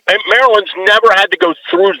Maryland's never had to go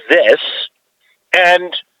through this.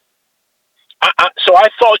 And so I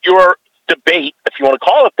thought your debate, if you want to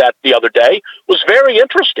call it that, the other day was very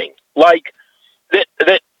interesting. Like that,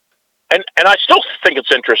 and I still think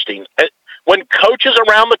it's interesting when coaches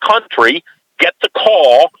around the country get the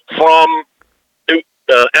call from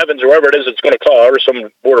Evans or whoever it is that's going to call, or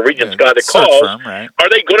some Board of Regents guy that calls. Firm, right. Are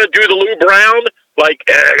they going to do the Lou Brown? Like,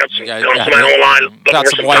 I got some, got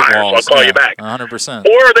some white tires, walls. I'll call you back. 100%.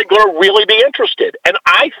 Or are they going to really be interested? And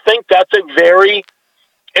I think that's a very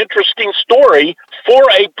interesting story for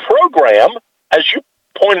a program, as you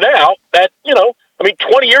pointed out, that,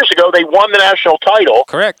 20 years ago they won the national title.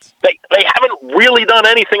 Correct. They haven't really done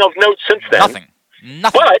anything of note since then. Nothing.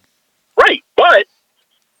 But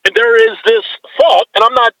there is this thought, and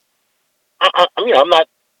I'm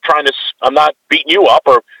not beating you up,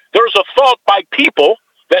 or there's a thought by people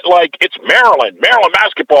that, like, it's Maryland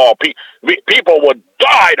basketball. People would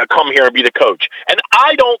die to come here and be the coach. And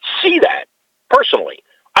I don't see that, personally.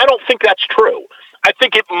 I don't think that's true. I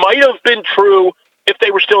think it might have been true if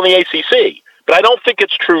they were still in the ACC, but I don't think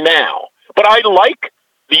it's true now. But I like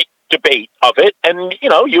the debate of it, and,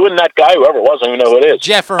 you and that guy, whoever it was, I don't even know who it is.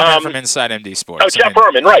 Jeff Erman from Inside MD Sports. Oh, Jeff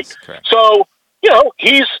Erman, right. Correct. So,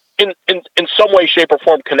 he's in some way, shape, or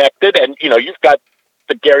form connected, and, you've got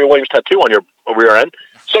the Gary Williams tattoo on your rear end.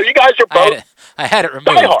 So you guys are both. I had it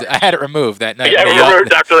removed. I had it removed that night. Yeah,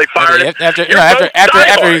 removed after they fired it.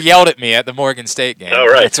 After he yelled at me at the Morgan State game. Oh,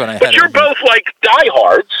 right. That's when I had but you're both like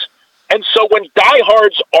diehards, and so when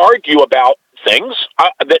diehards argue about things,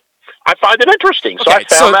 I find it interesting. So I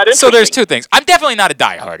found that interesting. So there's two things. I'm definitely not a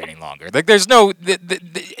diehard any longer. Like, there's no.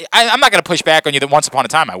 I'm not going to push back on you that once upon a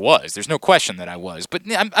time I was. There's no question that I was. But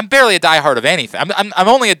I'm barely a diehard of anything. I'm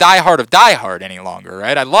only a diehard of diehard any longer,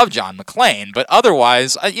 right? I love John McClain, but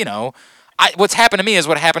otherwise, what's happened to me is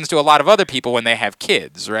what happens to a lot of other people when they have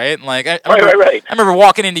kids, right? Like, I remember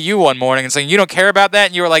walking into you one morning and saying, "You don't care about that?"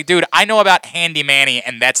 And you were like, "Dude, I know about Handy Manny,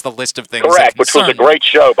 and that's the list of things." Correct, which was a great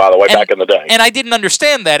show, by the way, back in the day. And I didn't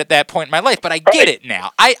understand that at that point in my life, but I get it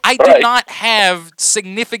now. I do not have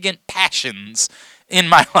significant passions in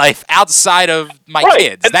my life outside of my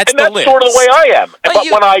kids. That's the list. That's sort of the way I am.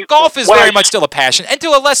 But golf is very much still a passion, and to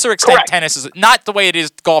a lesser extent, tennis is not the way it is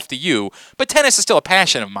golf to you, but tennis is still a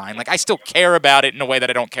passion of mine. Like, I still care about it in a way that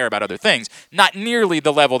I don't care about other things. Not nearly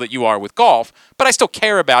the level that you are with golf, but I still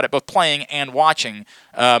care about it, both playing and watching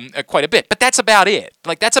quite a bit. But that's about it.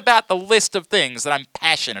 Like, that's about the list of things that I'm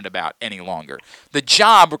passionate about any longer. The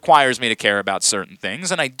job requires me to care about certain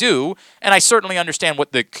things, and I do, and I certainly understand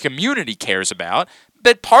what the community cares about.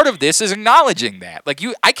 But part of this is acknowledging that. Like,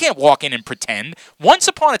 I can't walk in and pretend. Once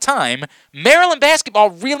upon a time, Maryland basketball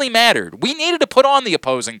really mattered. We needed to put on the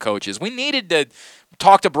opposing coaches. We needed to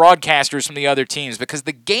talk to broadcasters from the other teams because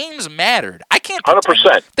the games mattered. I can't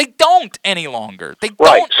pretend. 100%. They don't any longer. They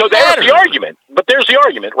right. don't So matter. There's the argument. But there's the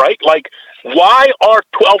argument, right? Like, why are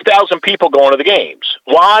 12,000 people going to the games?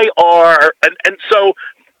 Why are and so,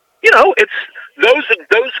 it's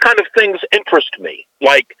those kind of things interest me.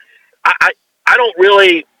 Like, I don't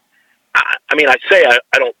really. I say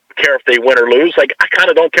I don't care if they win or lose. Like, I kind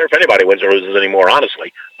of don't care if anybody wins or loses anymore,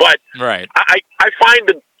 honestly. But right. I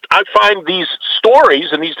find these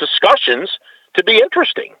stories and these discussions to be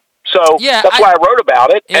interesting. So that's why I wrote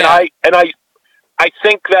about it. Yeah. And I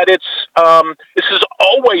think that it's this has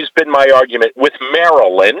always been my argument with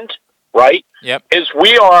Maryland, right? Yep. Is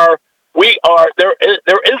we are there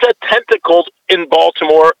is a tentacle in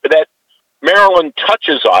Baltimore that Maryland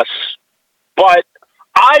touches us. But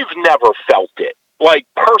I've never felt it. Like,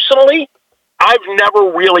 personally, I've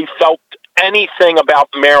never really felt anything about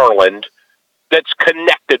Maryland that's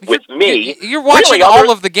connected with me. You're watching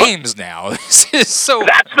all of the games now. This is so.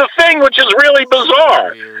 That's the thing, which is really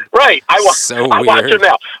bizarre. Weird. Right. I watch it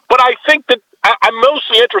now. But I think that I'm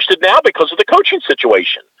mostly interested now because of the coaching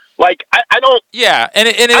situation. Like, I don't. Yeah, and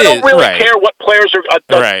I don't really care what players are.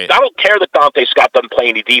 Right. I don't care that Dante Scott doesn't play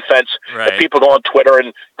any defense. Right. That people go on Twitter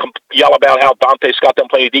and yell about how Dante Scott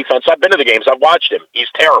doesn't play any defense. I've been to the games. I've watched him. He's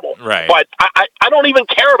terrible. Right. But I don't even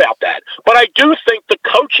care about that. But I do think the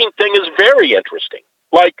coaching thing is very interesting.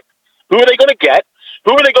 Like, who are they going to get?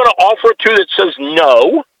 Who are they going to offer it to that says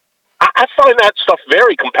no? I find that stuff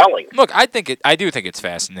very compelling. Look, I do think it's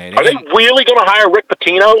fascinating. Are they really going to hire Rick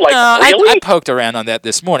Pitino? Like, no, really? I poked around on that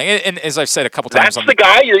this morning, and as I've said a couple times, that's the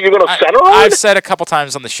guy you're going to center on. I've said a couple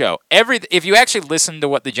times on the show. If you actually listen to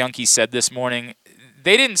what the Junkies said this morning,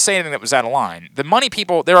 they didn't say anything that was out of line. There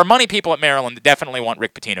are money people at Maryland that definitely want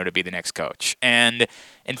Rick Pitino to be the next coach, and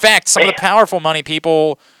In fact, some of the powerful money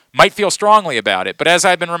people might feel strongly about it. But as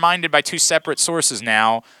I've been reminded by two separate sources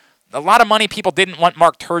now, a lot of money people didn't want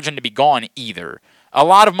Mark Turgeon to be gone either. A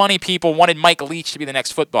lot of money people wanted Mike Leach to be the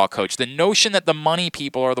next football coach. The notion that the money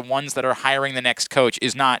people are the ones that are hiring the next coach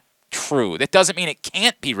is not true. That doesn't mean it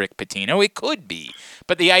can't be Rick Pitino. It could be.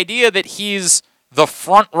 But the idea that he's the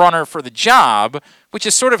front runner for the job, which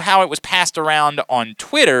is sort of how it was passed around on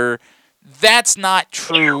Twitter, that's not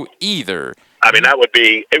true either. I mean, it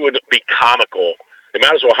would be comical. They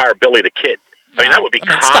might as well hire Billy the Kid. I mean, that would be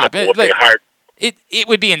comical if they hired. It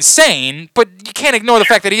would be insane, but you can't ignore the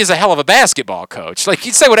fact that he is a hell of a basketball coach. Like,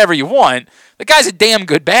 you say whatever you want, the guy's a damn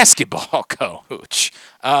good basketball coach.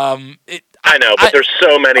 I know, but there's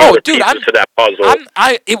so many other pieces to that puzzle.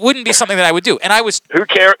 It wouldn't be something that I would do. And I was who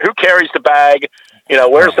carries the bag? You know,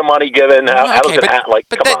 where's the money given? How does it act? Like,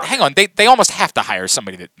 hang on, they almost have to hire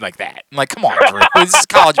somebody like that. Like, come on, Drew. This is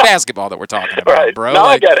college basketball that we're talking about, right. bro. No,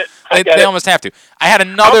 like, I get it. They almost have to. I had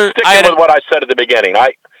another. I'm sticking with what I said at the beginning.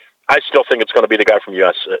 I still think it's going to be the guy from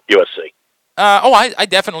USC. I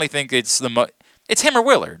definitely think it's it's him or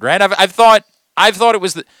Willard, right? I've thought it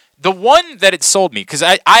was the one that it sold me, because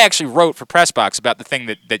I actually wrote for Pressbox about the thing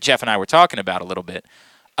that Jeff and I were talking about a little bit.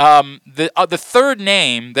 The third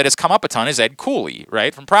name that has come up a ton is Ed Cooley,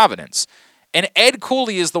 right, from Providence. And Ed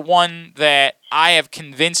Cooley is the one that I have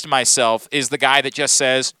convinced myself is the guy that just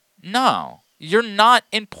says, no, you're not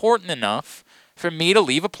important enough for me to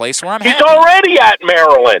leave a place where I'm happy. He's already at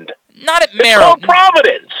Maryland. Not at Maryland. It's called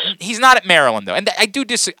Providence. He's not at Maryland, though. And I do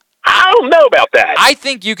disagree. I don't know about that. I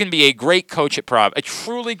think you can be a great coach at a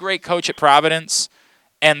truly great coach at Providence,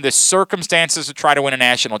 and the circumstances to try to win a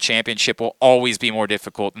national championship will always be more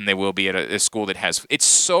difficult than they will be at a school that has. It's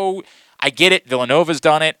so. I get it. Villanova's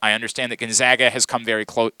done it. I understand that Gonzaga has come very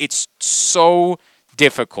close. It's so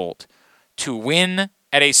difficult to win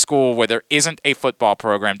at a school where there isn't a football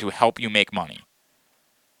program to help you make money.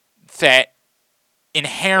 That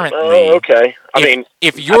inherently, okay.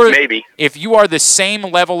 If you are the same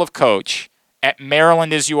level of coach at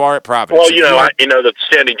Maryland as you are at Providence. Well, the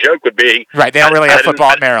standing joke would be right. They don't really have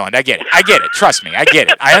football at Maryland. I get it. Trust me, I get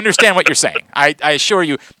it. I understand what you're saying. I assure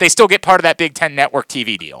you, they still get part of that Big Ten Network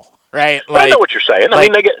TV deal, right? I know what you're saying. I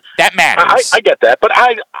mean, they get that matters. I get that, but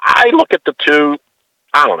I look at the two.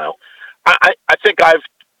 I don't know. I think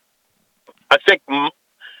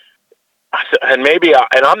and maybe,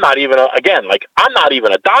 and I'm not even I'm not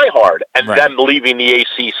even a diehard, and them leaving the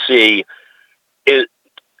ACC is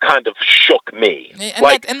kind of shook me.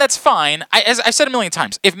 And that's fine. As I've said a million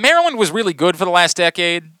times, if Maryland was really good for the last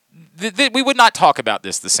decade, we would not talk about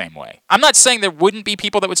this the same way. I'm not saying there wouldn't be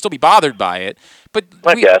people that would still be bothered by it, but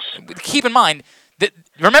keep in mind that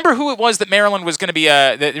remember who it was that Maryland was going to be.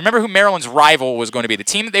 Remember who Maryland's rival was going to be. The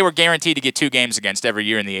team that they were guaranteed to get 2 games against every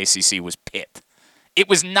year in the ACC was Pitt. It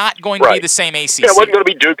was not going to be the same ACC. Yeah, it wasn't going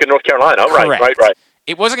to be Duke and North Carolina. Correct. Right.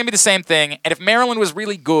 It wasn't going to be the same thing. And if Maryland was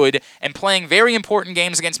really good and playing very important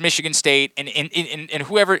games against Michigan State and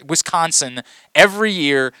whoever, Wisconsin, every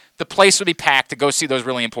year, the place would be packed to go see those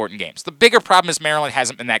really important games. The bigger problem is Maryland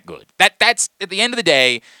hasn't been that good. That's at the end of the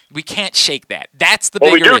day, we can't shake that. That's the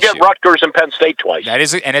bigger issue. Well, we do get Rutgers and Penn State twice. That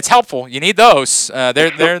is, and it's helpful. You need those.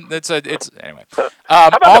 Anyway. How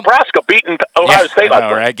about Nebraska beating Ohio State last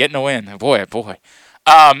night? Right, getting a win. Boy.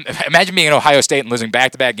 Imagine being in Ohio State and losing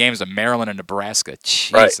back-to-back games to Maryland and Nebraska.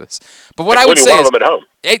 Jesus. Right. But what I would say one of them at home.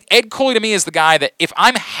 Ed Cooley to me is the guy that if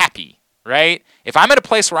I'm happy, right, if I'm at a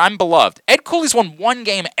place where I'm beloved, Ed Cooley's won 1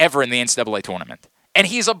 game ever in the NCAA tournament. And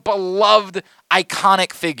he's a beloved,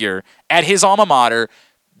 iconic figure at his alma mater.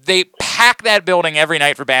 They pack that building every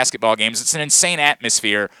night for basketball games. It's an insane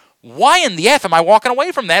atmosphere. Why in the F am I walking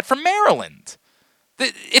away from that from Maryland?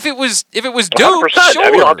 If it was Duke, 100%. sure.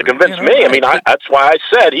 You don't have to convince me. I mean, that's why I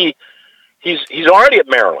said he's already at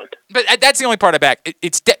Maryland. But that's the only part I back.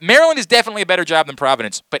 Maryland is definitely a better job than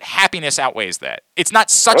Providence, but happiness outweighs that. It's not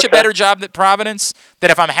such a better job than Providence that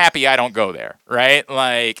if I'm happy, I don't go there, right?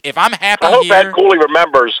 Like, if I'm happy I hope Ed Cooley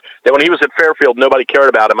remembers that when he was at Fairfield, nobody cared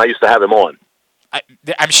about him. I used to have him on.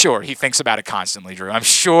 I'm sure he thinks about it constantly, Drew. I'm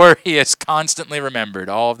sure he has constantly remembered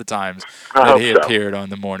all of the times he appeared on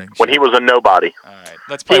the morning show. When he was a nobody. All right,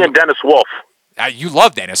 let's play. He and Dennis Wolf. You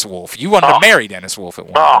love Dennis Wolf. You wanted to marry Dennis Wolf at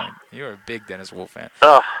one point. You're a big Dennis Wolf fan.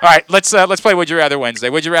 All right, let's play Would You Rather Wednesday.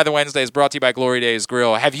 Would You Rather Wednesday is brought to you by Glory Days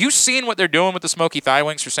Grill. Have you seen what they're doing with the smoky thigh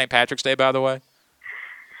wings for St. Patrick's Day, by the way?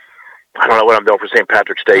 I don't know what I'm doing for St.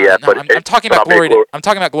 Patrick's Day yet, but I'm talking about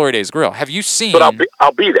Glory Days Grill. Have you seen? But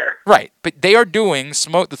I'll be there. Right, but they are doing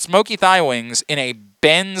the smoky thigh wings in a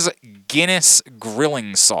Ben's Guinness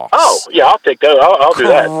grilling sauce. Oh, yeah, I'll take that. I'll do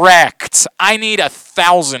that. Correct. I need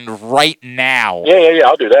 1,000 right now. Yeah,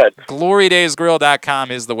 I'll do that.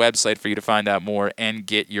 GloryDaysGrill.com is the website for you to find out more and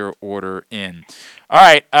get your order in. All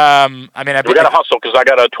right. We got to hustle because I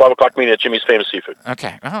got a 12 o'clock meeting at Jimmy's Famous Seafood.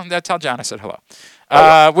 Okay. Tell John I said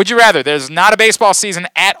hello. Would you rather? There's not a baseball season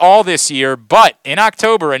at all this year, but in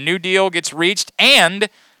October, a new deal gets reached, and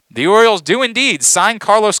the Orioles do indeed sign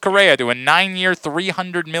Carlos Correa to a 9-year,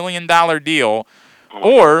 $300 million deal.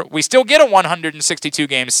 Or we still get a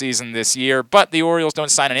 162-game season this year, but the Orioles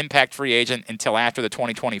don't sign an impact free agent until after the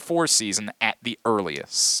 2024 season at the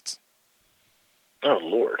earliest. Oh,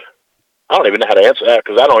 Lord. I don't even know how to answer that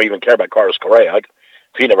because I don't even care about Carlos Correa. If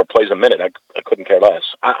he never plays a minute, I couldn't care less.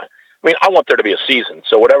 I want there to be a season.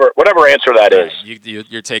 So whatever answer that is.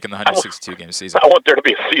 You're taking the 162-game season. I want there to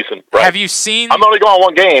be a season. Right? Have you seen? I'm only going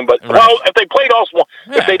one game, but if they played all,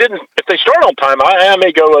 if they start on time, I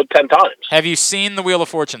may go 10 times. Have you seen the Wheel of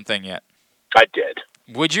Fortune thing yet? I did.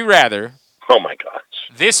 Would you rather? Oh my gosh!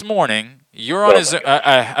 This morning you're on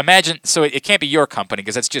imagine. So it can't be your company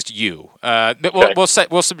because that's just you. We'll say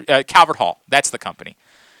Calvert Hall. That's the company.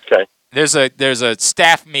 Okay. There's a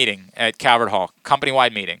staff meeting at Calvert Hall,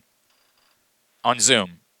 company-wide meeting. On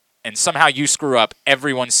Zoom, and somehow you screw up,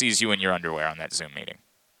 everyone sees you in your underwear on that Zoom meeting.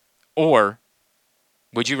 Or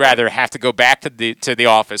would you rather have to go back to the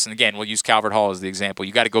office, and again, we'll use Calvert Hall as the example.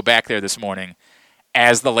 You got to go back there this morning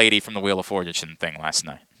as the lady from the Wheel of Fortune thing last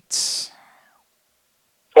night.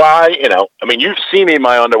 Well, you've seen me in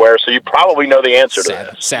my underwear, so you probably know the answer to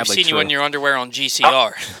that. Sadly, I've seen you in your underwear on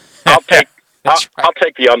GCR. I'll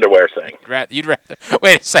take the underwear thing. You'd rather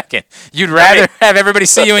wait a second. You'd rather have everybody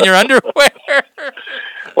see you in your underwear?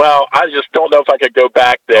 Well, I just don't know if I could go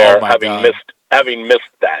back there having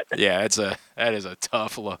missed that. Yeah, that is a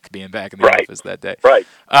tough look being back in the office that day. Right.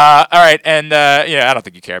 All right, and I don't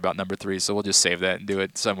think you care about number 3, so we'll just save that and do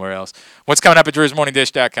it somewhere else. What's coming up at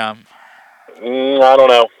Drew'sMorningDish.com? I don't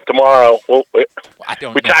know. Tomorrow we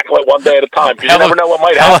tackle it one day at a time because you never know what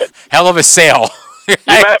might happen. Hell of a sale. You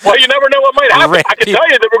never know what might happen. I can tell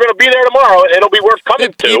you that we're going to be there tomorrow, and it'll be worth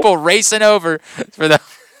coming to. People racing over for the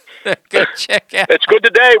go check out. It's good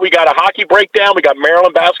today. We got a hockey breakdown. We got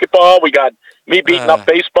Maryland basketball. We got me beating up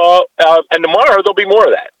baseball. And tomorrow there'll be more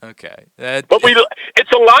of that. Okay. But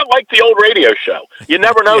it's a lot like the old radio show. You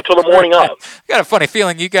never know till the morning of. I got a funny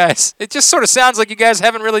feeling you guys, it just sort of sounds like you guys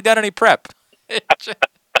haven't really done any prep. It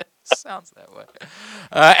sounds that way.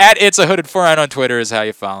 At It's a Hooded Foreign on Twitter is how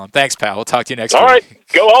you follow him. Thanks, pal. We'll talk to you next week. All right.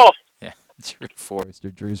 Go off. Yeah. Drew Forrester,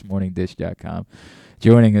 Drew'sMorningDish.com.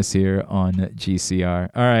 Joining us here on GCR.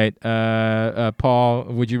 All right. Paul,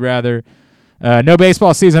 would you rather no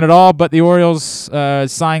baseball season at all, but the Orioles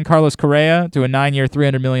sign Carlos Correa to a 9-year,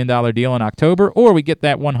 $300 million deal in October, or we get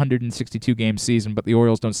that 162-game season, but the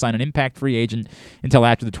Orioles don't sign an impact free agent until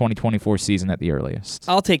after the 2024 season at the earliest?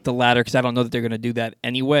 I'll take the latter because I don't know that they're going to do that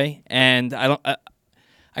anyway, and I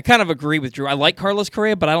kind of agree with Drew. I like Carlos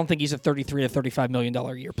Correa, but I don't think he's a $33 to $35 million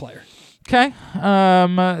a year player. Okay.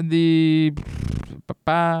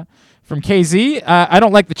 From KZ, I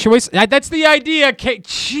don't like the choice. That's the idea.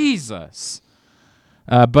 Jesus.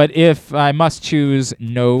 But if I must choose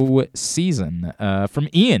no season, from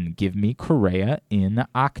Ian, give me Correa in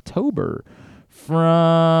October.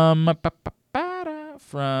 From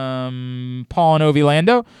Paul and Ovi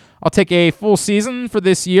Lando, I'll take a full season for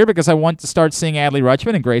this year because I want to start seeing Adley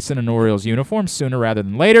Rutschman and Grayson in Orioles uniform sooner rather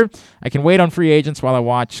than later. I can wait on free agents while I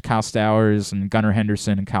watch Kyle Stowers and Gunnar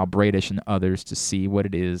Henderson and Kyle Bradish and others to see what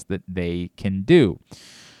it is that they can do.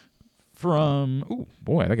 I think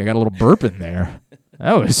I got a little burp in there.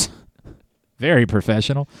 That was very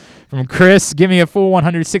professional. From Chris, give me a full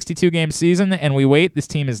 162-game season, and we wait. This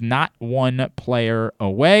team is not one player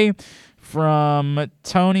away. From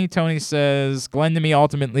Tony says, Glenn, to me,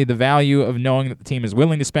 ultimately, the value of knowing that the team is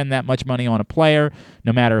willing to spend that much money on a player,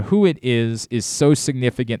 no matter who it is so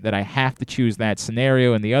significant that I have to choose that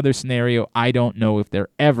scenario. And the other scenario, I don't know if they're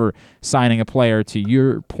ever signing a player. To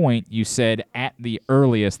your point, you said at the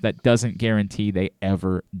earliest, that doesn't guarantee they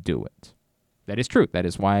ever do it. That is true. That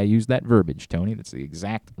is why I use that verbiage, Tony. That's the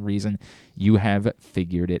exact reason you have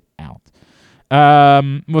figured it out.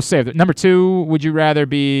 We'll save it. Number 2, would you rather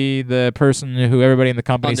be the person who everybody in the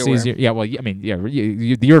company sees you? Yeah, well,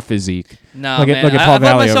 your physique. No, look man. Look at Paul I've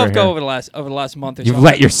let myself go over the last month or so. You've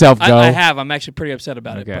let yourself go? I have. I'm actually pretty upset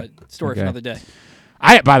about it, but story for another day.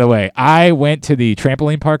 By the way, I went to the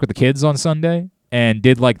trampoline park with the kids on Sunday and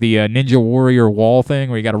did like the Ninja Warrior wall thing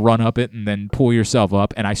where you got to run up it and then pull yourself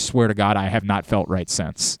up, and I swear to God, I have not felt right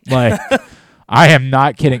since. Like... I am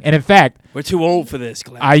not kidding. And in fact, we're too old for this,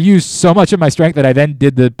 Glenn. I used so much of my strength that I then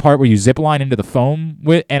did the part where you zip line into the foam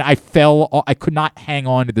with, and I fell. I could not hang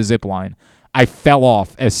on to the zip line. I fell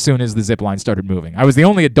off as soon as the zip line started moving. I was the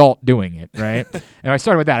only adult doing it, right? And I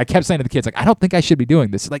started with that. I kept saying to the kids, like, I don't think I should be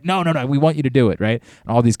doing this. Like, no, we want you to do it, right?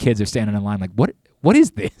 And all these kids are standing in line like, what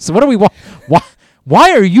is this? What do we want?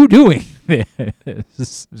 Why are you doing this?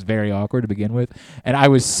 This was very awkward to begin with. And I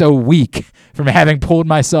was so weak from having pulled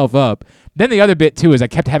myself up. Then the other bit, too, is I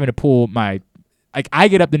kept having to pull my, like, I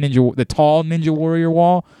get up the tall Ninja Warrior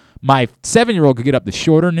wall. My 7-year-old could get up the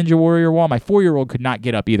shorter Ninja Warrior wall. My 4-year-old could not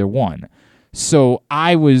get up either one. So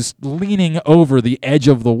I was leaning over the edge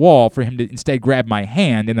of the wall for him to instead grab my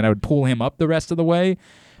hand, and then I would pull him up the rest of the way.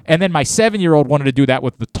 And then my 7-year-old wanted to do that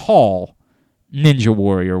with the tall Ninja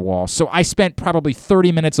Warrior wall. So I spent probably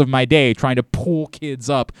 30 minutes of my day trying to pull kids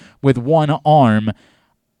up with one arm.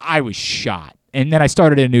 I was shot. And then I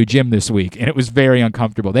started a new gym this week, and it was very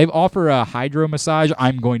uncomfortable. They offer a hydro massage.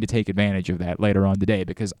 I'm going to take advantage of that later on today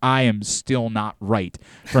because I am still not right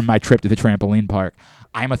from my trip to the trampoline park.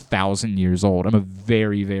 I'm 1,000 years old. I'm a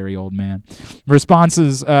very, very old man.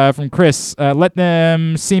 Responses from Chris. Let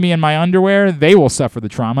them see me in my underwear. They will suffer the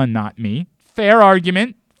trauma, not me. Fair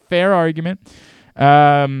argument.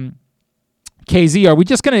 KZ, are we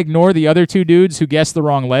just going to ignore the other two dudes who guessed the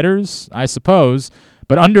wrong letters? I suppose.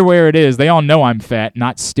 But underwear it is. They all know I'm fat,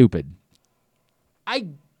 not stupid. I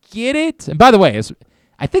get it. And by the way,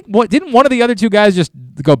 I think didn't one of the other two guys just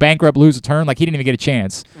go bankrupt, lose a turn? Like, he didn't even get a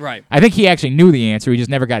chance. Right. I think he actually knew the answer. He just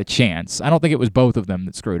never got a chance. I don't think it was both of them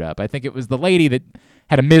that screwed up. I think it was the lady that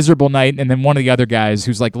had a miserable night, and then one of the other guys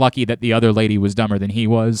who's, like, lucky that the other lady was dumber than he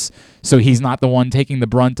was, so he's not the one taking the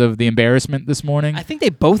brunt of the embarrassment this morning. I think they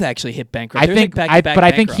both actually hit bankrupt. I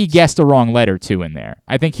think he guessed a wrong letter, too, in there.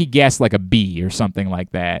 I think he guessed, like, a B or something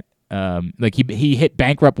like that. Like, he hit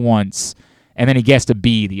bankrupt once, and then he guessed a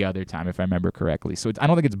B the other time, if I remember correctly. So I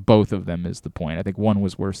don't think it's both of them is the point. I think one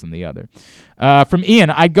was worse than the other. From Ian,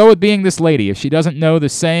 I'd go with being this lady. If she doesn't know the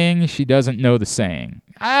saying, she doesn't know the saying.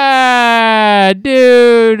 Dude.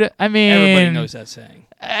 I mean, everybody knows that saying.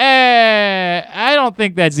 I don't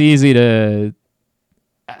think that's easy to.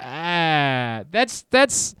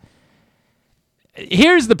 That's.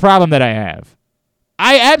 Here's the problem that I have.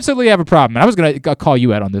 I absolutely have a problem. And I was going to call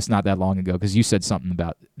you out on this not that long ago because you said something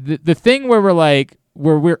about the thing where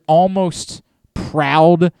we're almost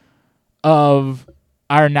proud of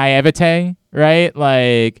our naivete, right?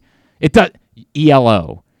 Like, it does.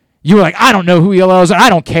 ELO. You were like, I don't know who ELO is, and I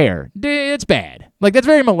don't care. It's bad. Like, that's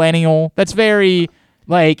very millennial. That's very,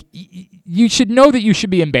 like, you should know that you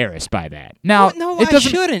should be embarrassed by that. Now, I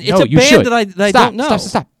shouldn't. It's a band that I don't know.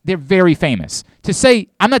 Stop. They're very famous. To say,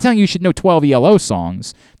 I'm not telling you should know 12 ELO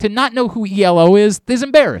songs. To not know who ELO is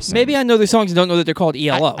embarrassing. Maybe I know the songs and don't know that they're called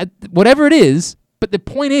ELO. Whatever it is, but the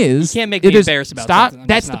point is... You can't make me embarrassed about something.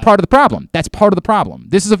 That's the part of the problem. That's part of the problem.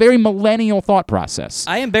 This is a very millennial thought process.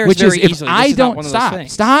 I embarrass very easily. This I is don't... not one of those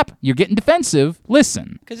things. Stop. You're getting defensive.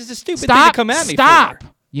 Listen. Because it's a stupid thing to come at me for.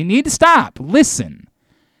 You need to stop. Listen.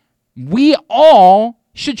 We all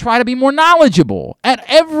should try to be more knowledgeable at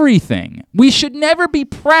everything. We should never be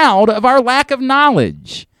proud of our lack of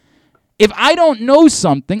knowledge. If I don't know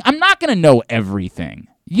something, I'm not going to know everything.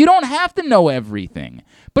 You don't have to know everything.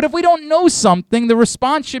 But if we don't know something, the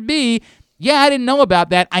response should be, yeah, I didn't know about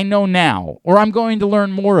that. I know now. Or I'm going to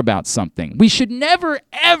learn more about something. We should never,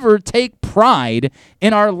 ever take pride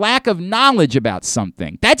in our lack of knowledge about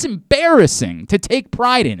something. That's embarrassing to take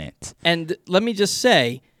pride in it. And let me just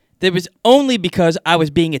say, that was only because I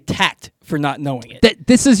was being attacked for not knowing it.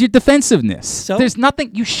 This is your defensiveness. So? There's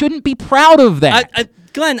nothing, you shouldn't be proud of that.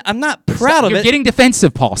 Glenn, I'm not proud of it. You're getting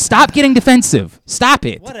defensive, Paul. Stop getting defensive. Stop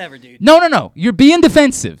it. Whatever, dude. No. You're being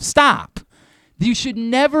defensive. Stop. You should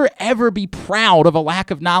never, ever be proud of a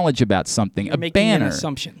lack of knowledge about something. You're making an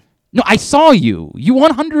assumption. No, I saw you. You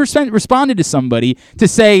 100% responded to somebody to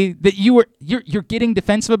say that you're getting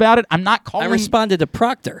defensive about it. I'm not calling... I responded to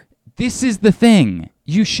Proctor. This is the thing.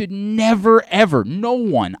 You should never, ever, no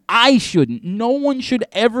one should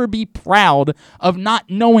ever be proud of not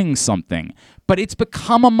knowing something. But it's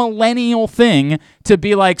become a millennial thing to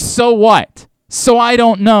be like, so what? So I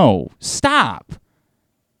don't know. Stop.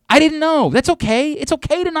 I didn't know. That's okay. It's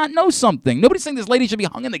okay to not know something. Nobody's saying this lady should be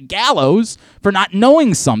hung in the gallows for not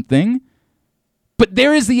knowing something. But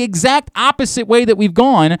there is the exact opposite way that we've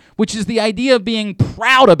gone, which is the idea of being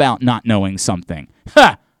proud about not knowing something.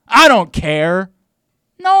 I don't care.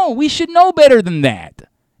 No, we should know better than that.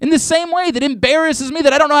 In the same way that embarrasses me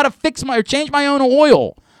that I don't know how to fix or change my own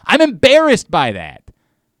oil. I'm embarrassed by that.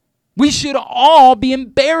 We should all be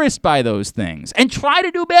embarrassed by those things and try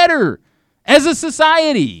to do better as a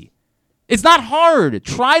society. It's not hard.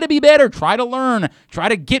 Try to be better. Try to learn. Try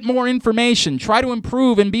to get more information. Try to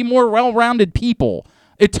improve and be more well-rounded people.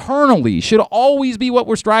 Eternally should always be what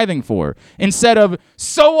we're striving for. Instead of,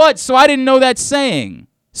 so what? So I didn't know that saying.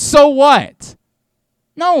 So what?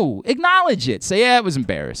 No, acknowledge it. Say, yeah, it was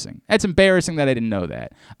embarrassing. That's embarrassing that I didn't know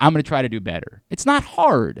that. I'm going to try to do better. It's not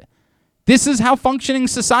hard. This is how functioning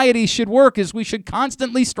society should work, is we should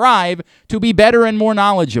constantly strive to be better and more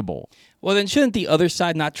knowledgeable. Well, then shouldn't the other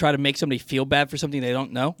side not try to make somebody feel bad for something they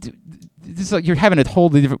don't know? This is like you're having a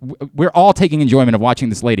totally different... We're all taking enjoyment of watching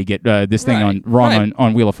this lady get this thing wrong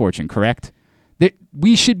on Wheel of Fortune, correct?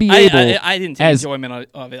 We should be able... I didn't take enjoyment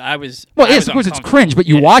of it. I was... Well, yes, of course it's cringe, but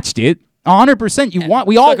you watched it. 100%.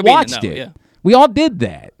 We all watched it. Yeah. We all did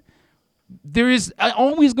that. There is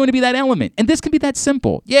always going to be that element. And this can be that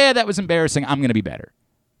simple. Yeah, that was embarrassing. I'm going to be better.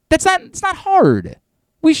 It's not hard.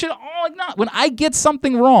 We should all acknowledge. When I get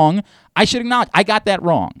something wrong, I should acknowledge I got that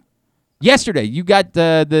wrong. Yesterday, you got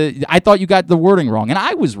I thought you got the wording wrong, and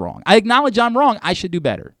I was wrong. I acknowledge I'm wrong. I should do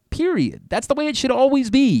better. Period. That's the way it should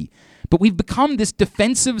always be. But we've become this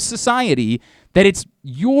defensive society that it's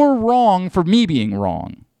you're wrong for me being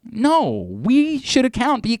wrong. No, we should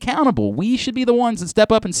be accountable. We should be the ones that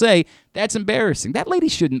step up and say, that's embarrassing. That lady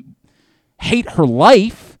shouldn't hate her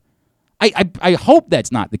life. I hope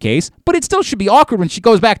that's not the case, but it still should be awkward when she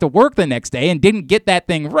goes back to work the next day and didn't get that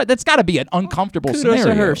thing right. That's got to be an uncomfortable scenario.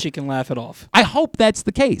 To her, she can laugh it off. I hope that's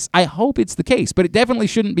the case. I hope it's the case, but it definitely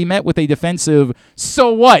shouldn't be met with a defensive,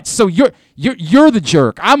 so what? So you're the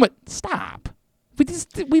jerk. Stop.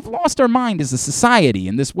 We've lost our mind as a society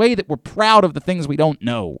in this way that we're proud of the things we don't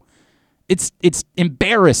know. It's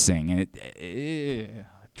embarrassing, and it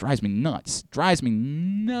drives me nuts.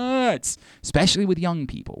 Especially with young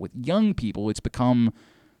people. With young people, it's become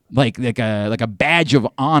like a badge of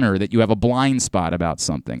honor that you have a blind spot about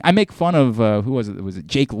something. I make fun of who was it? Was it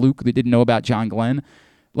Jake Luke that didn't know about John Glenn?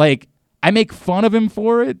 Like, I make fun of him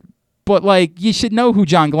for it, but like you should know who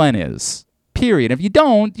John Glenn is. Period. If you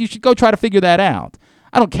don't, you should go try to figure that out.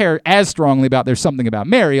 I don't care as strongly about There's Something About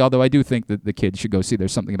Mary, although I do think that the kids should go see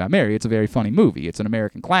There's Something About Mary. It's a very funny movie. It's an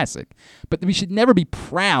American classic. But we should never be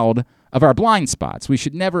proud of our blind spots. We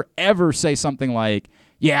should never, ever say something like,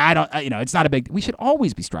 it's not a big... We should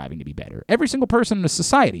always be striving to be better. Every single person in a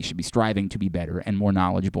society should be striving to be better and more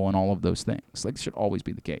knowledgeable and all of those things. Like, it should always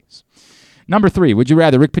be the case. Number 3, would you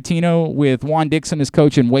rather Rick Pitino with Juan Dixon as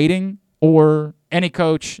coach in waiting, or any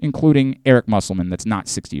coach, including Eric Musselman, that's not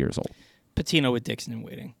 60 years old? Patino with Dixon and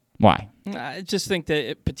waiting. Why? I just think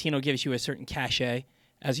that Patino gives you a certain cachet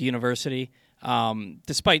as a university.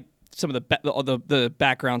 Despite some of the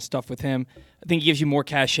background stuff with him, I think he gives you more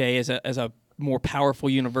cachet as a more powerful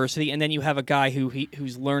university. And then you have a guy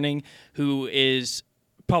who's learning, who is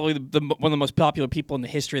probably one of the most popular people in the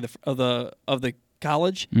history of the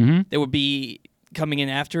college. Mm-hmm. That would be coming in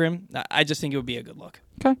after him. I just think it would be a good look.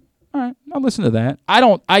 Okay, all right, I'll listen to that. I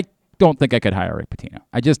don't think I could hire Rick Pitino.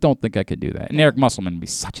 I just don't think I could do that. And Eric Musselman would be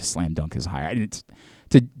such a slam dunk as a hire. It's,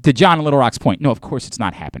 to John Little Rock's point, no, of course it's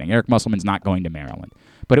not happening. Eric Musselman's not going to Maryland.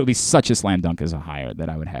 But it would be such a slam dunk as a hire that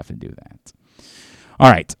I would have to do that.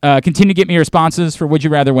 All right. Continue to get me your responses for Would You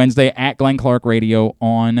Rather Wednesday at Glenn Clark Radio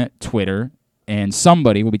on Twitter. And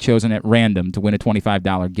somebody will be chosen at random to win a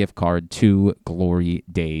 $25 gift card to Glory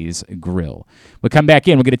Days Grill. We'll come back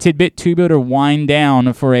in. We'll get a tidbit, two-bit, or wind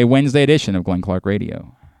down for a Wednesday edition of Glenn Clark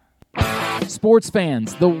Radio. Sports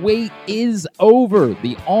fans, the wait is over.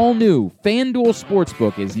 The all-new FanDuel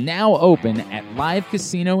Sportsbook is now open at Live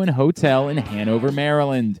Casino and Hotel in Hanover,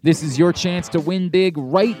 Maryland. This is your chance to win big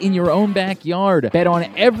right in your own backyard. Bet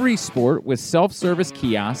on every sport with self-service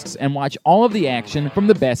kiosks and watch all of the action from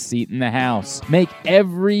the best seat in the house. Make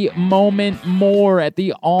every moment more at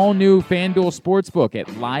the all-new FanDuel Sportsbook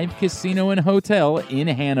at Live Casino and Hotel in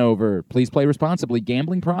Hanover. Please play responsibly.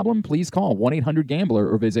 Gambling problem? Please call 1-800-GAMBLER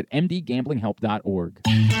or visit mdgamblinghelp.org.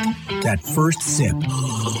 That first sip.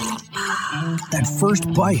 That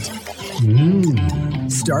first bite.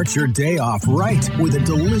 Start your day off right with a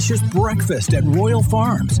delicious breakfast at Royal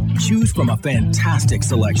Farms. Choose from a fantastic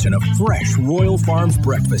selection of fresh Royal Farms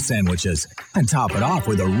breakfast sandwiches and top it off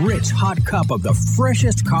with a rich hot cup of the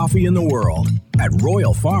freshest coffee in the world. At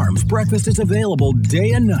Royal Farms, breakfast is available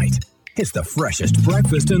day and night. It's the freshest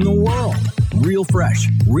breakfast in the world. Real fresh,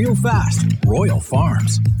 real fast. Royal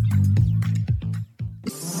Farms.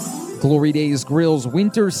 Glory Days Grill's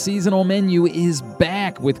winter seasonal menu is back.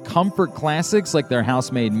 back with comfort classics like their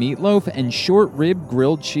house-made meatloaf and short rib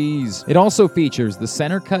grilled cheese. It also features the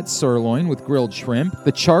center-cut sirloin with grilled shrimp,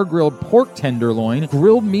 the char-grilled pork tenderloin,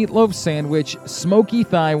 grilled meatloaf sandwich, smoky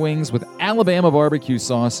thigh wings with Alabama barbecue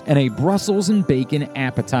sauce, and a Brussels and bacon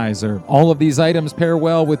appetizer. All of these items pair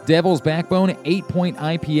well with Devil's Backbone 8-Point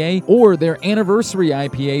IPA or their anniversary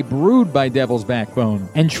IPA brewed by Devil's Backbone.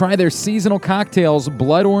 And try their seasonal cocktails,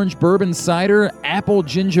 Blood Orange Bourbon Cider, Apple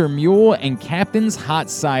Ginger Mule, and Captain's Hot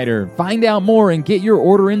Cider. Find out more and get your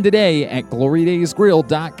order in today at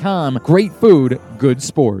glorydaysgrill.com. Great food, good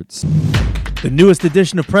sports. The newest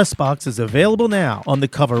edition of PressBox is available now. On the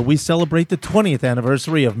cover, we celebrate the 20th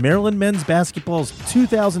anniversary of Maryland men's basketball's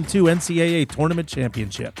 2002 NCAA Tournament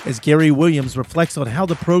Championship, as Gary Williams reflects on how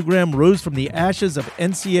the program rose from the ashes of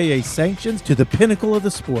NCAA sanctions to the pinnacle of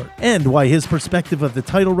the sport, and why his perspective of the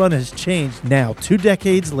title run has changed now 2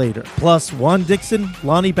 decades later. Plus, Juan Dixon,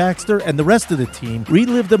 Lonnie Baxter, and the rest of the team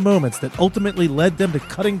relive the moments that ultimately led them to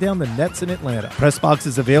cutting down the nets in Atlanta. PressBox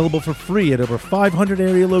is available for free at over 500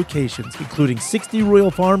 area locations, including 60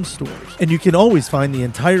 Royal Farms stores. And you can always find the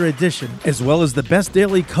entire edition, as well as the best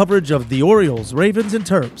daily coverage of the Orioles, Ravens, and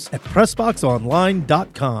Terps at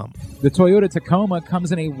PressBoxOnline.com. The Toyota Tacoma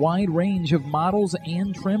comes in a wide range of models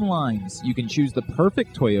and trim lines. You can choose the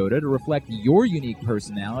perfect Toyota to reflect your unique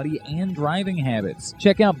personality and driving habits.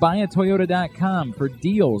 Check out buyatoyota.com for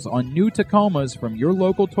deals on new Tacomas from your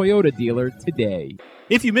local Toyota dealer today.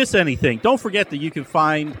 If you miss anything, don't forget that you can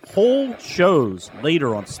find whole shows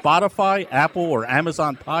later on Spotify, Apple, or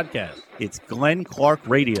Amazon Podcasts. It's Glenn Clark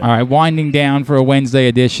Radio. All right, winding down for a Wednesday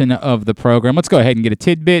edition of the program. Let's go ahead and get a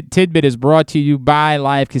tidbit. Tidbit is brought to you by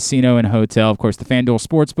Live Casino and Hotel. Of course, the FanDuel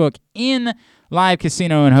Sportsbook in Live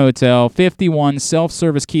Casino and Hotel. 51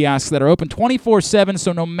 self-service kiosks that are open 24/7,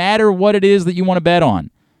 so no matter what it is that you want to bet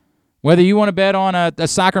on, whether you want to bet on a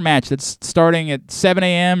soccer match that's starting at 7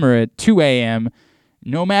 a.m. or at 2 a.m.,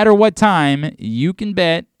 no matter what time, you can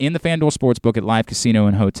bet in the FanDuel Sportsbook at Live Casino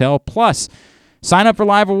and Hotel. Plus, sign up for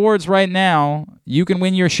Live Awards right now. You can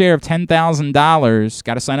win your share of $10,000.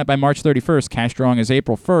 Got to sign up by March 31st. Cash drawing is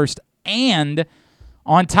April 1st. And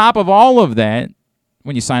on top of all of that,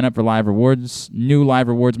 when you sign up for Live Rewards, new Live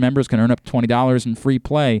Rewards members can earn up to $20 in free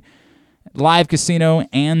play. Live Casino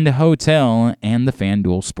and Hotel and the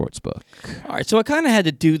FanDuel Sportsbook. All right, so I kind of had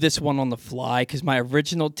to do this one on the fly because my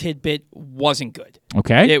original tidbit wasn't good.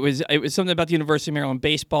 Okay. It was something about the University of Maryland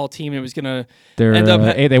baseball team. It was going to end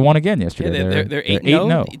up... they won again yesterday. Yeah, they're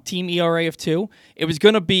 8-0, team ERA of 2. It was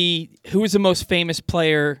going to be who was the most famous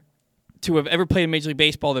player to have ever played in Major League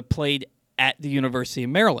Baseball that played at the University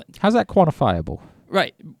of Maryland. How's that quantifiable?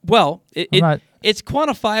 Right. Well, it's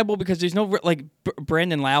quantifiable because there's no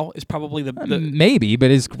Brandon Lau is probably the maybe, but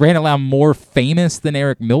is Brandon Lau more famous than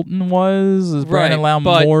Eric Milton was? Is Brandon Lau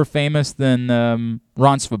more famous than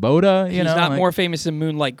Ron Swoboda? He's not more famous than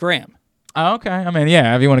Moonlight Graham. Oh, okay. I mean,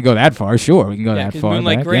 yeah, if you want to go that far, sure, we can go that far.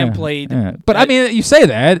 Moonlight Graham played. Yeah. But I mean, you say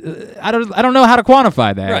that. I don't know how to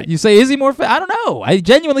quantify that. Right. You say, is he more? I don't know. I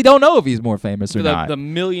genuinely don't know if he's more famous or not. The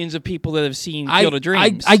millions of people that have seen Field of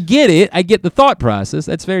Dreams. I get it. I get the thought process.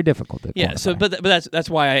 That's very difficult to quantify. So, but that's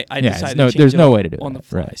why I decided to change there's it no way to do on that. the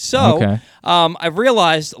fly. Right. So, okay. I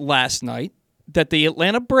realized last night that the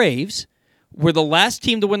Atlanta Braves were the last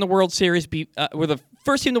team to win the World Series. Were the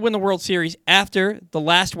first team to win the World Series after the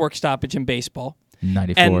last work stoppage in baseball.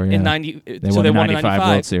 94, in 90, they so won they the won 95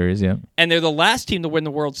 World Series, yeah. And they're the last team to win the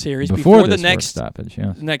World Series before the this next work stoppage,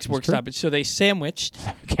 yeah. Next work stoppage. So they sandwiched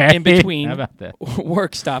okay. in between How about that?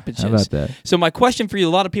 work stoppages. How about that? So my question for you, a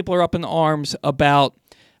lot of people are up in arms about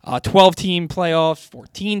 12-team playoffs,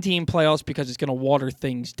 14-team playoffs, because it's going to water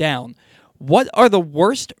things down. What are the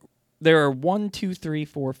worst? There are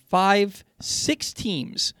 6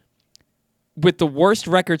 teams with the worst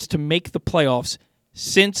records to make the playoffs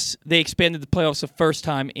since they expanded the playoffs the first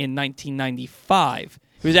time in 1995.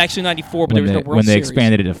 It was actually 94, but there was no World Series. When they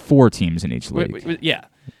expanded it to 4 teams in each league. Yeah.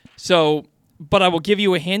 So, but I will give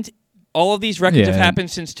you a hint. All of these records have happened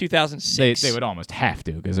since 2006. They would almost have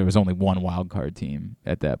to because there was only one wild card team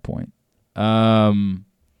at that point. God,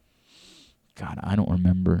 I don't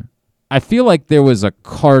remember. I feel like there was a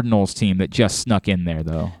Cardinals team that just snuck in there,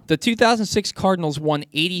 though. The 2006 Cardinals won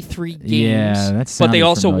 83 games, but they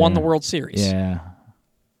also familiar. won the World Series. Yeah.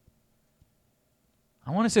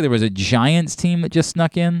 I want to say there was a Giants team that just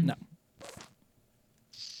snuck in. No.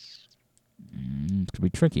 It's going to be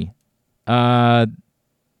tricky. How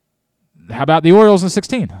about the Orioles in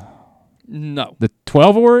 16? No. The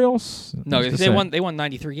 12 Orioles? No, they won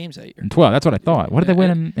 93 games that year. And 12, that's what I thought. What did they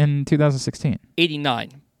win in 2016?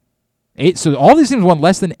 89. So all these teams won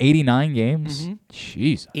less than 89 games? Mm-hmm.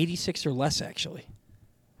 Jeez. 86 or less, actually.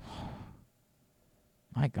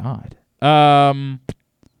 My God. God,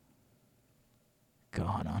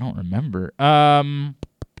 I don't remember. But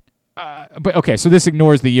okay, so this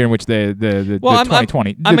ignores the year in which the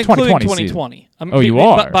 2020. I'm including 2020. You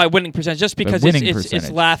are by winning percentage, just because it's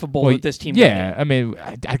laughable that this team. Yeah, I mean,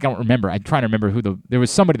 I don't remember. I'm trying to remember there was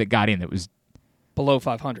somebody that got in that was below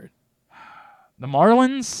 500. The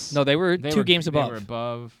Marlins? No, they were two games above. They were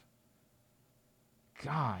above.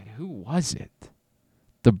 God, who was it?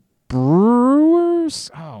 The Brewers?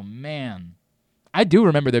 Oh man. I do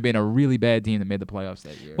remember there being a really bad team that made the playoffs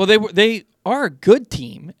that year. Well, they are a good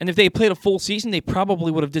team, and if they played a full season, they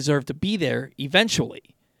probably would have deserved to be there eventually.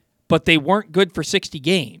 But they weren't good for 60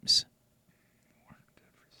 games.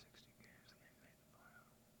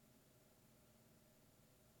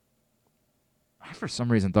 I, for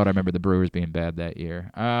some reason, thought I remember the Brewers being bad that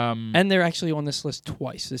year. And they're actually on this list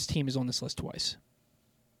twice. This team is on this list twice.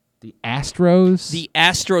 The Astros? The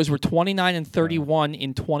Astros were 29-31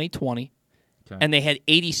 in 2020. And they had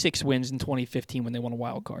 86 wins in 2015 when they won a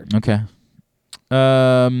wild card. Okay.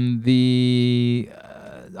 I'll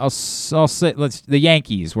say the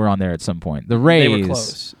Yankees were on there at some point. The Rays. They were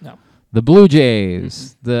close. No. The Blue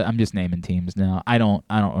Jays. I'm just naming teams now. I don't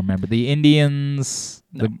remember. The Indians.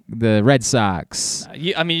 No. The Red Sox.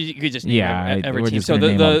 You could just name every team. So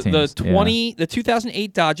the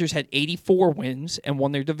 2008 Dodgers had 84 wins and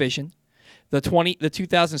won their division. The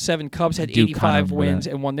 2007 Cubs had 85 wins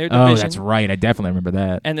and won their division. Oh, that's right. I definitely remember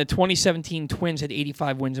that. And the 2017 Twins had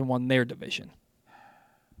 85 wins and won their division.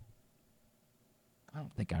 I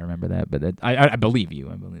don't think I remember that, but I believe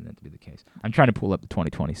you. I believe that to be the case. I'm trying to pull up the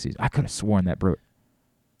 2020 season. I could have sworn that Brewer.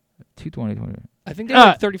 2020. I think they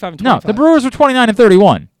were 35 and 25. No, the Brewers were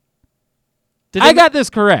 29-31. I got this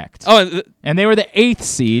correct. Oh, and they were the 8th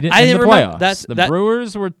seed in the playoffs. The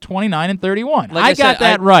Brewers were 29-31. Like I got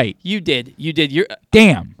that right. You did.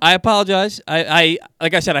 Damn. I apologize. I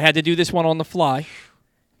like I said, I had to do this one on the fly,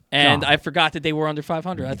 and I forgot that they were under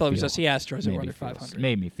 500. I thought it was just the Astros that were under 500.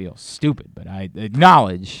 Made me feel stupid, but I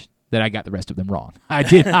acknowledge that I got the rest of them wrong. I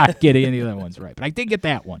did not get any of the other ones right, but I did get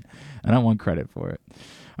that one, and I want credit for it.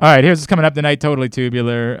 All right, here's what's coming up tonight, totally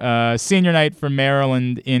tubular. Senior night for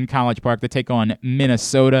Maryland in College Park. They take on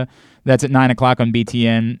Minnesota. That's at 9 o'clock on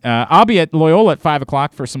BTN. I'll be at Loyola at 5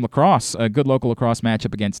 o'clock for some lacrosse, a good local lacrosse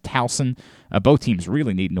matchup against Towson. Both teams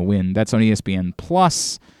really needing to win. That's on ESPN+.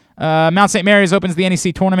 Mount St. Mary's opens the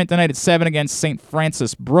NEC tournament tonight at 7 against St.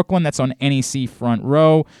 Francis Brooklyn. That's on NEC Front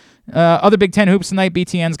Row. Other Big Ten hoops tonight.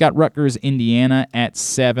 BTN's got Rutgers, Indiana at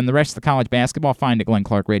 7. The rest of the college basketball, find at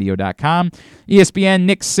glennclarkradio.com. ESPN,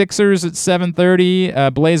 Knicks, Sixers at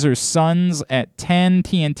 7:30. Blazers, Suns at 10.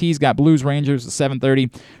 TNT's got Blues, Rangers at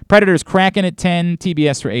 7:30. Predators, Kraken at 10.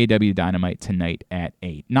 TBS for AEW Dynamite tonight at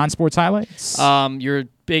 8. Non-sports highlights? Your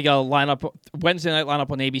big lineup, Wednesday night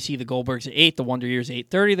lineup on ABC, the Goldbergs at 8. The Wonder Years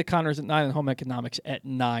 8:30. The Connors at 9. And Home Economics at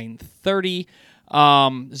 9:30.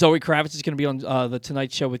 Zoe Kravitz is going to be on the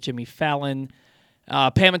Tonight Show with Jimmy Fallon.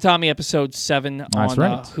 Pam and Tommy episode 7 on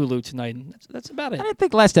Hulu tonight. And that's about it. I didn't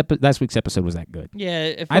think last week's episode was that good.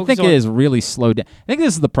 Yeah, I think it is really slowed down. I think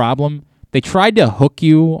this is the problem. They tried to hook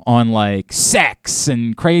you on like sex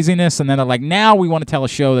and craziness, and then they're like, now we want to tell a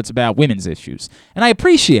show that's about women's issues. And I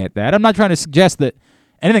appreciate that. I'm not trying to suggest that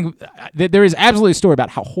anything. There is absolutely a story about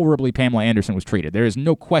how horribly Pamela Anderson was treated. There is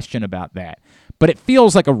no question about that. But it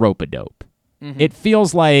feels like a rope-a-dope. Mm-hmm. It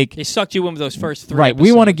feels like they sucked you in with those first 3 right, episodes.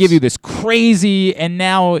 We want to give you this crazy, and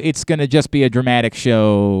now it's going to just be a dramatic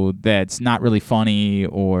show that's not really funny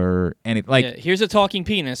or anything. Like, here's a talking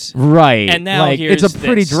penis. Right. And now it's a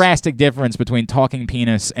pretty drastic difference between talking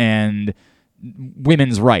penis and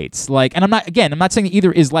women's rights. Like, and I'm not saying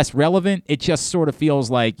either is less relevant. It just sort of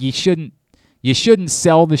feels like you shouldn't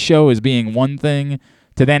sell the show as being one thing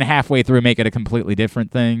to then halfway through make it a completely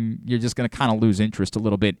different thing. You're just going to kind of lose interest a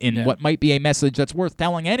little bit in what might be a message that's worth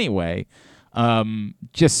telling anyway.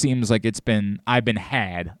 Just seems like I've been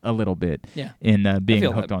had a little bit in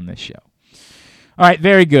being hooked on this show. All right,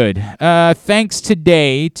 very good. Thanks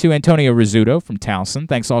today to Antonio Rizzuto from Towson.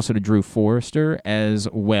 Thanks also to Drew Forrester, as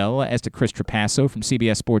well as to Chris Trapasso from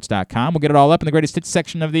CBSSports.com. We'll get it all up in the greatest hits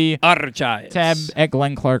section of the Archives tab at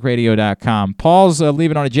glennclarkradio.com. Paul's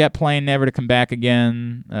leaving on a jet plane, never to come back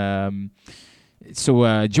again.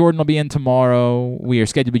 So Jordan will be in tomorrow. We are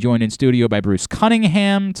scheduled to be joined in studio by Bruce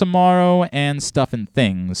Cunningham tomorrow, and Stuff and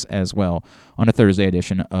Things as well on a Thursday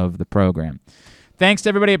edition of the program. Thanks to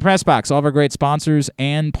everybody at PressBox, all of our great sponsors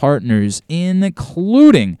and partners,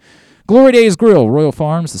 including Glory Days Grill, Royal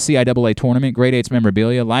Farms, the CIAA Tournament, Grade 8's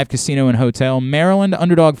memorabilia, Live Casino and Hotel, Maryland,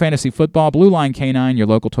 Underdog Fantasy Football, Blue Line K9, your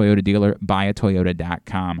local Toyota dealer,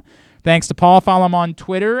 buyatoyota.com. Thanks to Paul. Follow him on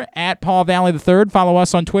Twitter at Paul Valley III. Follow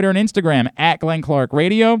us on Twitter and Instagram at Glenn Clark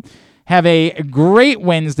Radio. Have a great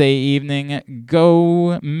Wednesday evening.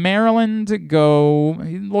 Go Maryland. Go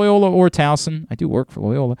Loyola or Towson. I do work for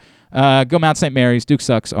Loyola. Go Mount St. Mary's. Duke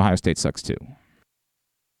sucks. Ohio State sucks too.